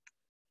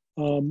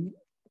 And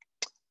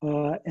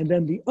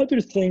then the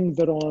other thing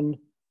that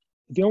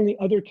the only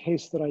other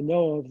case that I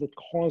know of that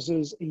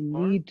causes a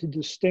need to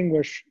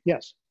distinguish,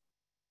 yes?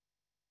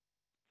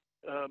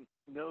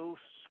 No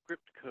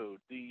script code.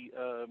 The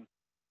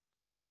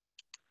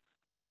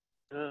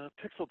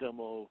pixel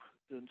demo,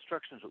 the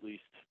instructions at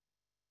least,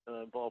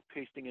 involve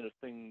pasting in a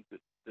thing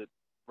that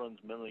runs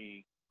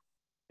mentally.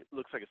 It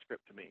looks like a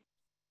script to me.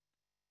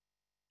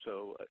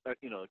 So,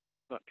 you know,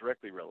 it's not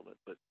directly relevant,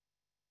 but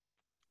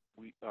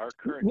some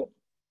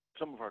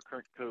of our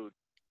current code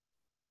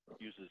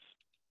uses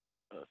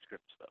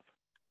script stuff.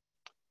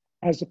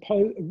 As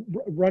opposed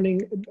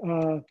running,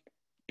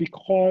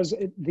 because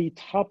the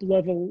top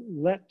level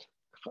let,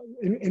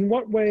 in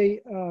what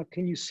way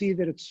can you see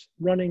that it's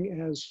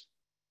running as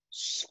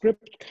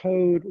script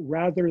code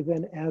rather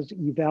than as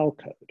eval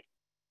code?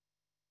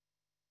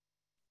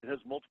 It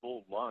has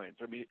multiple lines.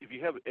 I mean, if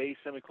you have A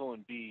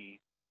semicolon B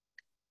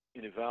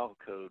in eval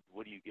code,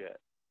 what do you get?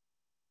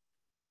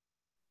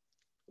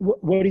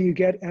 What do you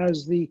get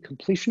as the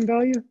completion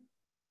value?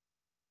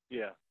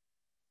 Yeah.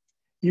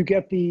 You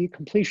get the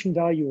completion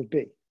value of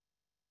B.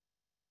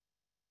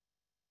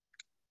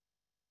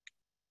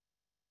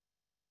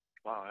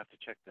 Wow, I have to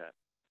check that.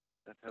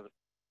 That's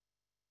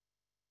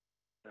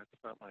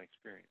not my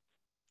experience.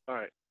 All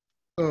right.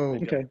 So,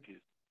 okay.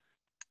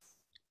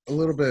 A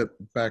little bit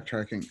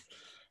backtracking.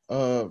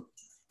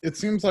 It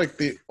seems like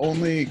the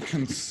only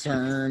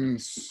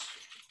concerns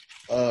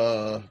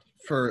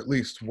for at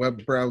least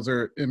web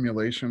browser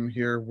emulation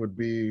here would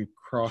be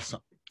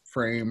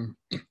cross-frame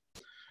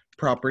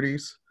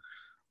properties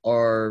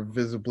are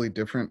visibly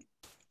different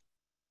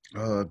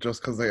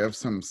just because they have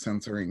some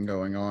censoring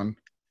going on.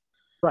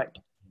 Right.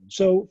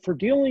 So for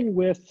dealing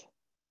with,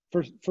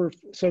 so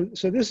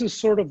this is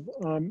sort of,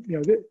 you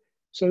know,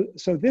 so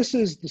this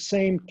is the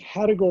same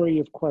category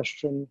of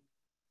question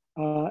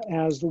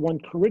as the one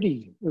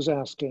Caridi was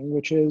asking,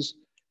 which is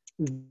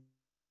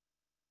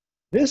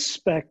this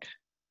spec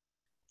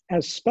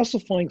as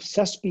specifying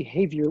SES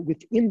behavior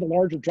within the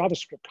larger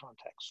JavaScript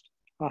context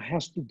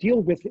has to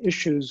deal with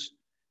issues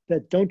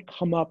that don't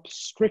come up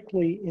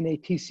strictly in a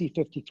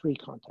TC53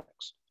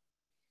 context.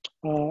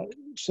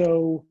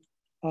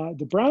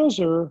 The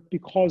browser,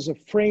 because of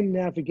frame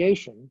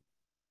navigation,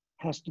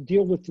 has to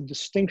deal with the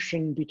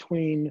distinction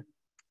between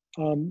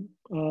you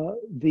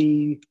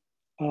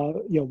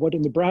know, whether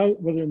in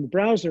the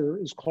browser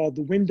is called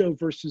the window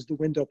versus the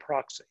window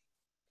proxy.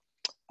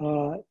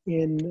 I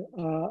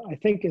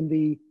think in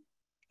the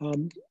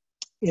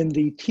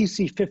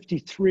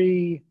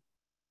TC53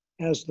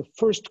 as the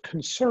first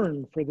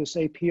concern for this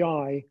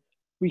API,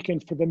 we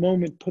can for the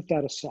moment put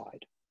that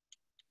aside.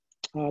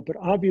 But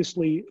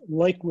obviously,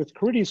 like with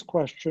Caridi's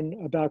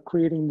question about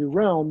creating new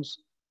realms,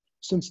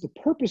 since the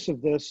purpose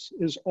of this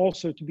is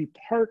also to be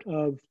part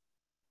of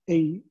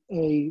a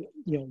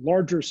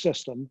larger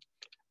system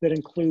that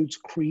includes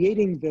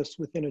creating this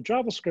within a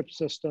JavaScript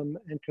system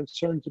and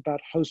concerns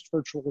about host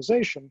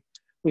virtualization,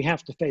 we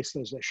have to face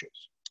those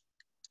issues.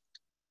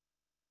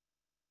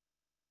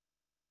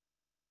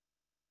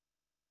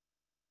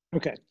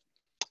 Okay,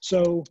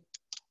 so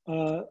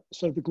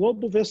the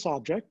global vis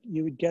object,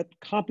 you would get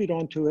copied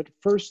onto it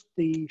first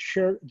the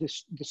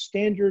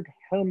standard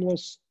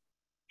harmless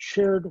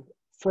shared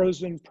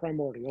frozen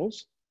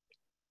primordials.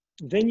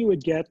 Then you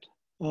would get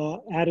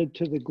added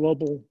to the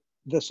global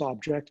vis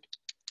object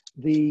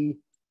the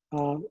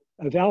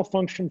a val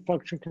function,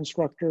 function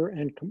constructor,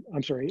 and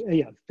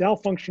val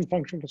function,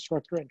 function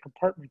constructor, and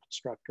compartment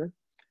constructor.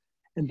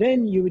 And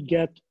then you would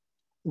get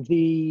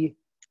the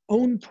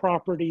own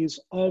properties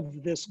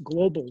of this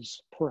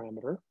globals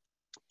parameter.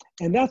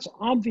 And that's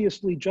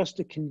obviously just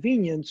a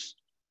convenience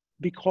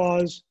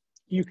because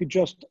you could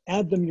just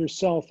add them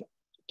yourself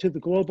to the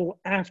global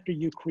after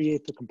you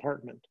create the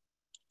compartment.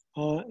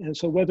 And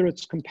so whether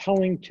it's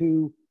compelling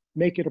to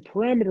make it a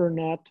parameter or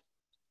not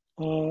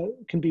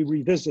can be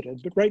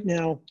revisited. But right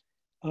now,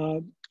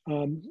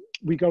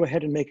 we go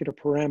ahead and make it a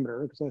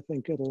parameter because I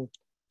think it'll,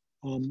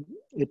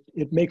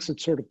 it makes it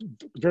sort of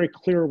very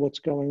clear what's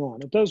going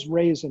on. It does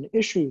raise an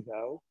issue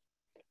though,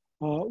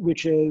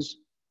 which is,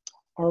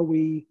 are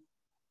we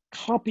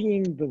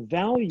copying the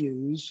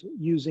values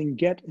using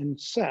get and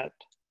set,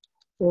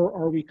 or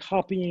are we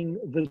copying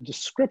the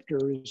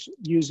descriptors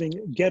using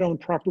get on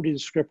property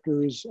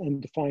descriptors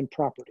and define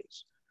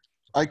properties?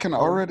 I can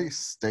already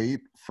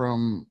state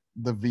from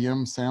the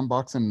VM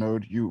sandbox and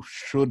Node, you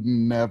should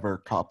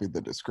never copy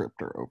the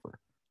descriptor over.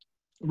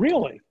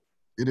 Really?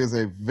 It is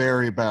a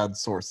very bad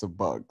source of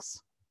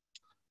bugs.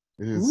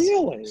 It is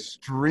really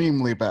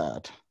extremely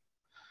bad.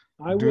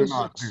 Do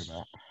not do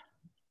that.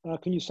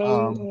 Can you say,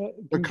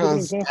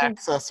 because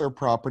accessor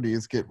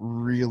properties get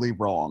really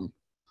wrong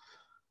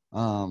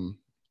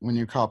when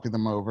you copy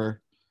them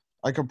over.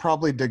 I could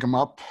probably dig them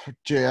up.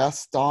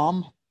 JS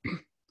DOM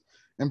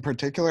in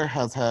particular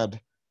has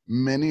had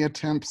many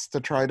attempts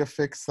to try to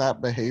fix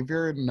that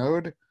behavior in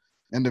Node,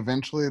 and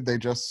eventually they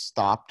just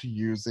stopped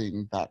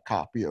using that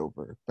copy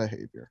over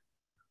behavior.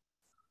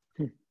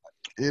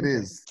 It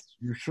is,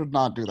 you should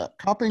not do that.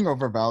 Copying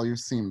over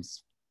values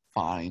seems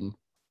fine.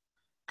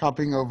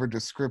 Copying over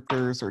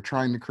descriptors or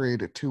trying to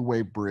create a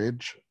two-way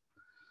bridge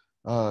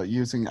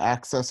using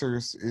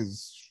accessors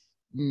is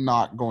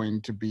not going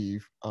to be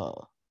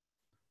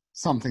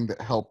something that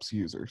helps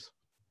users.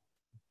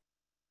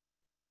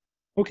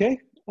 Okay,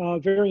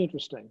 very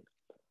interesting.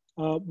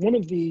 One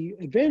of the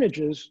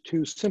advantages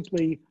to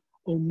simply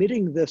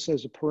omitting this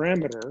as a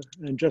parameter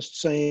and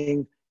just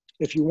saying,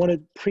 if you want to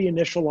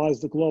pre-initialize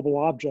the global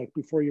object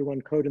before you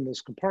run code in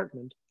this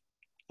compartment,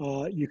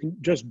 you can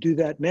just do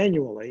that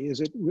manually.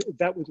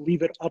 That would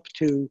leave it up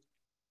to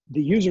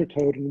the user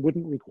code and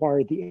wouldn't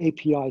require the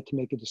API to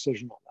make a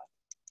decision on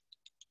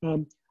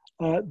that.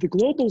 The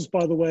globals,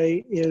 by the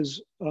way,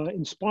 is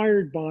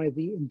inspired by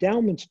the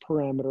endowments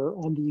parameter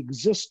on the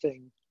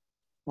existing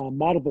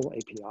Moddable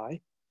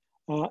API.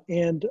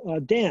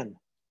 Dan,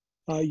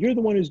 you're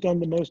the one who's done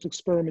the most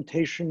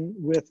experimentation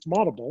with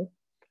Moddable.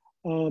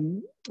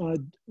 Do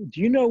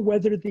you know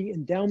whether the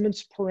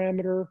endowments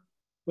parameter,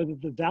 whether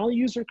the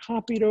values are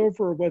copied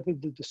over or whether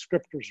the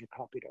descriptors are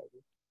copied over?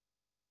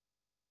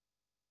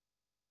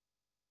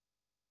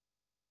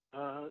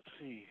 Let's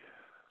see.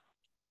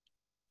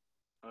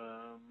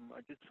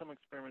 I did some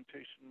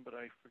experimentation, but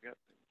I forget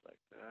things like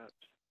that.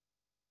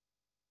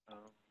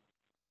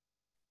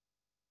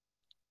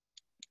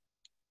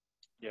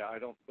 Yeah, I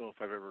don't know if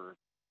I've ever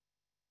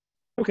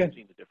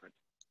seen the difference.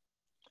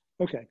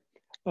 Okay.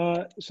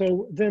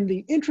 So then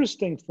the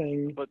interesting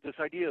thing. But this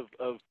idea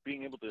of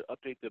being able to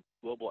update the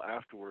global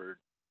afterward,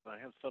 I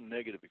have some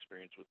negative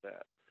experience with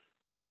that.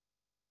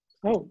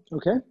 Oh,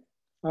 okay.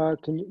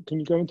 Can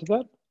you go into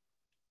that?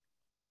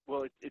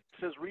 Well, it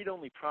says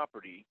read-only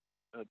property.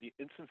 The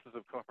instances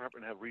of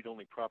compartment have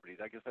read-only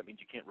properties. I guess that means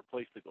you can't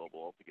replace the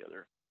global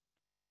altogether.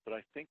 But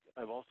I think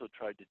I've also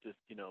tried to just,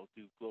 do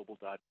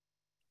global.z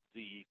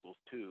equals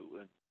 2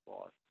 and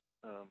lost.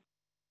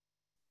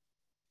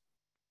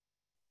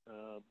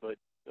 But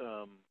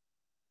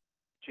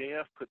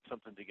JF put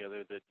something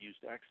together that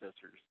used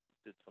accessors,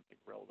 did something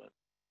relevant.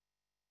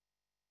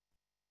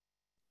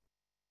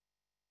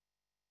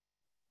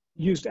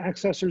 Used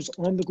accessors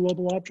on the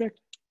global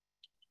object?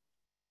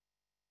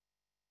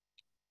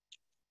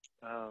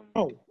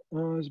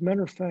 As a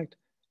matter of fact,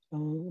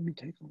 let me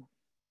take a look.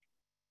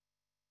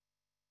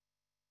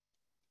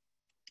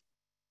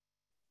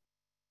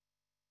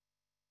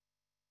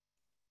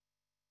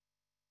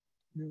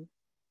 No.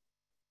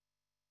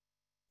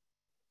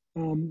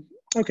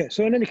 Okay,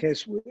 so in any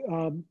case,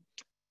 so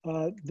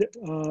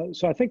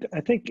I think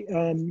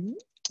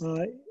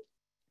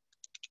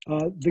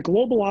the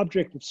global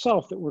object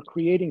itself that we're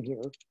creating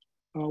here,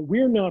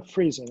 we're not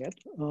freezing it.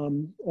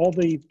 All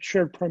the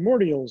shared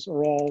primordials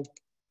are all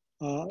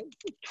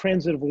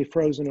transitively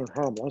frozen and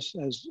harmless,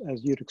 as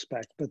you'd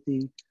expect. But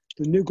the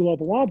new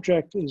global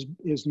object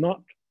is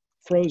not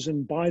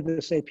frozen by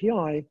this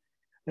API,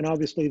 and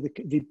obviously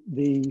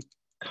the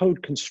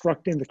code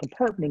constructing the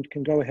compartment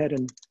can go ahead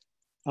and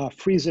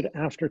freeze it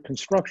after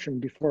construction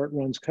before it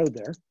runs code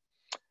there.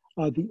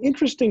 The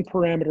interesting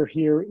parameter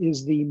here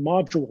is the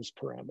modules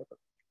parameter.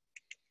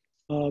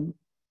 And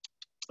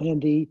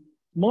the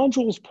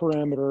modules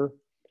parameter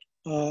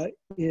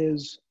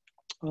is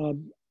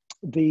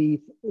the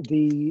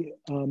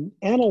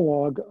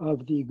analog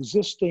of the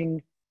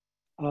existing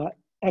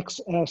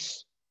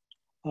XS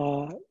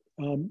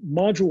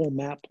module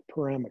map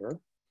parameter,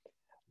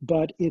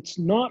 but it's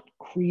not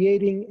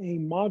creating a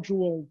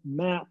module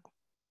map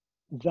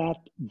that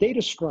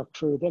data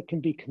structure that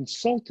can be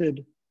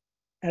consulted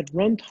at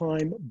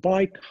runtime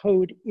by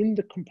code in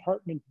the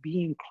compartment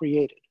being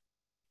created.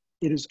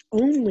 It is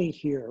only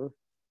here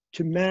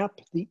to map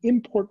the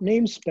import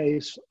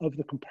namespace of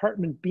the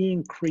compartment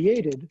being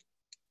created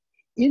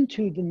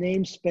into the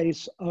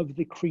namespace of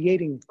the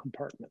creating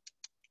compartment.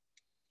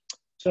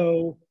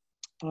 So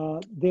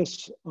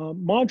this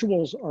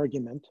modules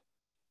argument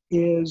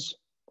is,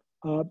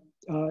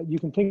 you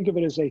can think of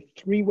it as a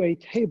three-way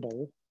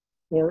table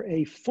or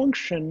a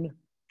function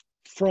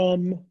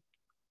from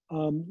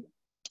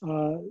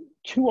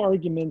two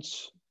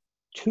arguments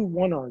to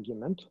one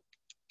argument,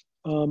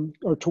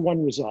 or to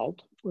one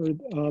result, or,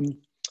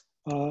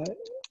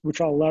 which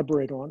I'll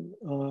elaborate on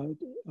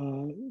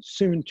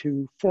soon,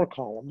 to 4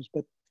 columns,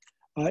 but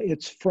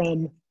it's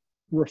from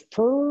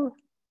refer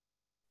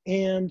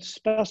and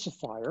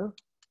specifier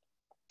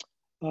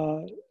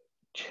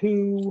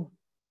to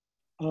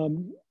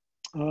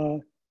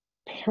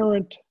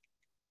parent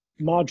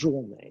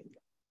module name.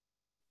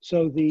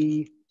 So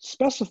the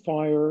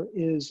specifier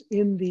is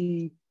in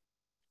the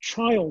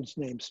child's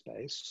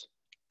namespace.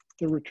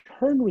 The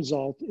return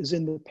result is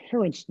in the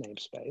parent's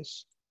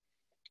namespace.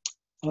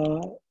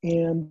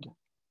 And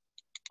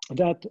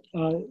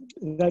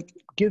that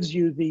gives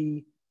you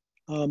the,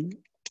 and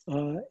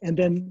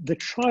then the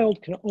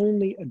child can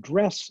only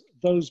address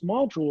those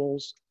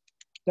modules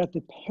that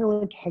the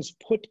parent has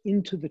put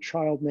into the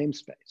child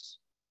namespace.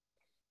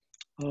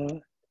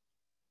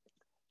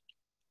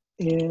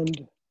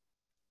 And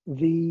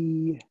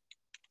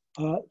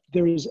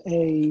there is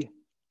a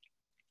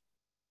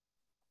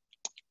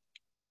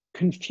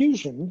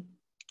confusion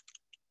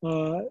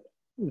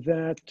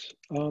that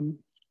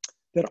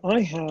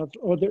I have,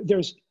 or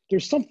there's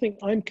something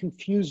I'm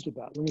confused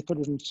about. Let me put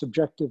it in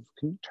subjective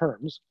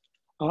terms.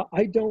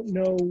 I don't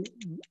know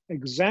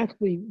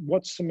exactly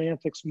what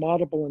semantics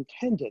Moddable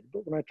intended,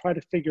 but when I try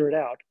to figure it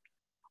out,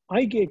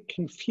 I get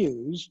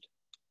confused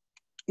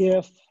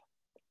if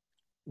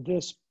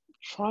this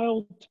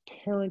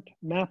child-to-parent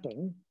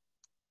mapping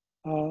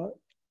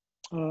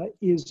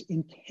is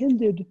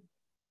intended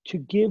to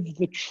give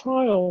the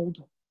child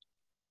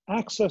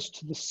access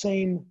to the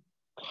same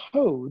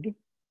code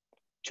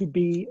to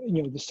be,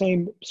 the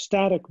same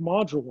static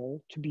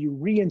module to be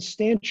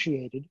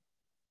reinstantiated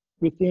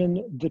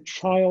within the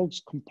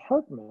child's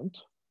compartment,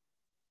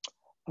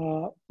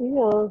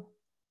 or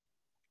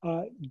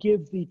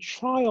give the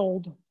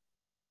child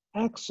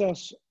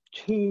access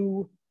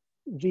to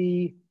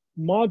the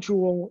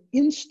module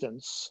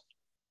instance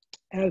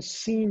as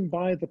seen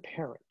by the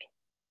parent.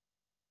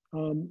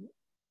 The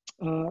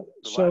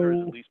latter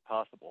is at least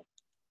possible.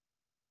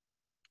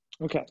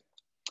 Okay.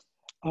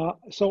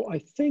 So I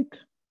think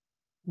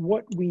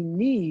what we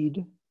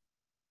need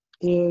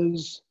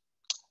is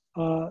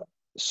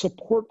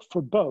support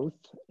for both,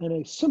 and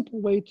a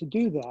simple way to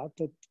do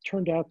that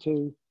turned out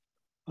to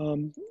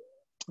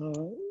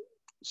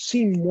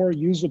seem more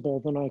usable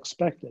than I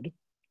expected,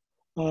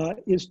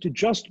 is to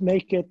just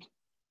make it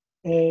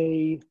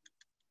a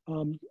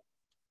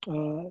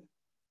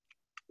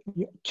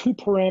two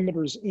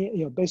parameters,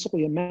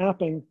 basically a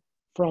mapping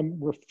from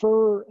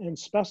refer and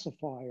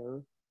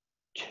specifier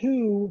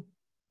to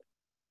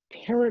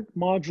parent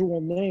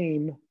module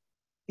name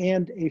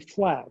and a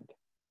flag,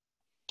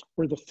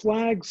 where the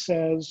flag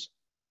says,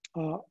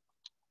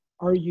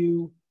 are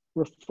you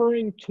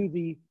referring to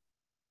the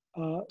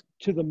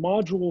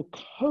module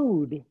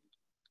code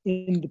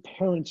in the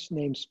parent's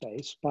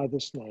namespace by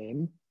this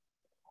name,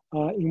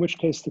 in which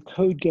case the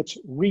code gets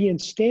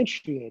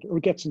reinstantiated or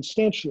gets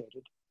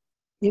instantiated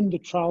in the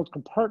child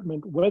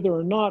compartment, whether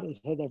or not it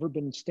had ever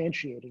been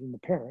instantiated in the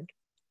parent,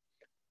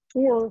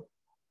 or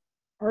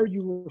are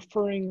you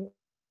referring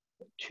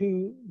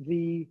to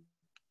the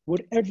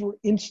whatever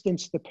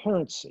instance the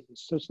parent sees?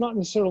 So it's not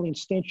necessarily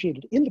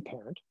instantiated in the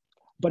parent,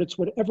 but it's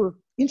whatever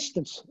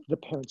instance the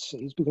parent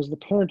sees, because the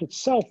parent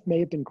itself may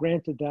have been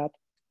granted that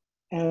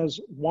as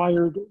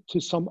wired to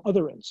some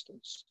other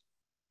instance.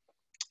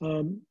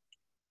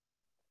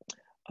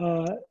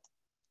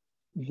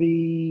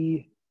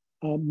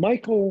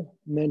 Michael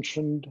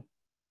mentioned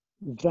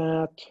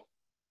that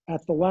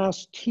at the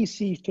last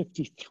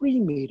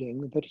TC53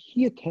 meeting that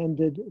he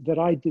attended, that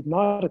I did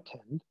not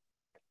attend,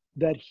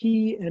 that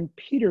he and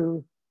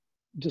Peter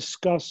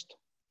discussed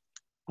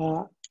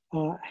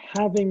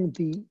having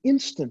the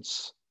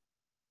instance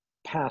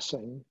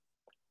passing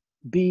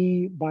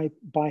be by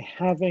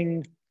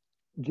having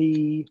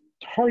the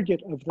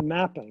target of the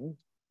mapping,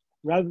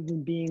 rather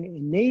than being a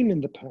name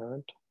in the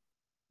parent,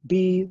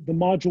 be the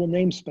module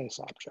namespace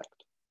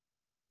object.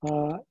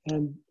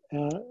 And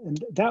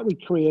that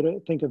would create, I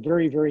think, a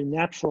very, very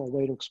natural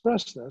way to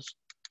express this,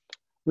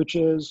 which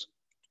is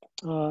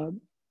the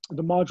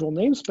module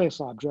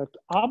namespace object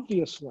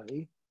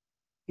obviously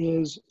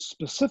is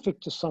specific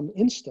to some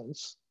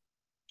instance,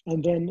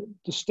 and then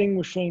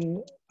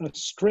distinguishing a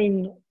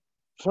string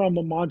from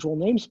a module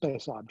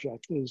namespace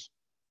object is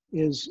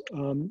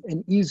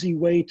an easy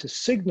way to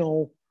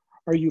signal,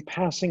 are you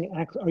passing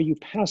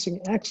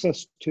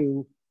access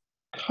to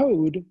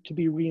code to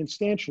be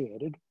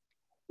reinstantiated,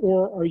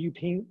 or are you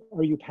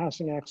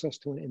passing access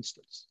to an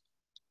instance?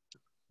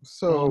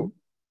 So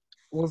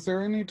was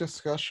there any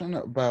discussion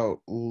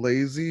about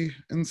lazy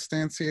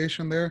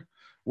instantiation there,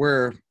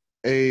 where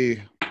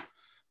a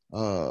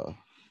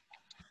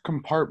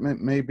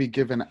compartment may be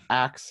given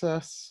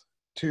access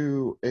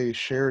to a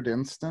shared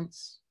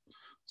instance?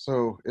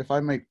 So if I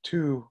make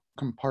two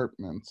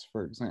compartments,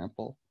 for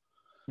example,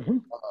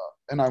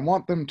 and I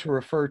want them to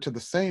refer to the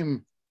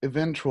same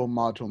eventual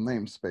module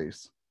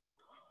namespace,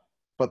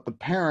 but the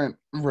parent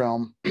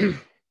realm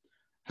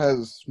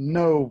has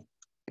no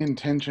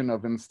intention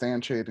of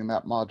instantiating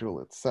that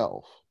module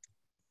itself,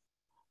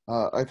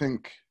 I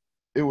think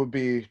it would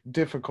be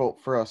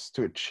difficult for us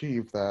to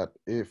achieve that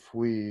if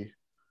we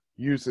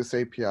use this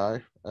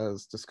API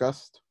as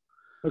discussed.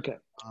 Okay,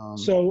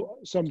 so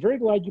I'm very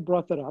glad you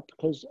brought that up,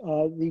 because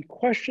the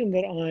question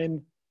that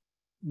I'm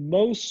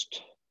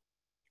most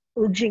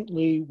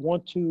urgently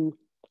want to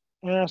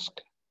ask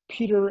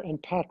Peter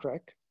and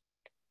Patrick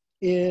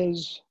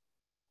is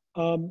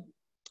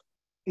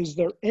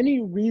there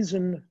any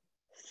reason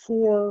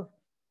for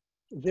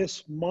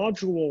this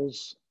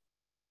modules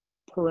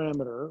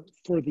parameter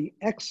for the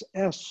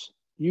XS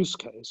use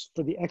case,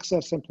 for the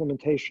XS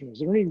implementation? Is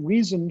there any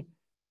reason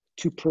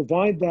to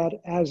provide that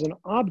as an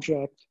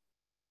object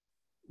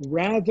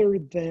rather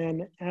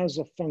than as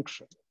a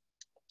function?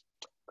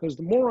 Because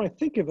the more I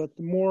think of it,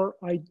 the more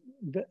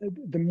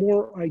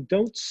I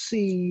don't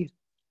see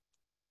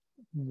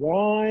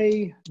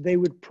why they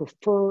would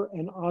prefer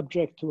an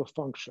object to a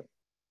function.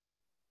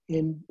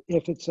 And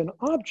if it's an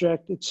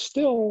object, it's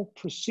still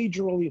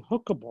procedurally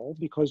hookable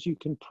because you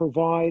can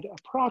provide a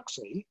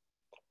proxy.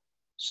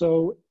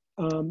 So,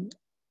 and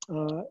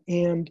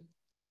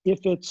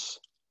if it's,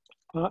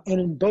 and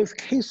in both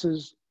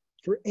cases,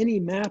 for any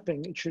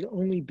mapping, it should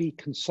only be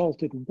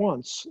consulted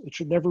once. It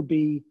should never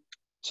be,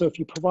 so if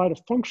you provide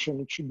a function,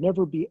 it should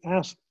never be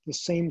asked the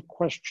same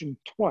question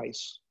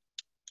twice,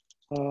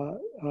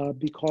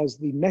 because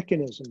the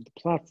mechanism, the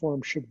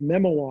platform should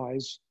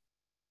memorize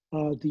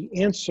the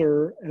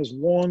answer as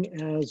long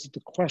as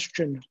the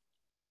question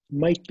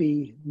might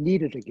be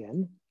needed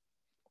again,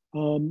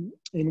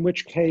 in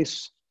which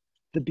case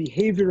the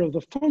behavior of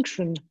the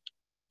function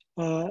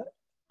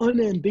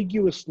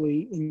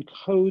unambiguously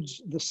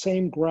encodes the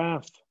same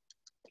graph,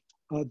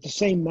 the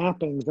same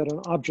mapping that an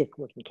object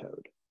would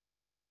encode.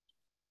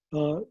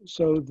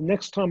 So the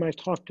next time I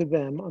talk to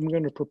them, I'm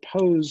going to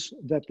propose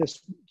that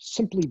this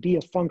simply be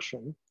a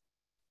function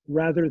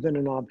rather than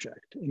an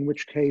object, in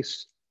which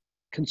case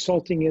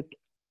consulting it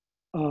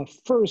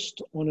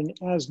first on an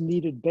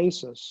as-needed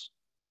basis,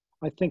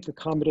 I think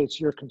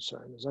accommodates your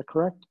concern. Is that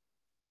correct?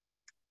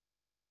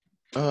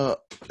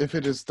 If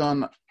it is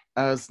done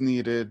as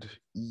needed,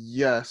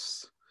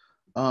 yes.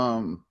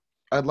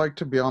 I'd like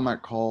to be on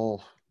that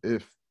call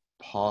if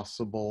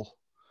possible.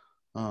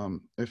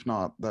 If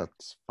not,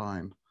 that's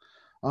fine.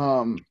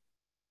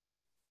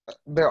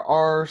 There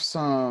are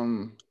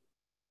some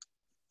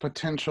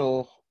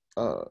potential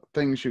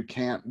things you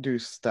can't do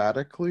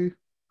statically.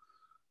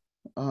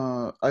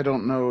 I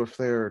don't know if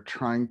they're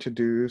trying to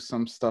do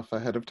some stuff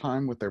ahead of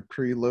time with their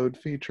preload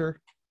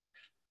feature.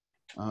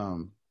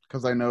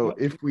 Because I know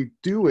if we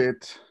do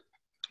it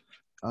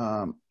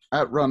at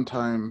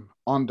runtime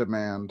on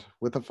demand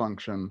with a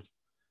function,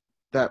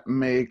 that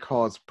may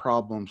cause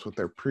problems with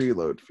their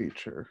preload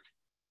feature.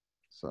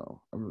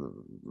 So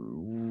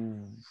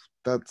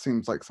that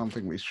seems like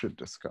something we should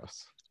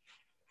discuss.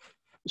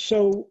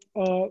 So,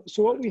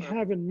 so what we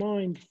have in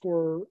mind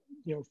for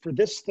for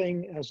this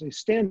thing as a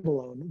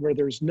standalone, where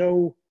there's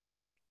no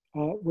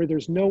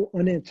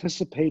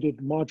unanticipated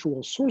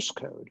module source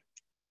code,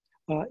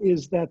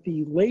 is that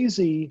the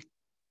lazy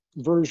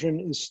version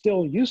is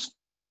still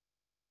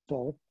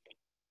useful,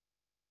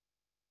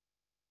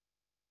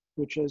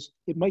 which is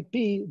it might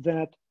be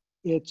that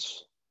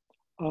it's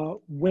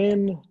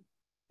when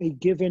a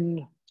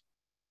given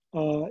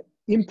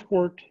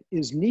import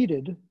is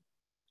needed,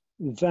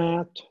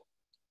 that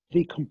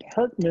the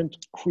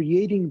compartment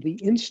creating the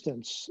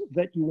instance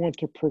that you want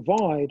to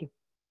provide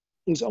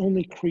is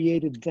only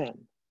created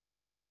then.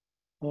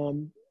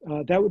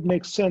 That would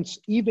make sense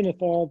even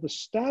if all the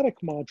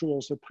static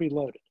modules are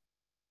preloaded.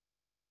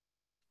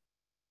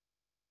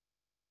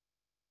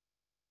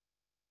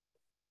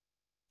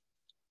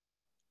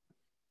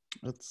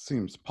 That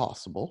seems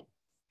possible.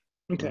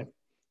 Okay.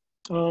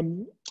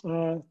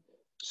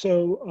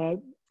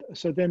 So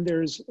then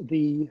there's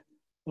the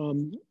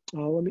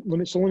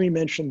let me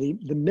mention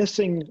the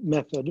missing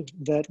method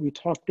that we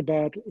talked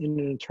about in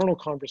an internal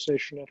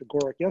conversation at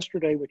Agoric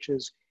yesterday, which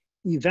is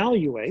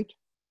evaluate,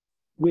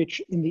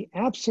 which in the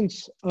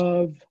absence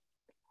of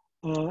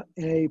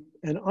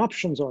an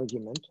options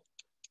argument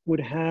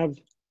would have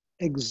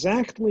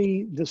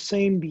exactly the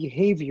same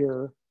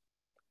behavior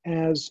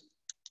as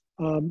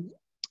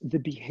the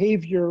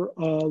behavior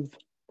of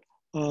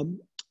a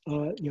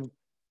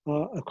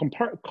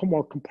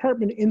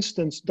compartment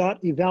instance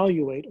dot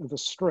evaluate of a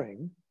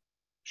string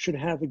should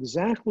have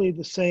exactly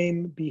the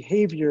same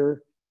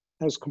behavior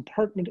as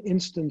compartment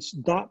instance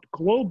dot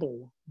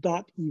global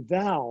dot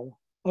eval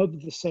of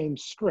the same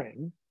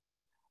string,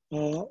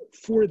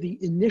 for the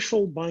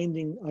initial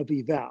binding of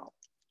eval.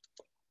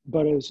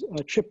 But as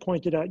Chip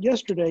pointed out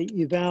yesterday,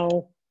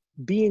 eval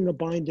being a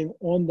binding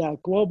on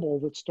that global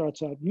that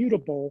starts out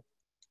mutable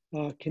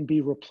can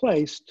be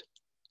replaced.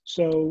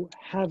 So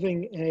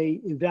having a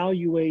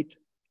evaluate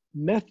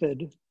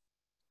method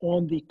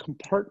on the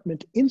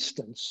compartment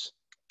instance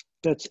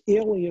that's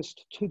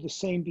aliased to the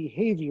same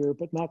behavior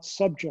but not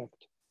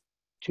subject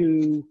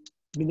to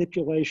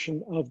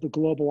manipulation of the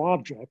global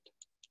object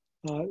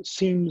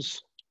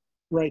seems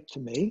right to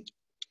me.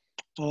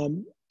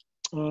 And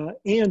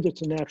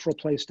it's a natural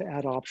place to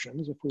add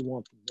options if we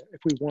want them there,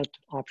 if we want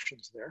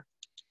options there.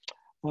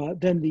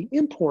 Then the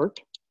import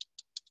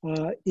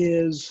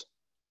is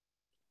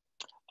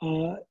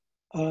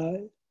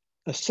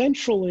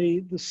essentially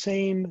the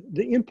same.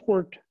 The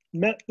import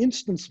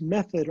instance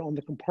method on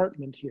the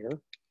compartment here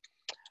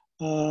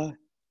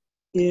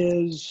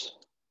is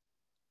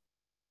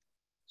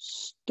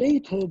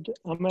stated,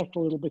 I'm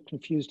actually a little bit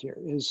confused here,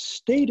 is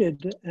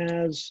stated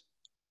as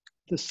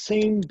the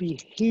same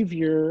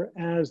behavior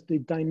as the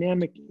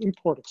dynamic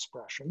import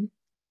expression.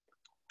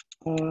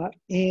 So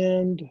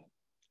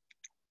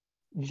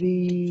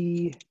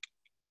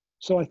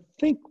I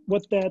think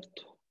what that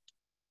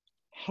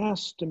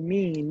has to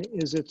mean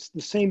is it's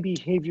the same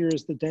behavior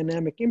as the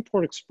dynamic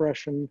import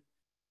expression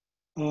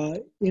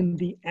in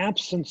the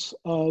absence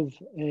of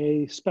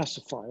a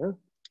specifier.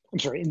 I'm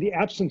sorry, in the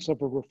absence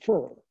of a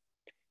referrer.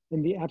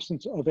 In the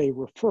absence of a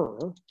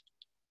referrer.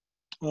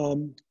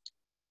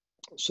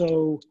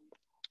 So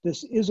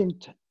this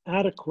isn't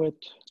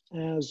adequate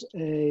as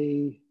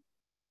a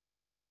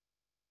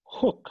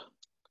hook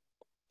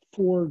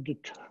for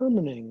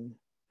determining,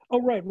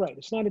 oh, right,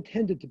 it's not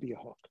intended to be a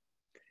hook.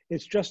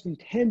 It's just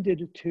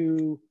intended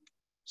to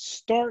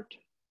start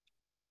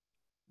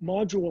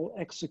module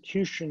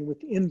execution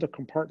within the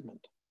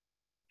compartment.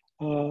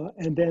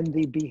 And then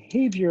the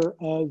behavior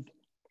of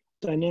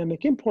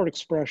dynamic import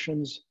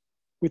expressions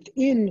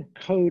within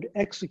code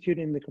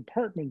executing the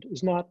compartment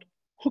is not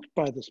hooked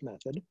by this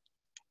method.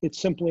 It's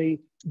simply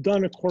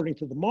done according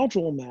to the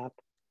module map,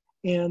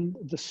 and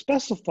the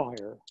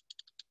specifier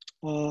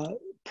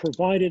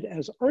provided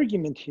as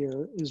argument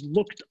here is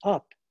looked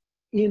up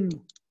in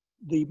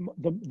the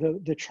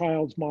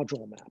child's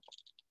module map.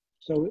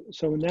 So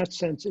in that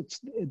sense,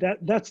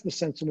 that's the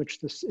sense in which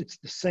it's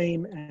the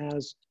same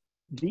as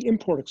the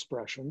import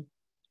expression.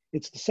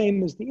 It's the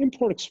same as the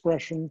import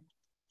expression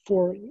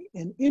for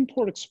an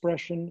import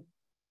expression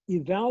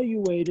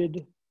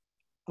evaluated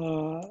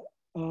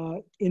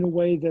in a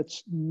way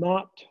that's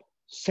not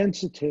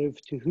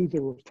sensitive to who the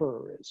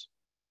referrer is.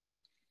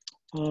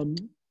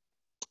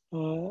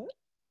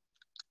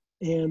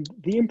 And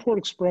the import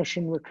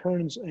expression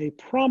returns a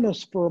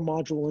promise for a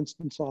module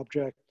instance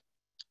object.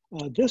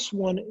 This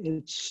one,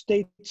 it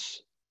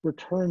states,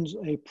 returns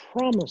a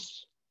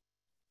promise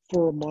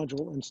for a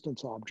module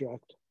instance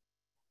object.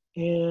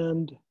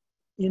 And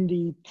in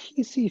the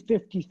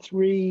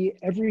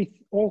TC53,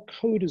 all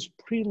code is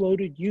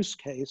preloaded use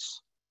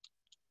case,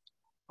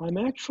 I'm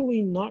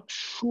actually not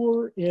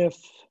sure if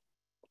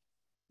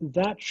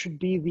that should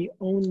be the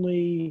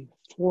only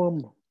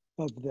form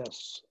of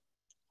this.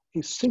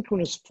 A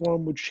synchronous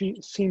form would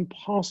seem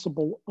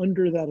possible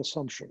under that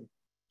assumption.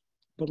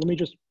 But let me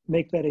just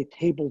make that a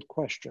tabled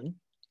question.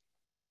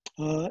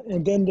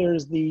 And then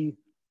there's the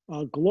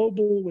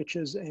global, which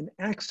is an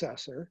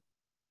accessor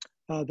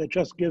that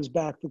just gives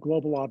back the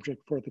global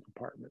object for the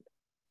compartment.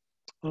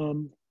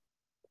 And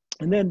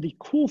then the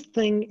cool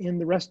thing in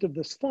the rest of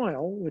this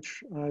file,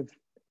 which I've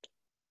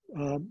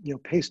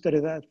pasted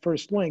at that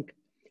first link,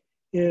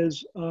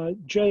 is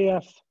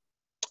JF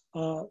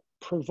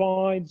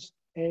provides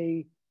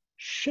a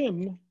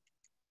shim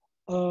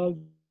of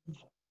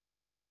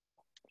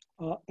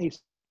a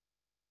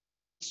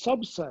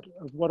subset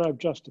of what I've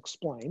just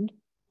explained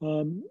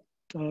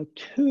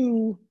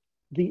to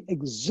the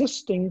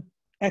existing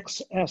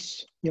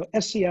XS,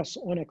 SES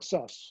on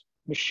XS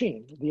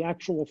machine, the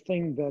actual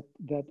thing that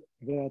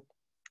the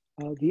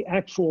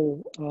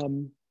actual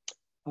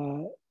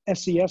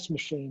SES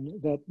machine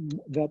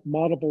that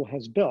Moddable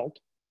has built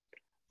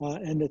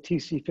and the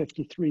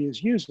TC53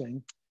 is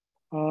using.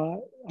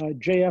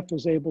 JF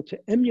was able to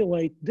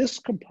emulate this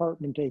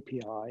compartment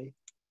API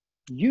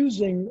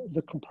using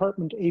the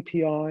compartment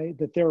API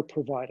that they're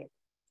providing.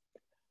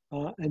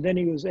 And then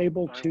he was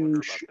able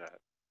to,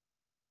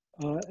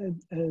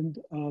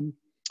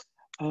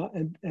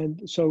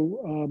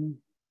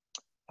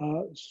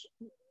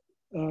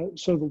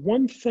 so the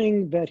one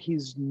thing that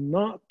he's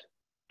not,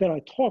 that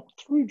I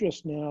talked through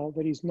just now,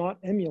 that he's not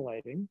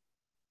emulating,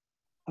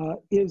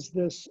 is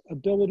this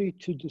ability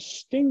to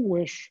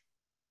distinguish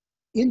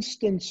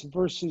instance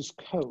versus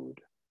code.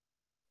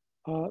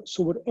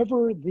 So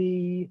whatever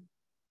the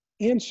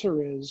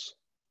answer is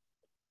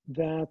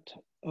that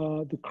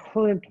the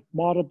current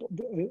moddable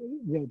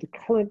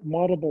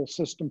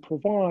system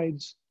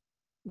provides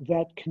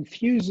that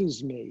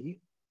confuses me,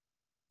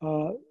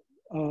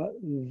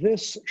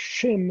 this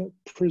shim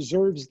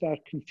preserves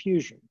that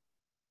confusion.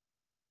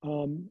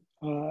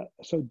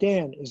 So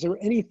Dan, is there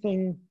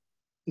anything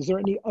Is there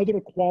any other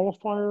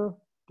qualifier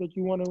that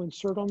you want to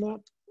insert on that?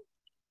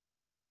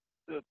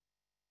 The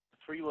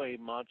three-way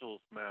modules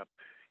map,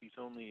 he's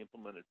only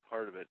implemented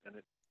part of it, and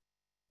it.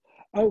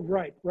 Oh,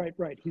 right.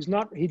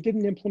 He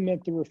didn't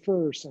implement the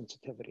referrer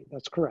sensitivity.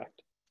 That's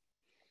correct.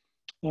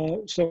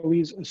 So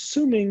he's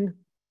assuming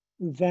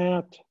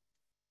that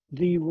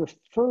the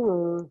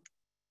referrer,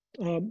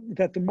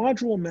 that the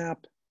module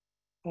map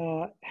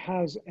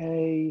has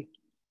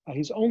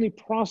he's only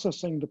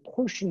processing the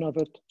portion of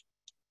it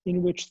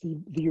in which the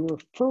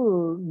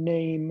referrer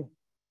name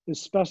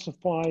is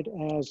specified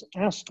as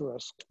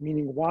asterisk,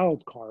 meaning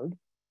wildcard,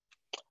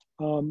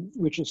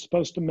 which is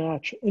supposed to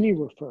match any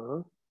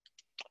referrer,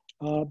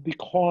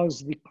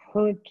 because the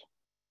current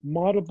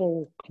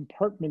moddable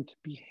compartment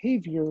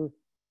behavior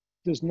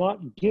does not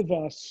give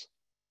us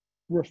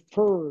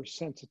referrer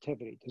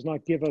sensitivity, does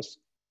not give us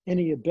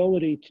any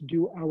ability to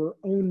do our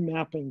own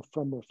mapping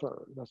from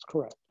referrer. That's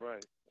correct.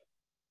 Right.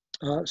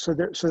 So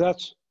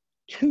that's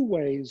two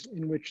ways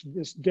in which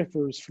this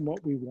differs from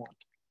what we want.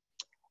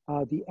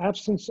 The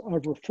absence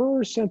of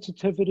referrer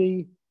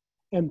sensitivity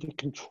and the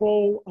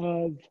control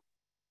of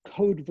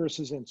code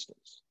versus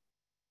instance.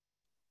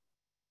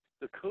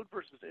 The code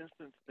versus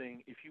instance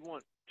thing, if you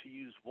want to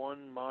use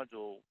one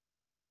module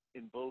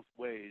in both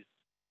ways,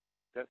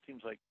 that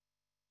seems like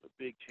a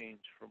big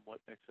change from what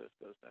XS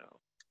does now.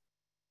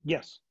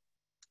 Yes.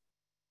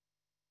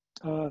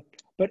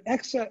 But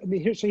XS, I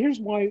mean, here's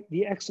why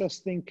the XS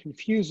thing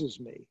confuses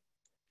me,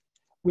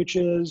 which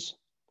is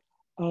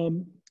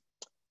when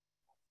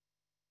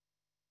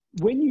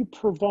you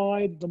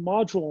provide the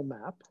module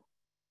map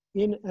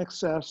in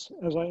XS,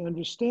 as I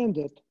understand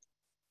it,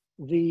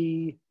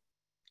 the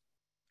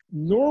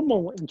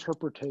normal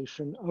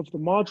interpretation of the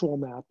module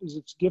map is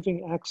it's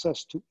giving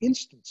access to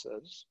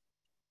instances,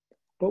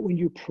 but when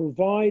you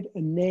provide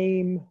a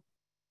name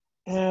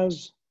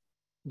as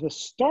the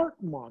start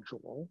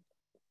module,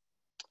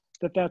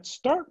 that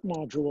start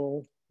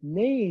module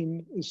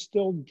name is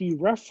still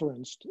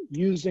dereferenced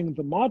using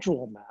the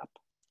module map,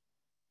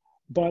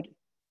 but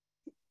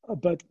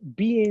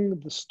being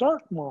the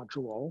start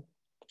module,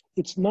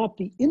 it's not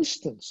the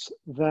instance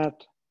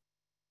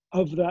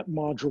of that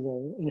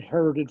module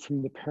inherited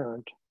from the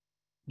parent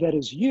that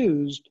is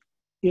used,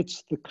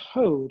 it's the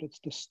code, it's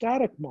the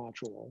static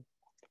module,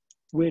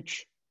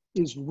 which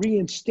is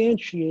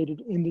reinstantiated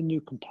in the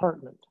new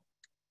compartment.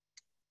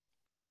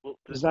 Well,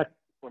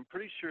 I'm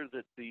pretty sure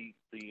that the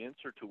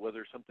answer to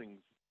whether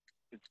something's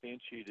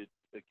instantiated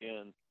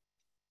again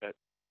at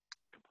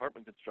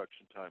compartment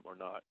construction time or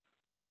not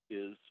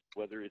is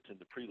whether it's in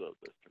the preload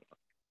list or not.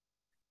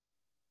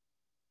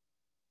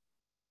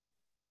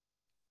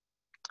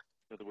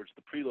 In other words,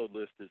 the preload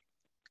list is.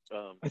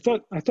 I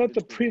thought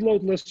the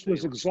preload list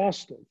was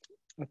exhaustive.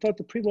 I thought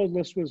the preload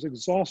list was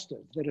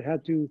exhaustive, that it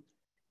had to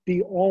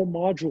be all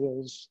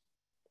modules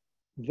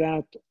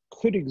that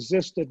could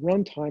exist at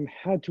runtime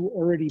had to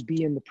already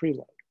be in the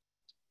preload.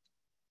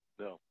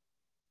 No.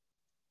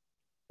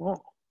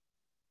 Wow.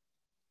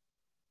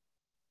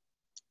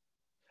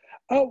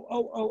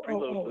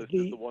 Preload list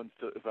is the ones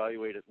to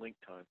evaluate at link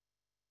time.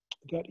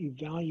 That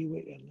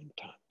evaluate at link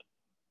time.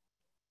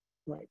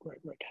 Right.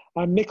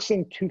 I'm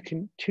mixing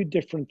two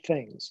different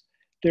things.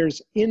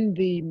 There's in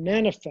the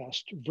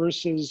manifest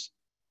versus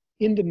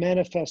in the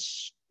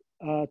manifest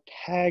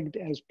tagged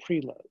as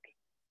preload.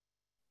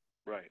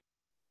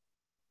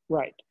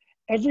 Right.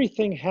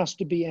 Everything has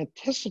to be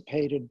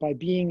anticipated by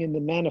being in the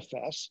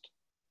manifest.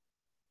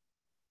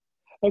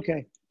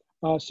 Okay,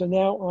 so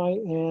now I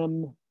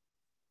am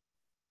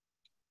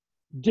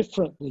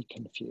differently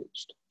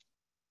confused.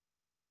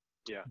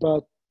 Yeah.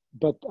 But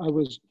I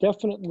was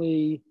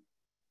definitely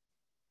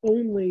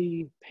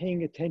only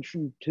paying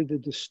attention to the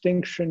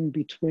distinction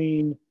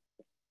between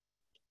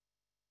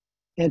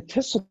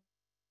anticipated,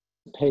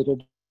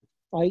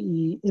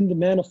 i.e. in the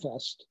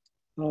manifest,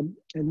 and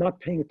not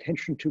paying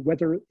attention to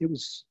whether it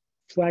was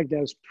flagged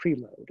as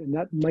preload. And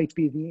that might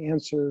be the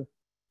answer,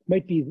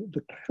 might be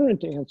the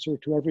current answer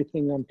to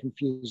everything I'm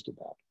confused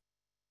about.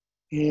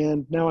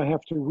 And now I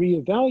have to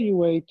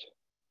reevaluate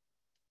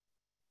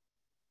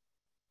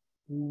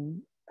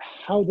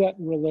how that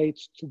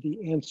relates to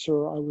the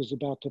answer I was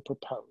about to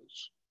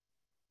propose.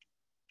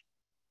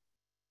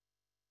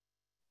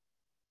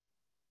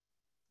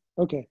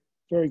 Okay,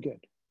 very good.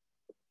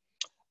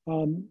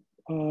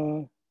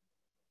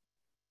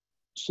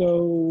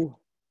 So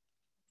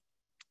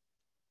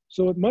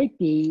it might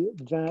be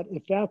that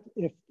if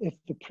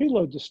the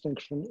preload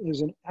distinction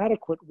is an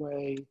adequate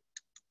way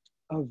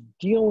of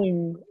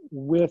dealing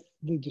with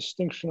the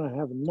distinction I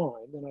have in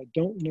mind, and I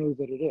don't know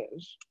that it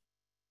is,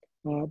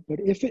 but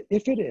if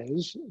it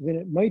is, then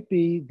it might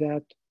be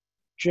that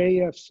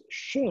JF's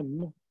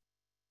shim,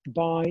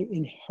 by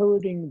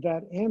inheriting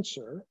that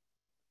answer,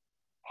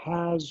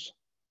 has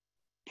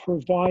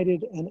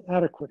provided an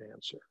adequate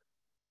answer.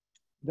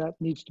 That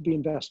needs to be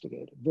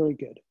investigated. Very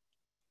good.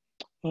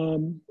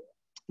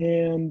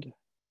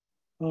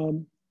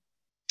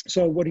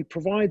 So what he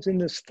provides in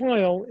this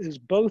file is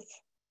both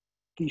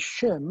the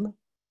shim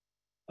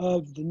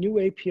of the new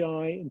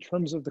API in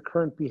terms of the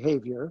current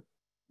behavior,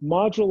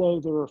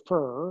 modulo the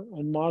refer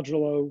and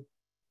modulo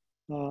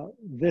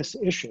this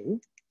issue.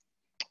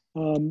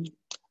 And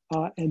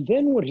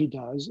then what he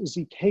does is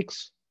he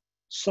takes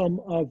some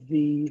of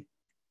the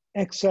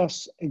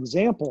XS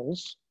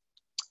examples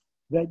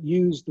that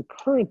use the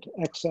current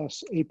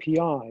XS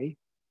API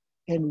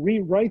and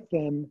rewrite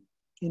them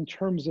in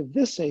terms of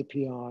this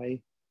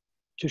API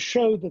to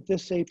show that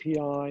this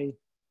API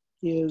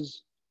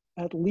is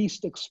at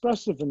least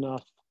expressive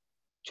enough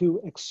to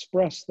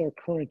express their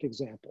current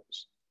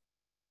examples.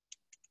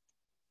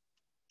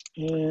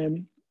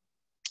 And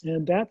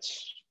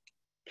that's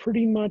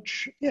pretty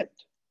much it.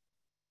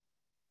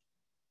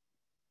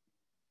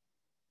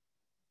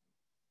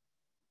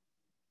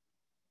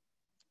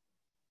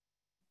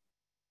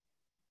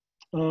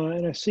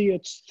 And I see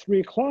it's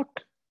 3 o'clock,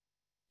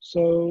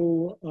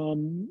 so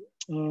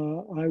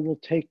I will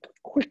take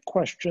quick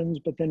questions,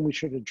 but then we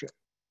should adjourn.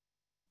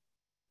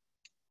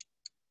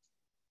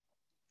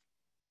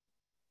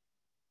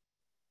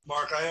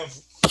 Mark,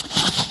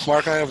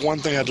 I have one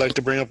thing I'd like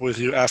to bring up with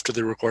you after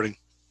the recording.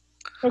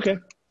 Okay.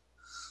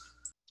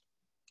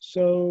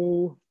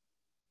 So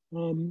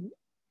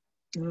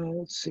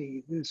let's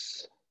see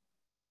this.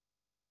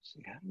 Let's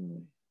see, how do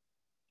I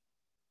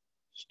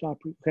stop?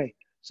 Okay.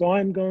 So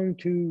I'm going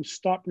to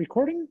stop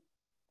recording.